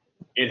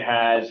it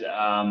has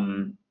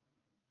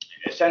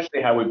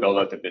essentially how we build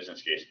out the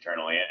business case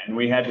internally, and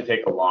we had to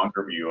take a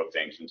longer view of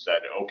things and said,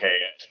 okay,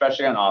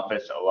 especially on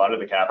office, a lot of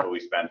the capital we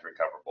spend is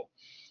recoverable.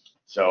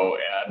 So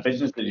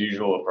business as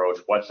usual approach,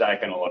 what's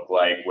that going to look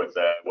like with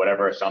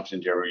whatever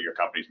assumptions your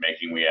company's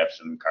making? We have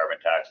some carbon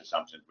tax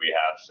assumptions. We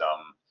have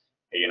some,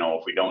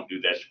 if we don't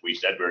do this, we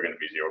said we were going to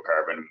be zero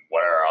carbon.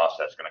 What are our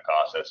offsets going to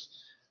cost us?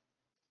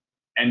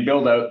 And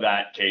build out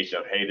that case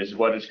of, hey, this is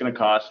what it's going to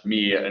cost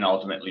me and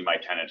ultimately my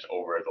tenants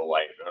over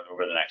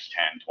the next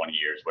 10, 20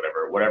 years,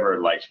 whatever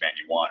lifespan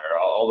you want, or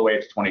all the way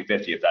to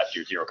 2050 if that's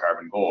your zero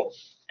carbon goal.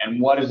 And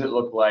what does it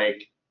look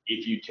like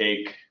if you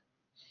take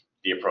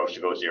the approach to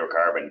go zero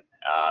carbon?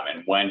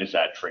 And when does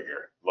that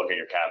trigger? Look at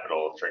your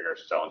capital, trigger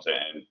zones,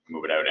 and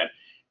move it out.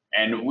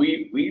 And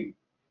we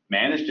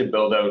managed to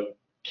build out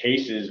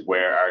cases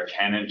where our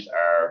tenants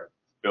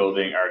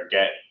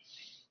get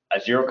a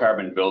zero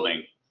carbon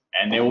building,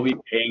 and they will be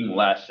paying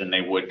less than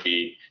they would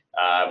be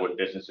with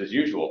business as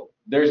usual.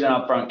 There's an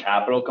upfront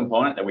capital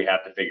component that we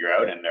have to figure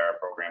out, and there are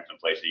programs in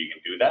place that you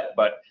can do that.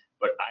 But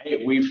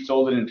we've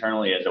sold it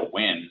internally as a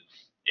win.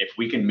 If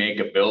we can make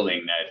a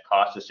building that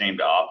costs the same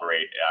to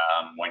operate,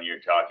 when you're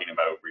talking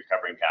about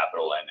recovering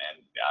capital and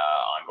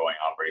ongoing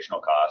operational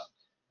costs,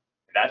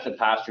 that's a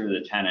pass through to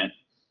the tenant.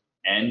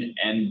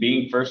 And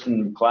being first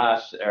in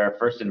class or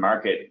first in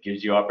market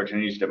gives you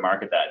opportunities to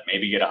market that,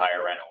 maybe get a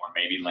higher rent, or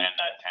maybe land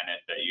that tenant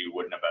that you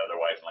wouldn't have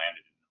otherwise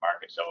landed in the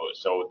market.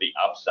 So the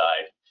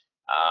upside,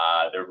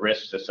 the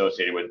risks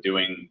associated with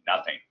doing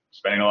nothing,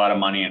 spending a lot of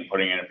money and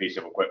putting in a piece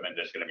of equipment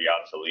that's going to be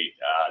obsolete,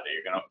 that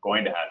you're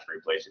going to have to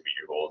replace to meet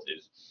your goals,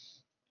 is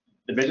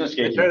the business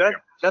case.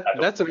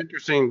 That's an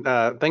interesting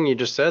thing you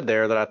just said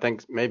there that I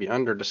think maybe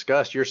under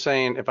discussed. You're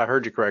saying, if I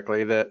heard you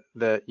correctly,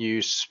 that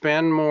you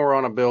spend more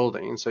on a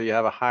building, so you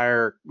have a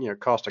higher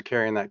cost of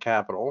carrying that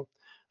capital,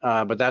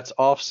 but that's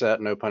offset,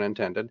 no pun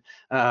intended,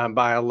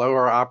 by a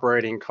lower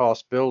operating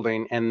cost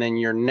building, and then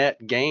your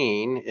net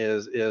gain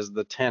is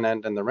the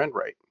tenant and the rent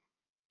rate.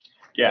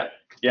 Yeah,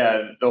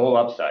 the whole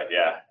upside,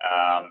 yeah.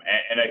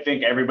 And I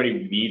think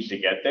everybody needs to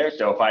get there.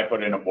 So if I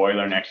put in a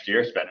boiler next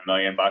year, spend $1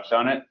 million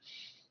on it,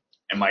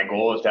 and my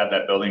goal is to have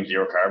that building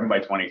zero carbon by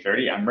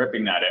 2030, I'm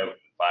ripping that out in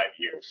 5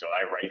 years. So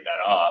I write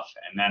that off.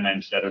 And then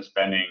instead of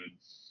spending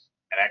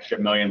an extra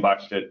 $1 million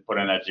to put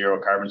in that zero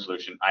carbon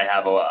solution, I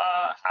have a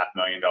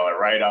 $500,000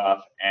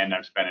 write-off, and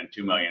I'm spending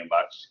 $2 million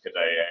because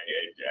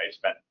I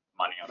spent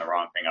money on the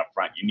wrong thing up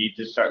front. You need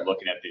to start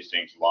looking at these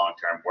things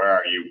long-term. Where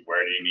are you?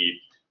 Where do you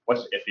need?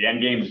 If the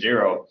end game is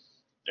zero,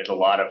 there's a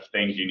lot of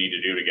things you need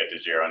to do to get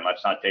to zero, and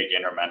let's not take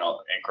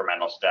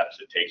incremental steps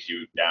that takes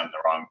you down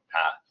the wrong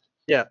path.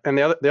 Yeah, and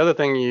the other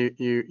thing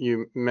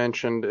you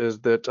mentioned is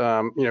that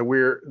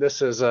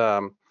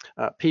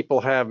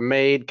people have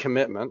made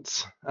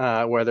commitments,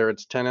 whether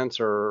it's tenants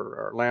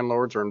or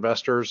landlords or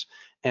investors,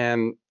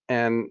 and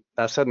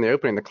I said in the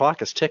opening, the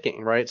clock is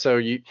ticking, right?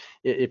 So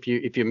if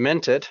you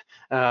meant it,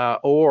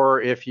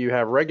 or if you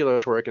have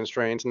regulatory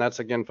constraints, and that's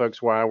again,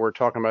 folks, why we're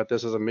talking about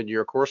this as a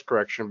mid-year course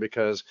correction,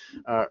 because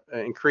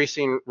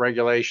increasing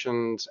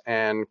regulations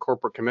and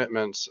corporate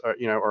commitments,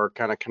 are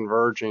kind of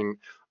converging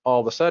all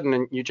of a sudden.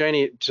 And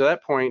Eugenie, to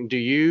that point, do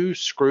you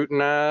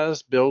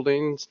scrutinize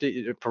buildings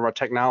from a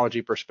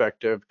technology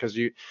perspective? Because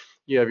you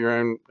have your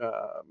own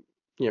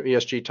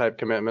ESG type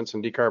commitments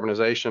and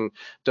decarbonization.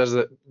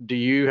 Do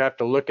you have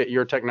to look at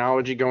your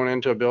technology going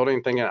into a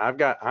building thinking I'm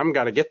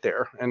got to get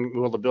there, and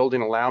will the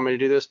building allow me to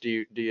do this?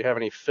 Do you have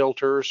any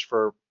filters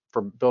for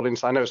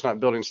buildings? I know it's not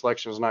building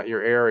selection, is not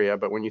your area,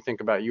 but when you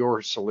think about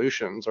your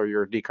solutions or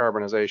your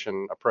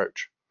decarbonization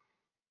approach.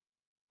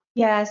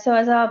 Yeah, so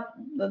as a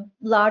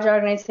large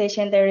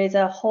organization, there is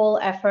a whole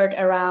effort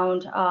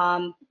around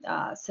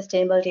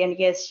sustainability and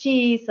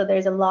ESG. So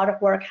there's a lot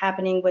of work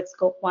happening with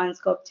Scope 1,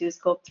 Scope 2,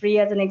 Scope 3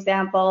 as an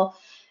example.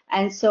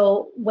 And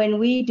so when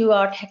we do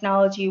our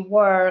technology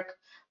work,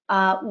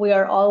 we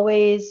are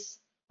always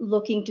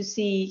looking to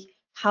see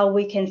how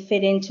we can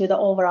fit into the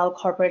overall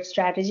corporate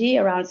strategy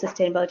around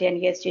sustainability and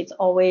ESG. It's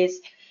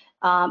always,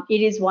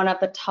 it is one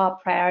of the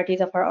top priorities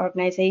of our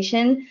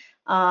organization.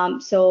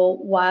 So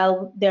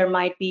while there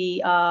might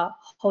be a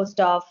host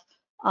of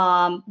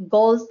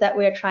goals that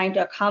we are trying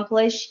to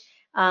accomplish,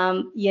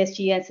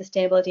 ESG and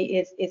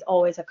sustainability is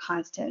always a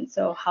constant.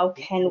 So how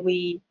can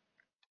we,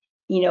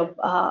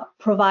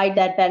 provide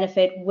that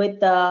benefit with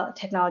the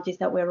technologies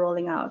that we're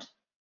rolling out?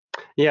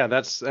 Yeah,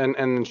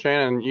 and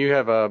Shannon, you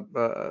have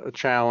a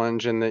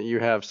challenge in that you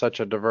have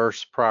such a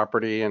diverse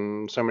property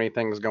and so many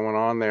things going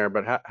on there.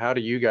 But how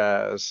do you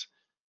guys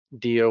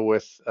deal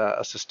with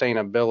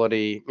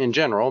sustainability in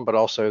general, but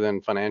also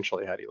then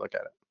financially? How do you look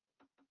at it?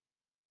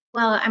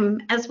 Well,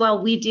 as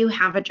well, we do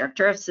have a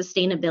director of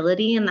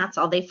sustainability, and that's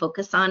all they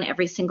focus on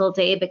every single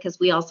day, because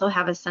we also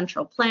have a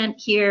central plant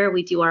here.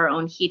 We do our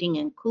own heating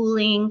and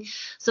cooling.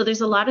 So there's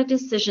a lot of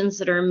decisions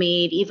that are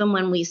made, even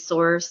when we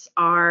source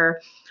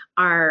our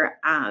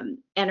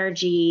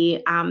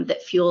energy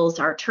that fuels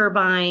our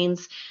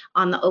turbines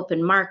on the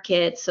open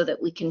market, so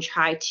that we can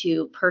try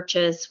to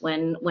purchase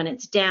when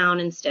it's down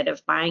instead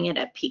of buying it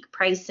at peak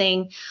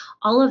pricing.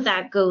 All of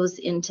that goes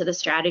into the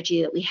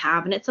strategy that we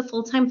have, and it's a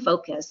full-time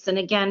focus. And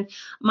again,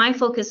 my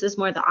focus is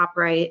more the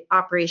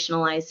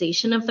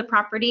operationalization of the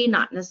property,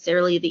 not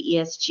necessarily the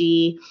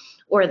ESG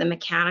or the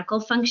mechanical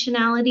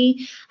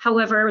functionality.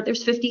 However,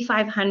 there's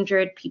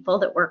 5,500 people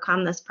that work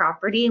on this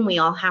property, and we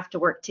all have to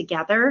work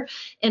together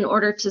in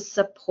order to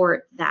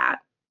support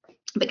that.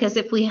 Because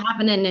if we have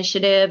an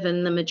initiative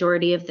and the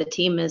majority of the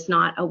team is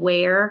not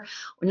aware,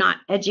 or not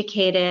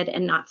educated,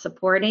 and not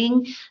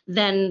supporting,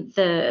 then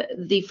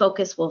the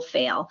focus will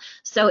fail.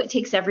 So it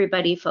takes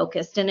everybody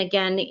focused. And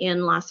again,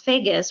 in Las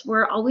Vegas,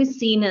 we're always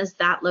seen as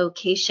that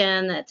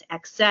location that's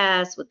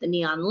excess with the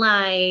neon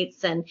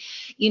lights, and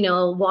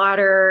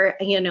water,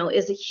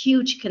 is a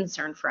huge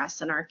concern for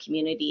us in our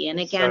community. And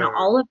again,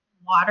 all of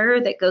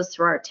water that goes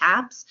through our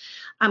taps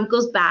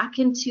goes back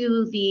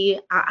into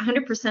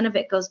 100% of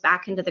it goes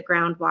back into the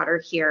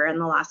groundwater here in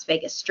the Las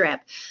Vegas Strip.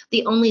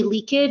 The only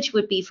leakage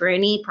would be for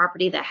any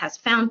property that has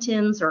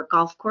fountains or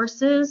golf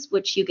courses,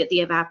 which you get the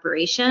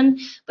evaporation.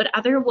 But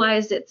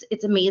otherwise,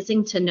 it's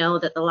amazing to know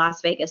that the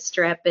Las Vegas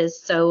Strip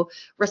is so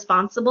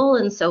responsible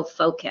and so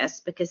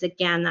focused, because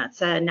again,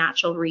 that's a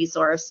natural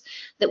resource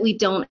that we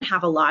don't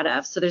have a lot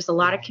of. So there's a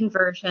lot of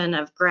conversion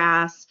of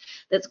grass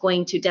that's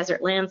going to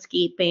desert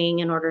landscaping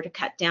in order to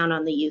cut down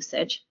on the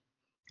usage.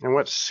 And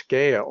what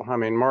scale? I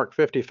mean, Mark,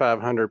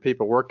 5,500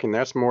 people working,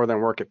 that's more than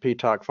work at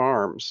Peacock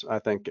Farms, I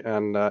think.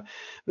 And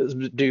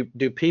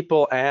do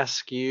people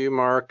ask you,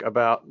 Mark,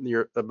 about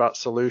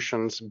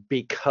solutions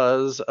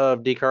because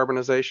of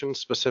decarbonization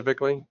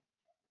specifically?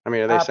 I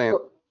mean, are they saying?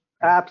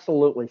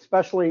 Absolutely,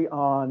 especially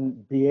on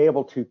be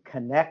able to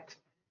connect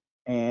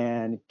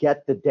and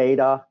get the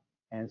data.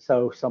 And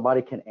so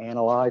somebody can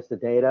analyze the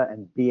data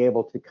and be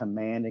able to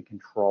command and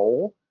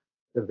control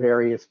the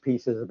various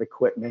pieces of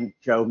equipment.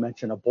 Joe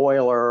mentioned a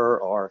boiler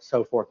or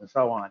so forth and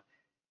so on.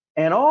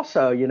 And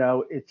also,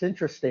 it's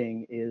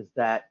interesting is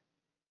that,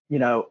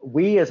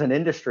 we as an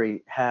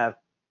industry have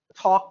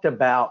talked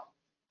about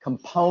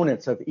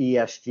components of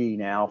ESG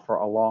now for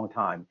a long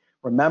time.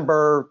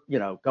 Remember,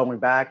 going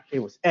back, it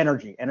was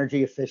energy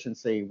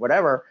efficiency,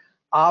 whatever.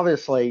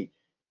 Obviously,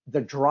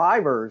 the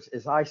drivers,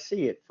 as I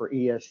see it, for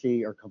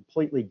ESG are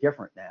completely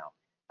different now.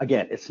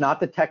 Again, it's not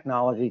the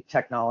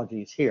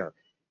technology is here.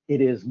 It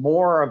is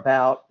more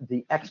about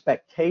the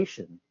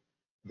expectation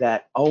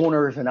that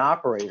owners and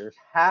operators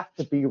have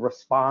to be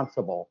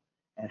responsible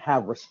and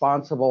have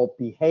responsible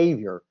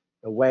behavior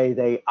the way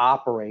they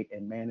operate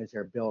and manage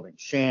their buildings.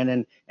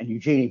 Shannon and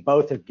Eugenie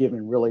both have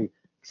given really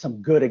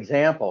some good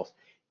examples.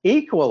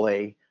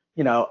 Equally,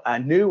 a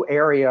new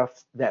area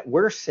that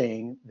we're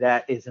seeing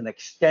that is an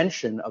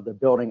extension of the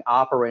building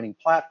operating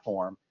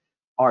platform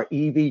are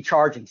EV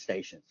charging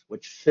stations,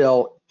 which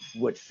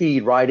would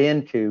feed right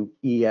into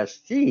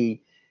ESG,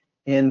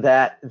 in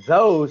that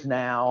those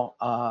now,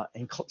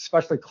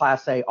 especially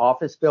Class A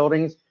office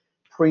buildings,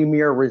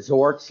 premier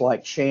resorts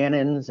like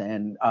Shannon's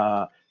and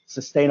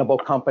sustainable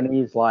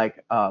companies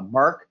like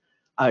Merck,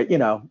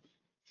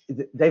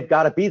 they've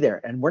got to be there.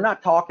 And we're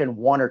not talking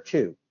one or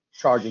two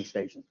charging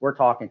stations. We're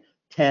talking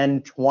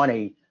 10,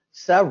 20,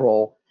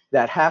 several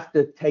that have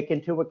to take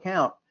into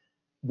account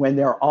when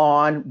they're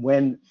on,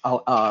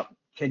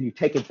 can you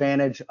take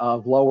advantage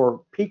of lower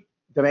peak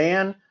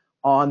demand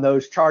on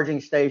those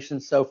charging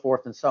stations, so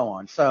forth and so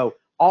on. So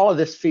all of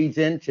this feeds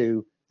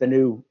into the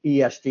new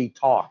ESG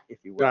talk, if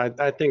you will.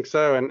 I think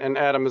so. And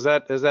Adam, is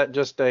that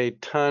just a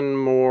ton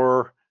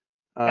more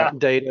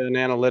data and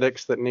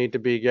analytics that need to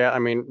be gathered? I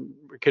mean,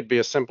 it could be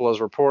as simple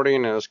as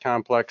reporting and as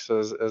complex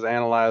as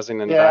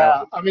analyzing and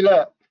yeah. I mean,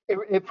 look,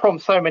 it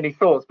prompts so many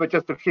thoughts, but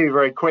just a few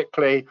very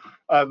quickly.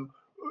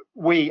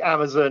 We,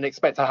 Amazon,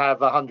 expect to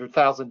have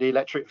 100,000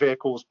 electric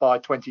vehicles by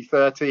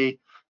 2030.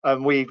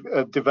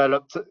 We've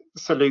developed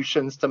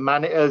solutions to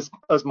manage,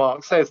 as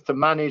Mark says, to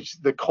manage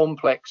the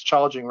complex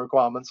charging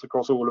requirements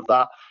across all of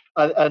that.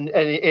 And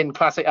in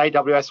classic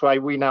AWS way,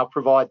 we now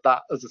provide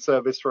that as a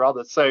service for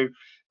others. So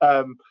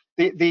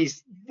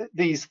these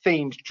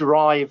themes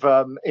drive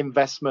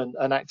investment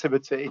and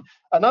activity.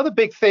 Another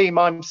big theme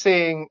I'm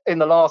seeing in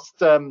the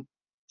last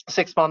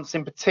 6 months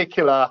in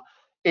particular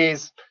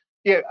is,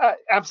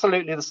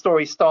 absolutely the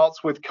story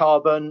starts with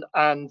carbon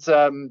and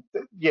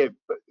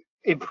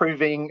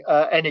improving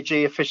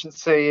energy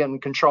efficiency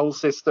and control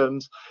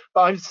systems.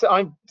 But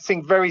I'm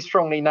seeing very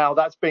strongly now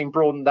that's being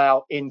broadened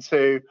out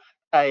into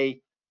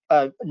a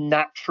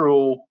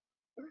natural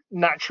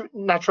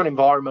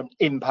environment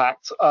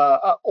impact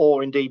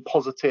or indeed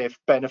positive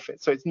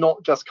benefits. So it's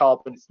not just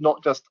carbon, it's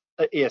not just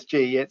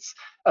ESG, it's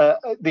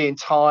the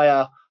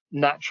entire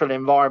natural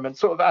environment,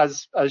 sort of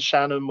as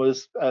Shannon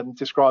was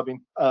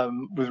describing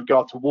with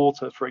regard to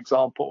water, for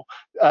example.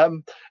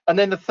 And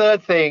then the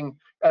third thing,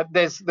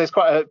 there's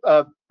quite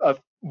a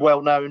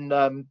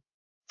well-known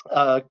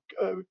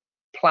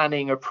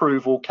planning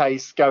approval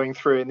case going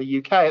through in the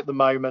UK at the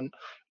moment,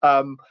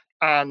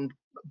 and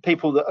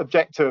people that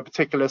object to a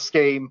particular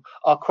scheme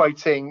are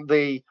quoting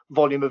the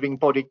volume of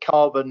embodied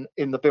carbon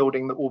in the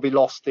building that will be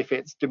lost if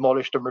it's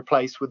demolished and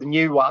replaced with a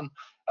new one.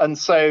 And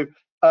so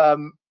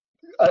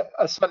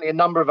certainly a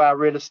number of our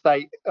real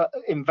estate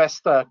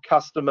investor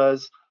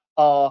customers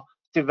are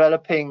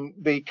developing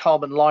the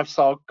carbon life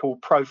cycle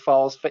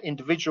profiles for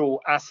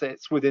individual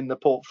assets within the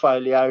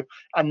portfolio,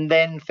 and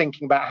then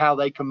thinking about how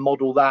they can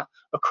model that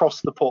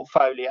across the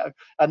portfolio.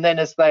 And then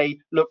as they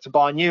look to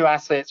buy new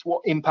assets,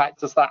 what impact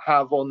does that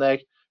have on their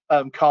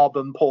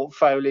carbon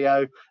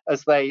portfolio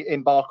as they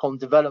embark on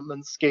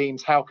development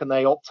schemes? How can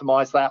they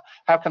optimize that?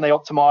 How can they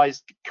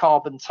optimize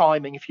carbon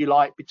timing, if you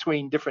like,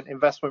 between different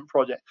investment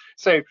projects?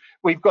 So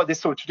we've got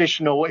this sort of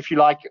traditional, if you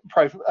like,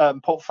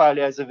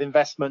 portfolios of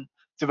investment,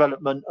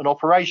 development and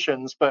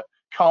operations, but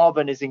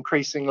carbon is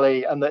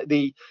increasingly, and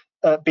the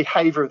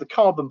behavior of the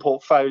carbon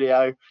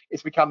portfolio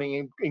is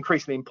becoming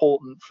increasingly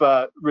important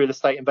for real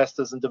estate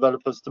investors and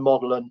developers to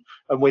model, and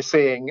we're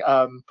seeing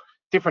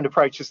different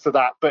approaches to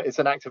that, but it's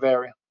an active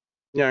area.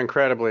 Yeah,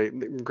 incredibly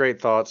great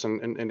thoughts,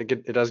 and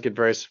it does get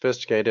very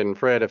sophisticated. And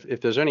Fred,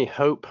 if there's any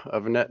hope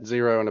of net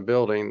zero in a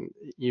building,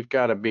 you've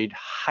got to be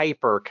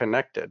hyper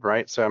connected,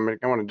 right? So I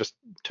want to just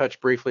touch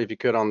briefly, if you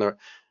could, on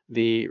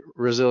the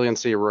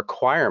resiliency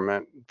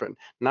requirement, but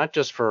not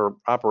just for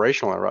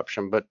operational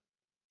interruption, but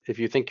if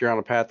you think you're on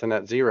a path to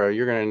net zero,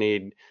 you're going to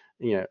need,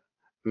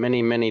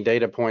 many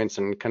data points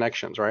and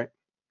connections, right?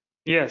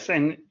 Yes,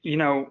 and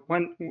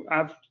when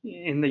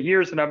in the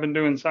years that I've been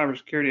doing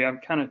cybersecurity,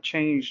 I've kind of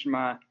changed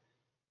my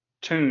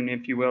tune,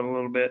 if you will, a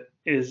little bit.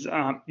 Is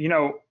at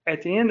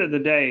the end of the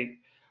day,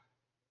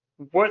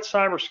 what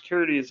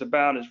cybersecurity is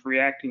about is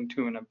reacting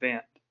to an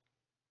event.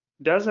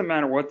 Doesn't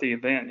matter what the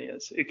event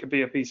is. It could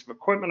be a piece of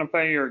equipment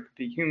failure, it could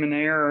be human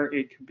error,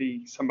 it could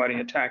be somebody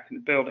attacking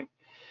the building.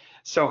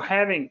 So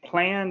having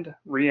planned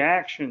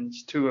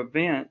reactions to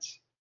events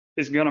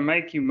is going to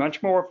make you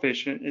much more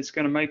efficient. It's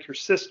going to make your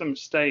system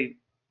stay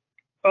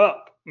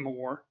up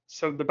more.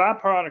 So the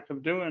byproduct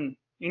of doing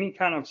any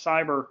kind of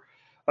cyber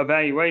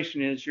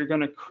evaluation is you're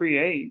going to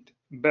create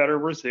better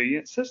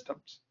resilient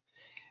systems.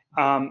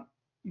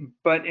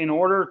 But in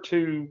order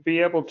to be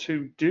able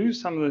to do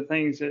some of the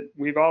things that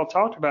we've all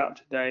talked about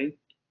today,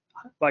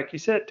 like you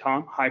said,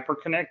 Tom,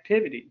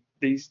 hyperconnectivity.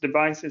 These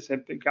devices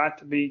have got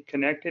to be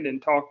connected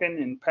and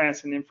talking and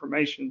passing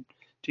information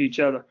to each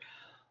other.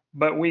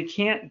 But we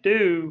can't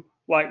do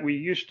like we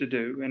used to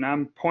do. And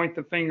I'm point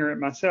the finger at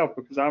myself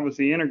because I was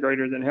the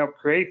integrator that helped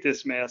create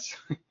this mess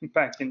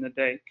back in the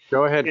day.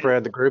 Go ahead,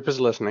 Fred. The group is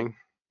listening.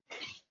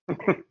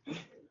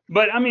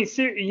 But I mean,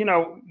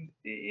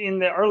 in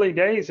the early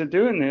days of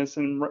doing this,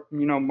 and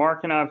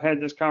Mark and I have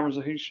had this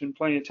conversation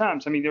plenty of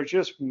times. I mean, there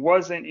just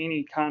wasn't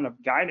any kind of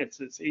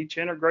guidances. Each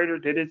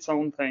integrator did its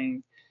own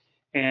thing,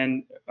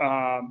 and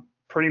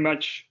pretty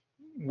much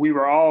we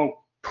were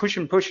all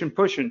pushing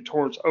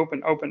towards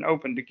open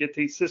to get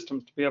these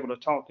systems to be able to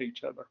talk to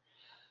each other.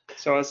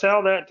 So I say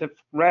all that to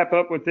wrap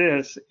up with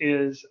this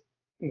is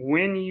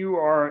when you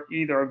are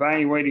either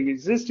evaluating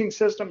existing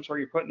systems or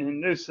you're putting in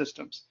new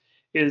systems,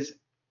 is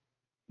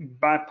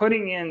by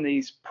putting in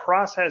these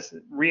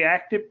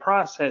reactive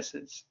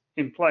processes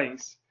in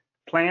place,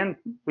 planned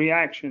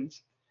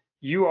reactions,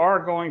 you are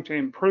going to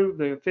improve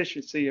the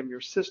efficiency of your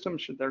system.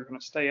 They're going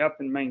to stay up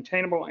and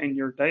maintainable, and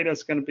your data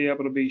is going to be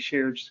able to be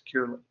shared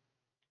securely.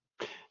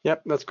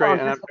 Yep, that's great.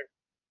 Tom,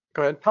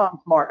 go ahead. Tom,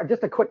 Mark,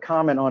 just a quick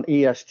comment on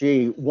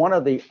ESG. One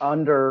of the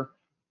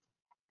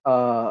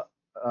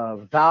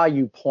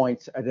value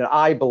points that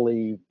I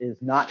believe is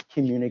not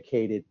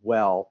communicated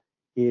well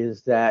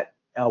is that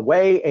a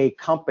way a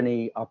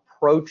company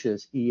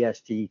approaches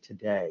ESG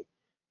today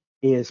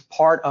is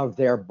part of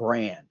their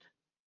brand.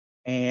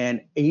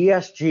 And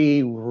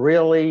ESG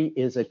really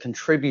is a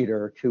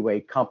contributor to a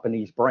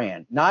company's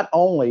brand, not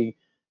only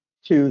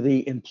to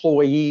the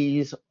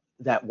employees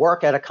that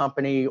work at a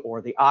company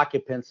or the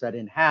occupants that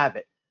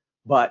inhabit,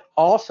 but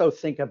also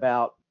think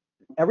about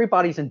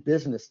everybody's in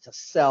business to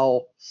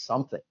sell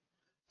something.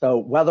 So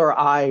whether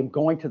I'm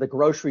going to the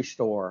grocery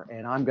store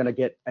and I'm going to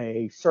get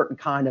a certain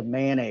kind of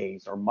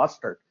mayonnaise or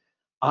mustard,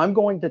 I'm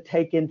going to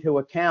take into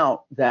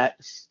account that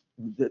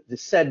the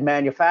said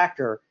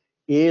manufacturer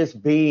is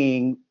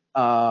being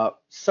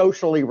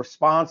socially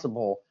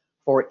responsible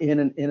for in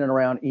and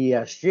around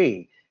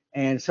ESG.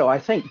 And so I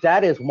think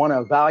that is one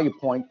of value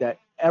point that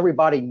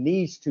everybody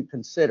needs to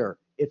consider.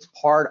 It's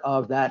part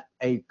of that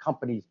a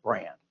company's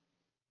brand.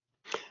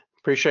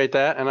 Appreciate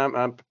that. And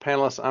I'm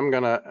panelists, I'm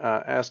going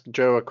to ask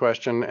Joe a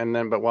question, and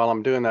then, but while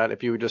I'm doing that,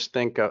 if you would just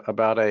think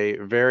about a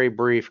very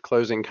brief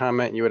closing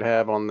comment you would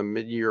have on the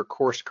mid-year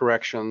course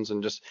corrections,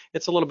 and just,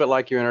 it's a little bit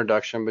like your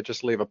introduction, but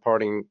just leave a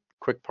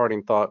quick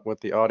parting thought with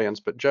the audience.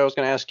 But Joe, I was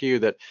going to ask you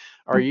that,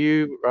 are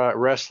you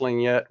wrestling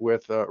yet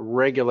with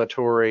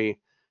regulatory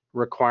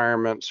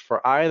requirements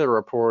for either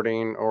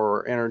reporting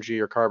or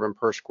energy or carbon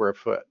per square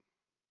foot?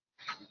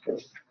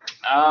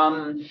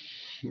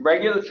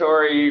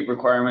 Regulatory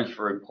requirements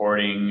for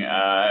reporting,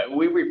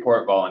 we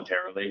report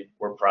voluntarily.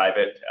 We're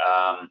private.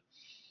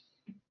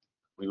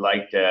 We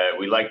like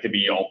to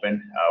be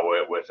open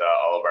with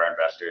all of our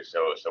investors,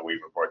 so we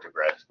report to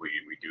GREDs. We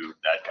do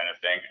that kind of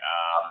thing.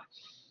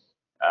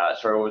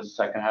 Sorry, what was the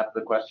second half of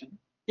the question?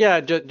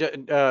 Yeah,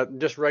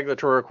 just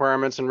regulatory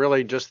requirements, and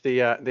really just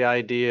the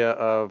idea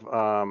of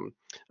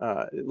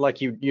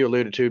like you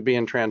alluded to,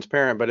 being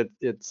transparent. But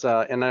it's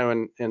and I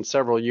know in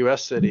several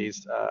U.S.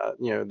 cities,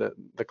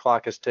 the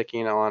clock is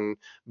ticking on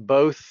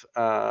both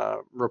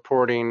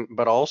reporting,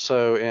 but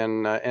also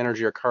in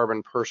energy or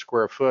carbon per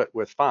square foot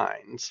with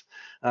fines.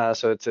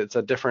 So it's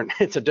a different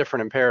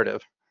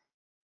imperative.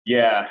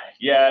 Yeah,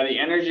 the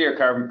energy or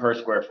carbon per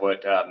square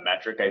foot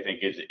metric, I think,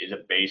 is a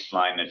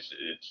baseline that's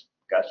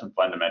got some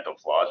fundamental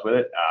flaws with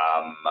it.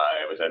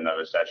 It was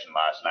another session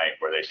last night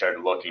where they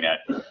started looking at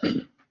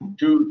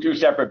two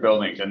separate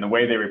buildings and the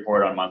way they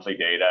report on monthly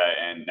data.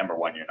 And number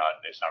one,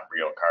 it's not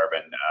real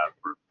carbon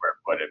per square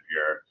foot if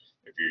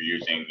you're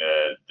using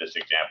this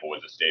example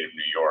with the state of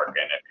New York,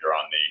 and if you're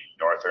on the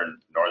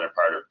northern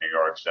part of New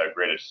York's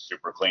grid is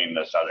super clean,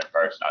 the southern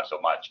part's not so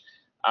much.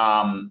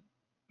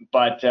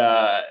 But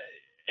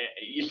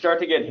you start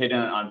to get hit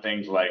on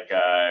things like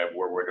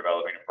where we're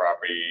developing a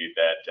property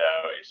that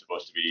is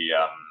supposed to be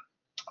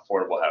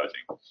affordable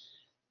housing.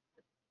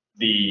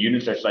 The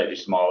units are slightly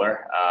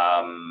smaller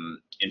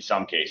in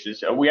some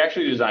cases. We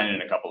actually designed it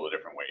in a couple of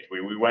different ways.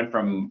 We went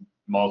from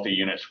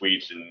multi-unit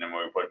suites, and then we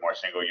put more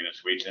single-unit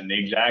suites in the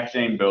exact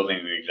same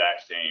building, the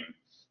exact same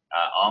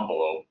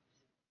envelope.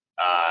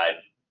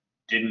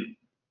 Didn't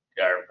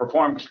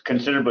performed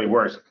considerably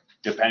worse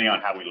depending on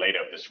how we laid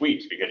out the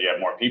suites, because you have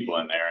more people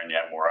in there and you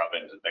have more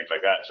ovens and things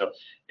like that. So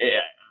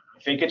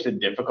I think it's a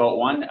difficult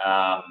one.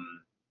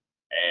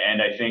 And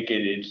I think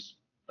it's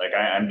like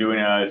I'm doing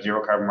a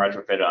zero carbon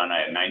retrofit on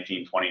a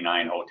 1929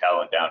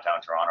 hotel in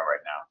downtown Toronto right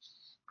now.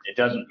 It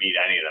doesn't meet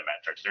any of the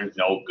metrics. There's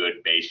no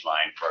good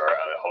baseline for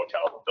a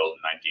hotel built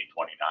in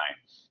 1929.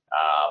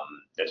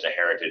 That's a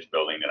heritage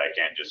building that I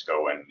can't just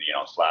go and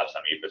slap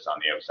some EPIS on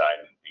the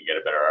outside and get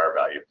a better R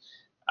value.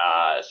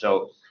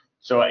 So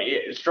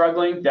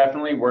struggling,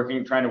 definitely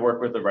trying to work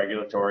with the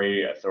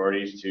regulatory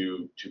authorities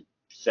to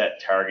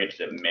set targets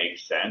that make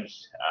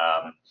sense.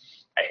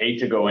 I hate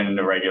to go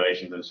into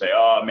regulations and say,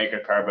 oh, make a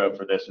carve out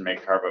for this and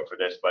make a carve out for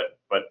this,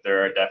 but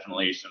there are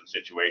definitely some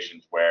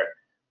situations where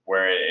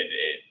it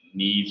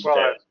needs to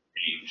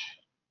change.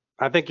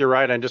 I think you're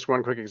right. And just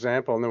one quick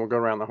example, and then we'll go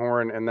around the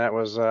horn. And that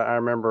was, I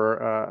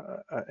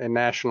remember a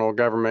national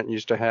government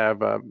used to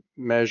have a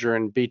measure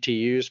in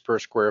BTUs per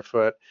square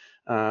foot.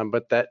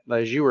 But that,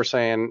 as you were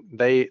saying,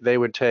 they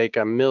would take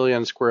 1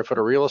 million square foot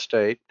of real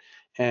estate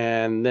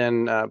and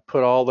then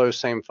put all those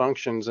same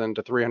functions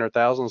into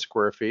 300,000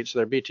 square feet. So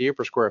their BTU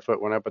per square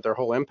foot went up, but their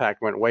whole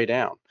impact went way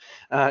down.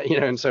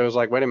 And so it was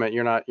like, wait a minute,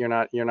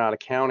 you're not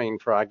accounting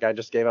for. I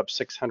just gave up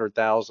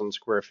 600,000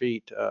 square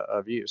feet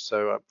of use.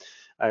 So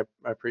I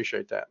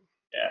appreciate that.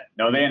 Yeah,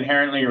 no, they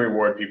inherently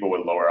reward people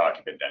with lower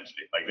occupant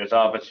density. Like this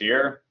office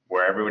here,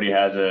 where everybody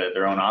has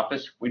their own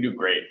office, we do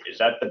great. Is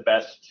that the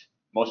best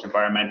most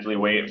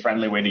environmentally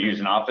friendly way to use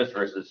an office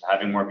versus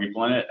having more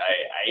people in it?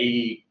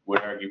 I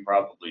would argue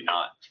probably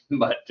not,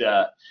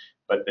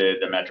 but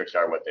the metrics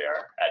are what they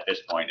are at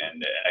this point,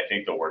 and I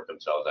think they'll work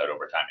themselves out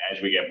over time.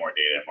 As we get more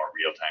data and more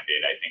real-time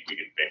data, I think we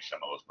can fix some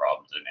of those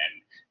problems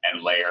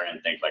and layer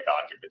in things like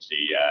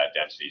occupancy,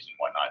 densities, and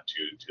whatnot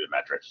to the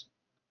metrics.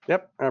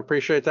 Yep, I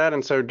appreciate that.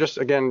 And so just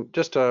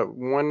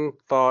one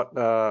thought,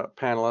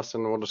 panelists,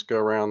 and we'll just go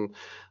around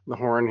the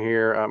horn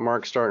here.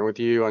 Mark, starting with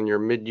you on your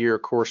mid-year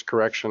course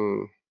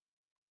correction.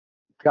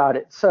 Got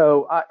it.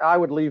 So I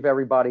would leave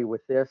everybody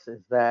with this,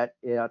 is that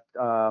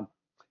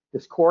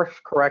this course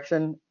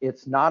correction,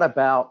 it's not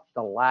about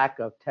the lack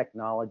of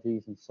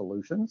technologies and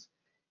solutions.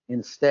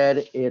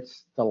 Instead,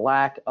 it's the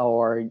lack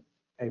or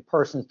a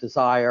person's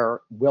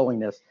desire,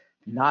 willingness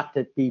not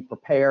to be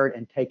prepared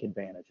and take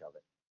advantage of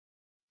it.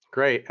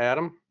 Great.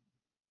 Adam?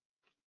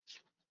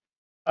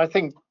 I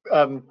think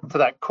to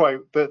that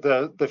quote, that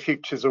the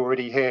future's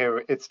already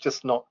here. It's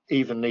just not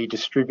evenly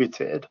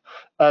distributed,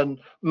 and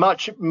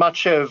much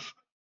of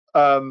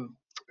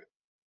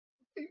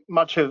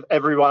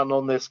everyone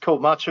on this call,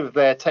 much of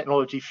their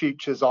technology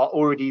futures are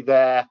already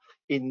there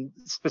in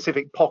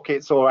specific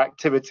pockets or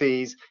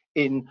activities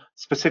in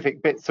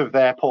specific bits of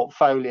their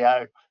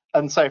portfolio.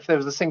 And so if there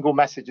was a single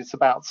message, it's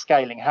about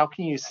scaling. How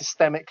can you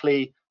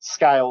systemically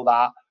scale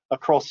that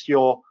across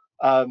your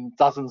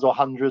dozens or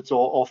hundreds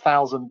or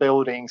thousand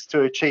buildings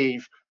to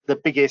achieve the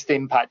biggest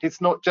impact? It's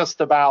not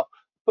just about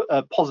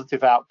a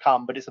positive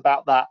outcome, but it's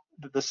about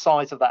the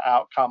size of that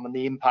outcome and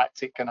the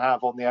impact it can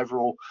have on the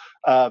overall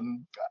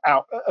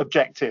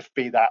objective,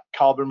 be that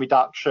carbon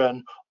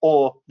reduction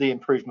or the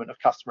improvement of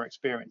customer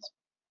experience.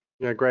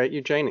 Yeah, great.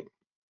 You, Janie?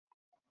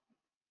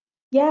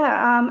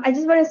 Yeah, I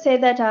just want to say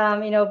that,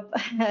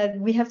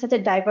 we have such a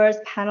diverse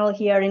panel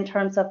here in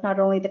terms of not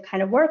only the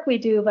kind of work we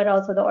do, but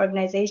also the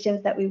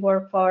organizations that we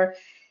work for.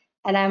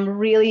 And I'm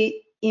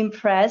really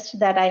impressed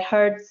that I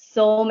heard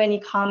so many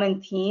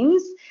common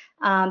themes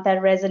that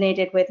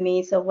resonated with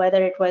me. So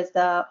whether it was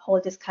the whole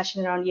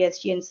discussion around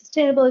ESG and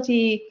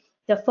sustainability,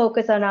 the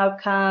focus on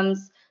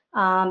outcomes,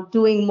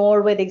 doing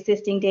more with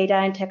existing data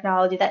and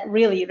technology, that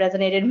really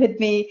resonated with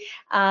me.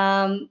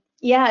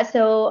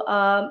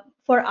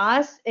 For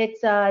us,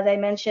 it's, as I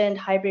mentioned,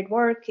 hybrid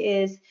work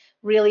is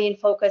really in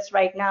focus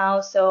right now.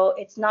 So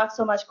it's not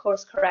so much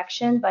course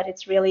correction, but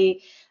it's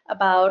really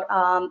about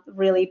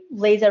really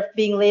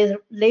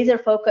laser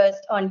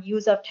focused on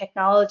use of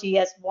technology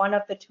as one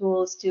of the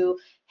tools to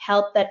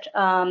help that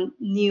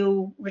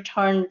new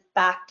return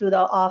back to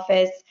the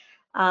office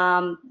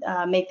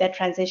make that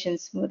transition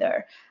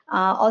smoother.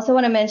 Also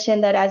want to mention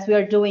that as we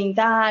are doing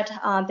that,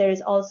 there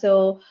is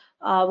also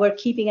we're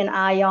keeping an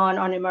eye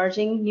on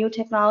emerging new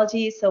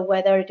technologies. So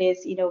whether it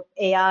is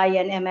AI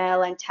and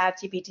ML and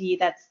ChatGPT,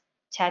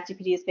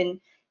 ChatGPT has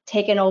been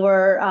taken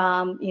over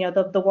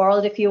the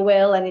world, if you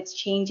will, and it's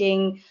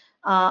changing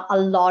a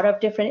lot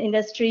of different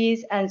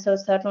industries. And so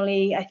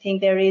certainly I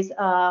think there is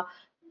a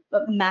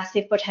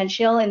massive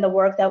potential in the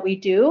work that we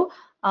do.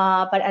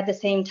 But at the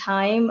same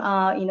time,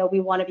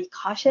 we want to be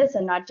cautious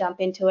and not jump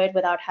into it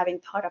without having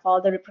thought of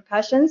all the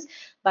repercussions.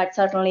 But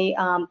certainly,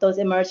 those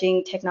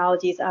emerging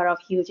technologies are of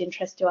huge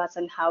interest to us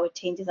and how it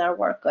changes our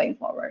work going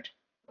forward.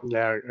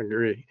 Yeah, I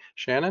agree.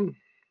 Shannon?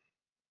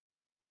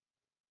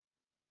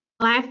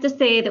 Well, I have to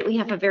say that we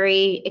have a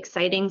very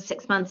exciting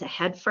 6 months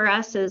ahead for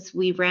us as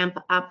we ramp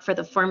up for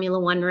the Formula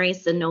One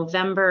race in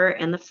November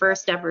and the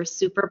first ever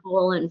Super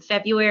Bowl in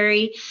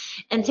February.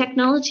 And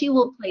technology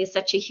will play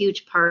such a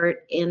huge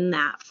part in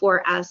that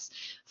for us,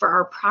 for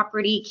our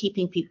property,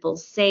 keeping people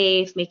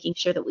safe, making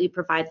sure that we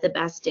provide the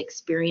best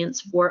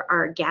experience for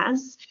our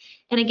guests.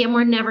 And again,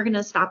 we're never going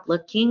to stop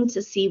looking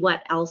to see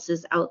what else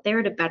is out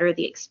there to better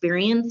the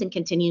experience and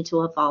continue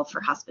to evolve for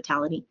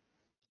hospitality.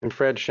 And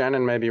Fred,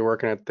 Shannon may be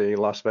working at the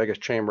Las Vegas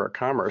Chamber of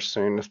Commerce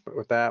soon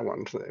with that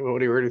one.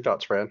 What are your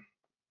thoughts, Fred?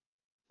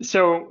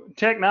 So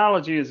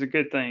technology is a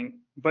good thing,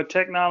 but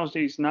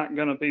technology is not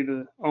going to be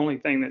the only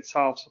thing that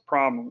solves the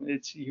problem.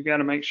 You got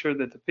to make sure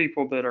that the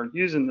people that are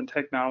using the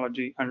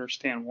technology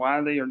understand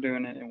why they are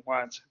doing it and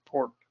why it's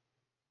important.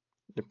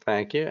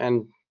 Thank you.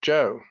 And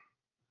Joe?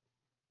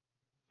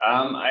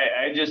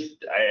 I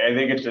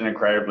think it's an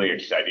incredibly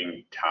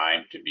exciting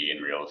time to be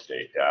in real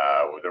estate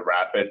with the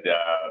rapid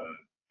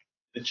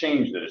the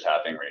change that is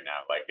happening right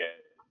now. Like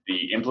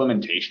the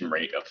implementation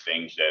rate of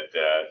things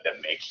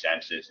that make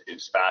sense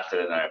is faster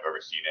than I've ever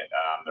seen it.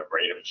 The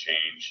rate of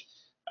change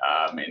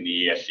in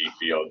the ESG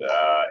field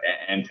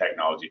and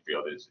technology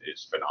field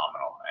is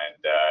phenomenal,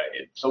 and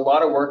it's a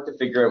lot of work to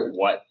figure out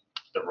what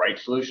the right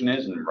solution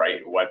is and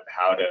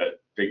how to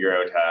figure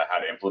out how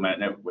to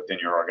implement it within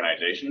your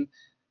organization.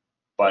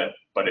 But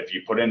if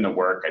you put in the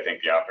work, I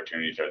think the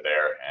opportunities are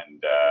there,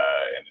 and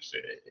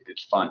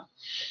it's fun.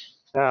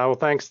 Well,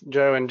 thanks,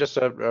 Joe. And just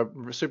a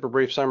super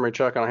brief summary,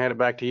 Chuck, and I'll hand it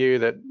back to you,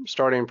 that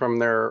starting from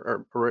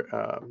their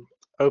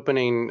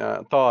opening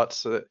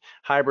thoughts,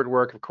 hybrid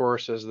work, of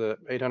course, is the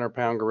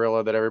 800-pound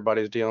gorilla that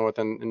everybody's dealing with.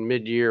 In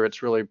mid-year,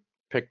 it's really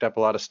picked up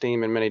a lot of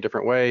steam in many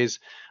different ways.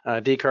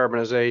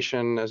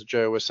 Decarbonization, as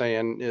Joe was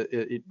saying,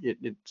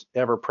 it's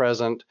ever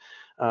present.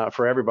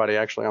 for everybody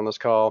actually on this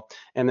call.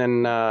 And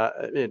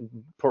then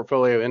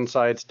portfolio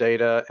insights,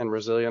 data, and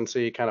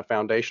resiliency, kind of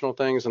foundational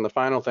things. And the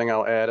final thing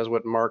I'll add is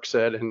what Mark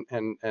said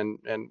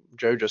and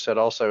Joe just said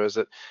also, is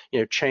that, you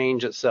know,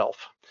 change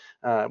itself.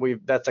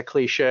 That's a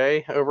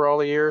cliche over all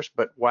the years,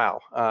 but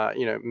wow,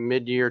 you know,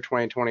 mid-year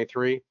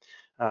 2023,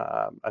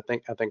 I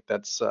think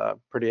that's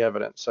pretty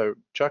evident. So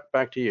Chuck,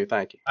 back to you.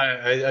 Thank you.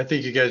 I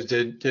think you guys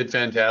did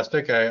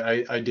fantastic.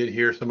 I did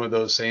hear some of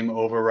those same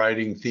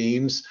overriding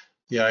themes.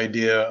 The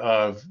idea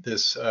of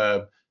this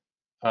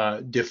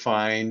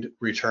defined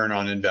return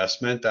on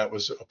investment, that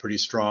was pretty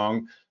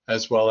strong,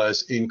 as well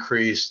as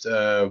increased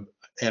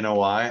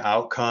NOI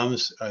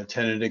outcomes,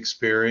 tenant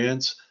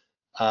experience,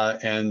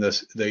 and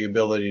the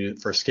ability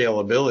for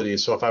scalability.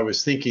 So if I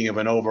was thinking of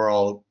an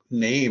overall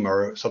name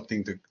or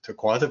something to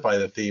quantify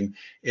the theme,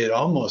 it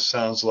almost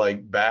sounds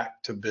like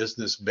back to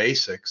business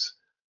basics,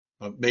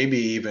 maybe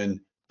even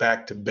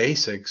back to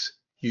basics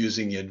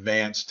using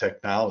advanced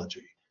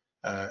technology.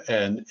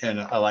 And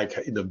I like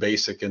the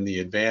basic and the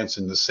advanced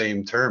in the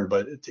same term,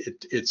 but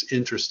it's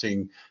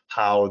interesting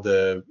how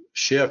the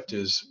shift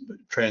is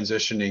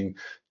transitioning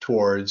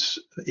towards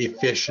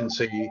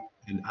efficiency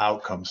and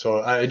outcome. So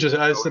it's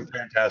a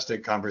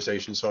fantastic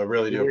conversation. So I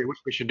really do.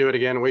 We should do it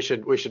again. We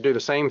should do the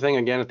same thing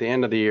again at the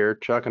end of the year.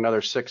 Chuck,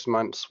 another 6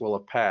 months will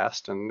have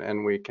passed,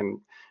 and we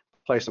can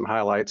play some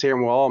highlights here,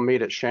 and we'll all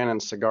meet at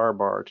Shannon's Cigar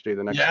Bar to do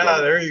the next.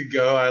 Yeah, there you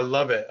go. I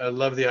love it. I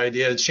love the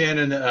idea. And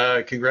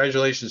Shannon,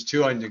 congratulations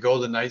too on the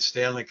Golden Knights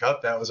Stanley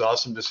Cup. That was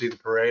awesome to see the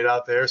parade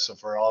out there. So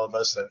for all of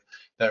us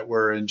that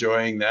were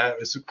enjoying that,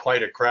 it's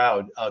quite a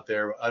crowd out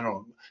there. I don't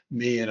know,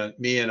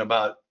 me and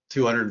about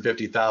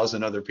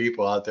 250,000 other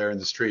people out there in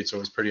the street. So it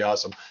was pretty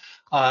awesome.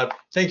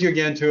 Thank you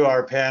again to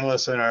our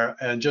panelists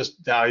and just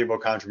valuable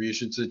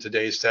contributions to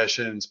today's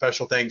session. And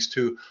special thanks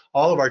to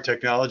all of our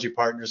technology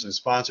partners and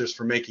sponsors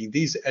for making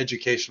these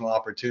educational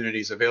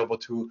opportunities available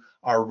to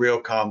our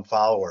Realcomm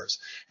followers.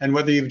 And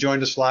whether you've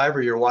joined us live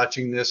or you're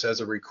watching this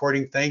as a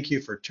recording, thank you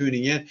for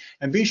tuning in.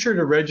 And be sure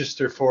to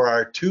register for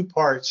our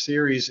 2-part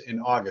series in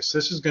August.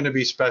 This is going to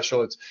be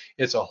special.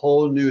 It's a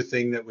whole new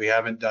thing that we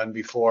haven't done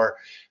before.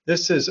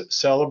 This is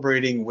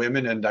celebrating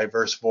women and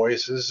diverse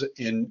voices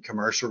in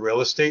commercial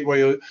real estate,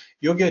 where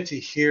you'll get to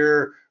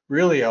hear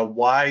really a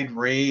wide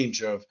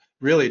range of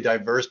really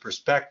diverse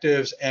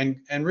perspectives and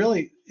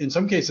really, in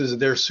some cases,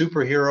 their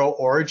superhero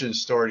origin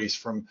stories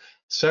from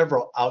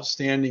several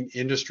outstanding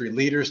industry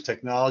leaders,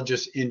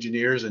 technologists,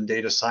 engineers, and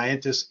data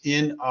scientists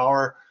in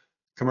our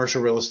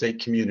commercial real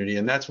estate community.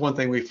 And that's one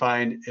thing we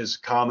find is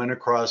common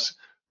across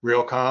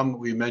Realcomm.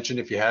 We mentioned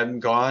if you hadn't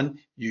gone,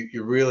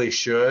 you really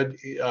should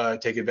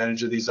take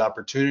advantage of these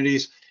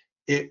opportunities.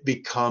 It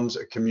becomes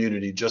a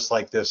community just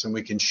like this, and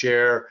we can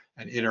share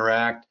and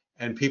interact,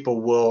 and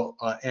people will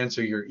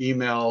answer your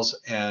emails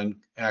and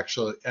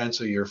actually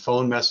answer your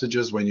phone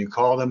messages when you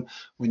call them,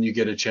 when you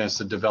get a chance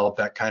to develop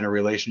that kind of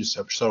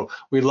relationship. So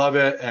we love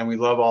it, and we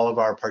love all of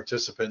our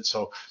participants.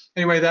 So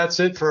anyway, that's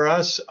it for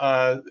us.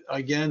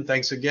 Again,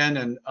 thanks again,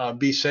 and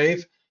be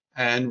safe,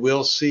 and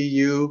we'll see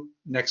you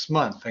next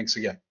month. Thanks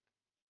again.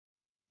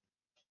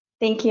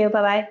 Thank you.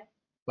 Bye-bye.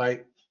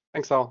 Bye.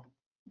 Thanks all.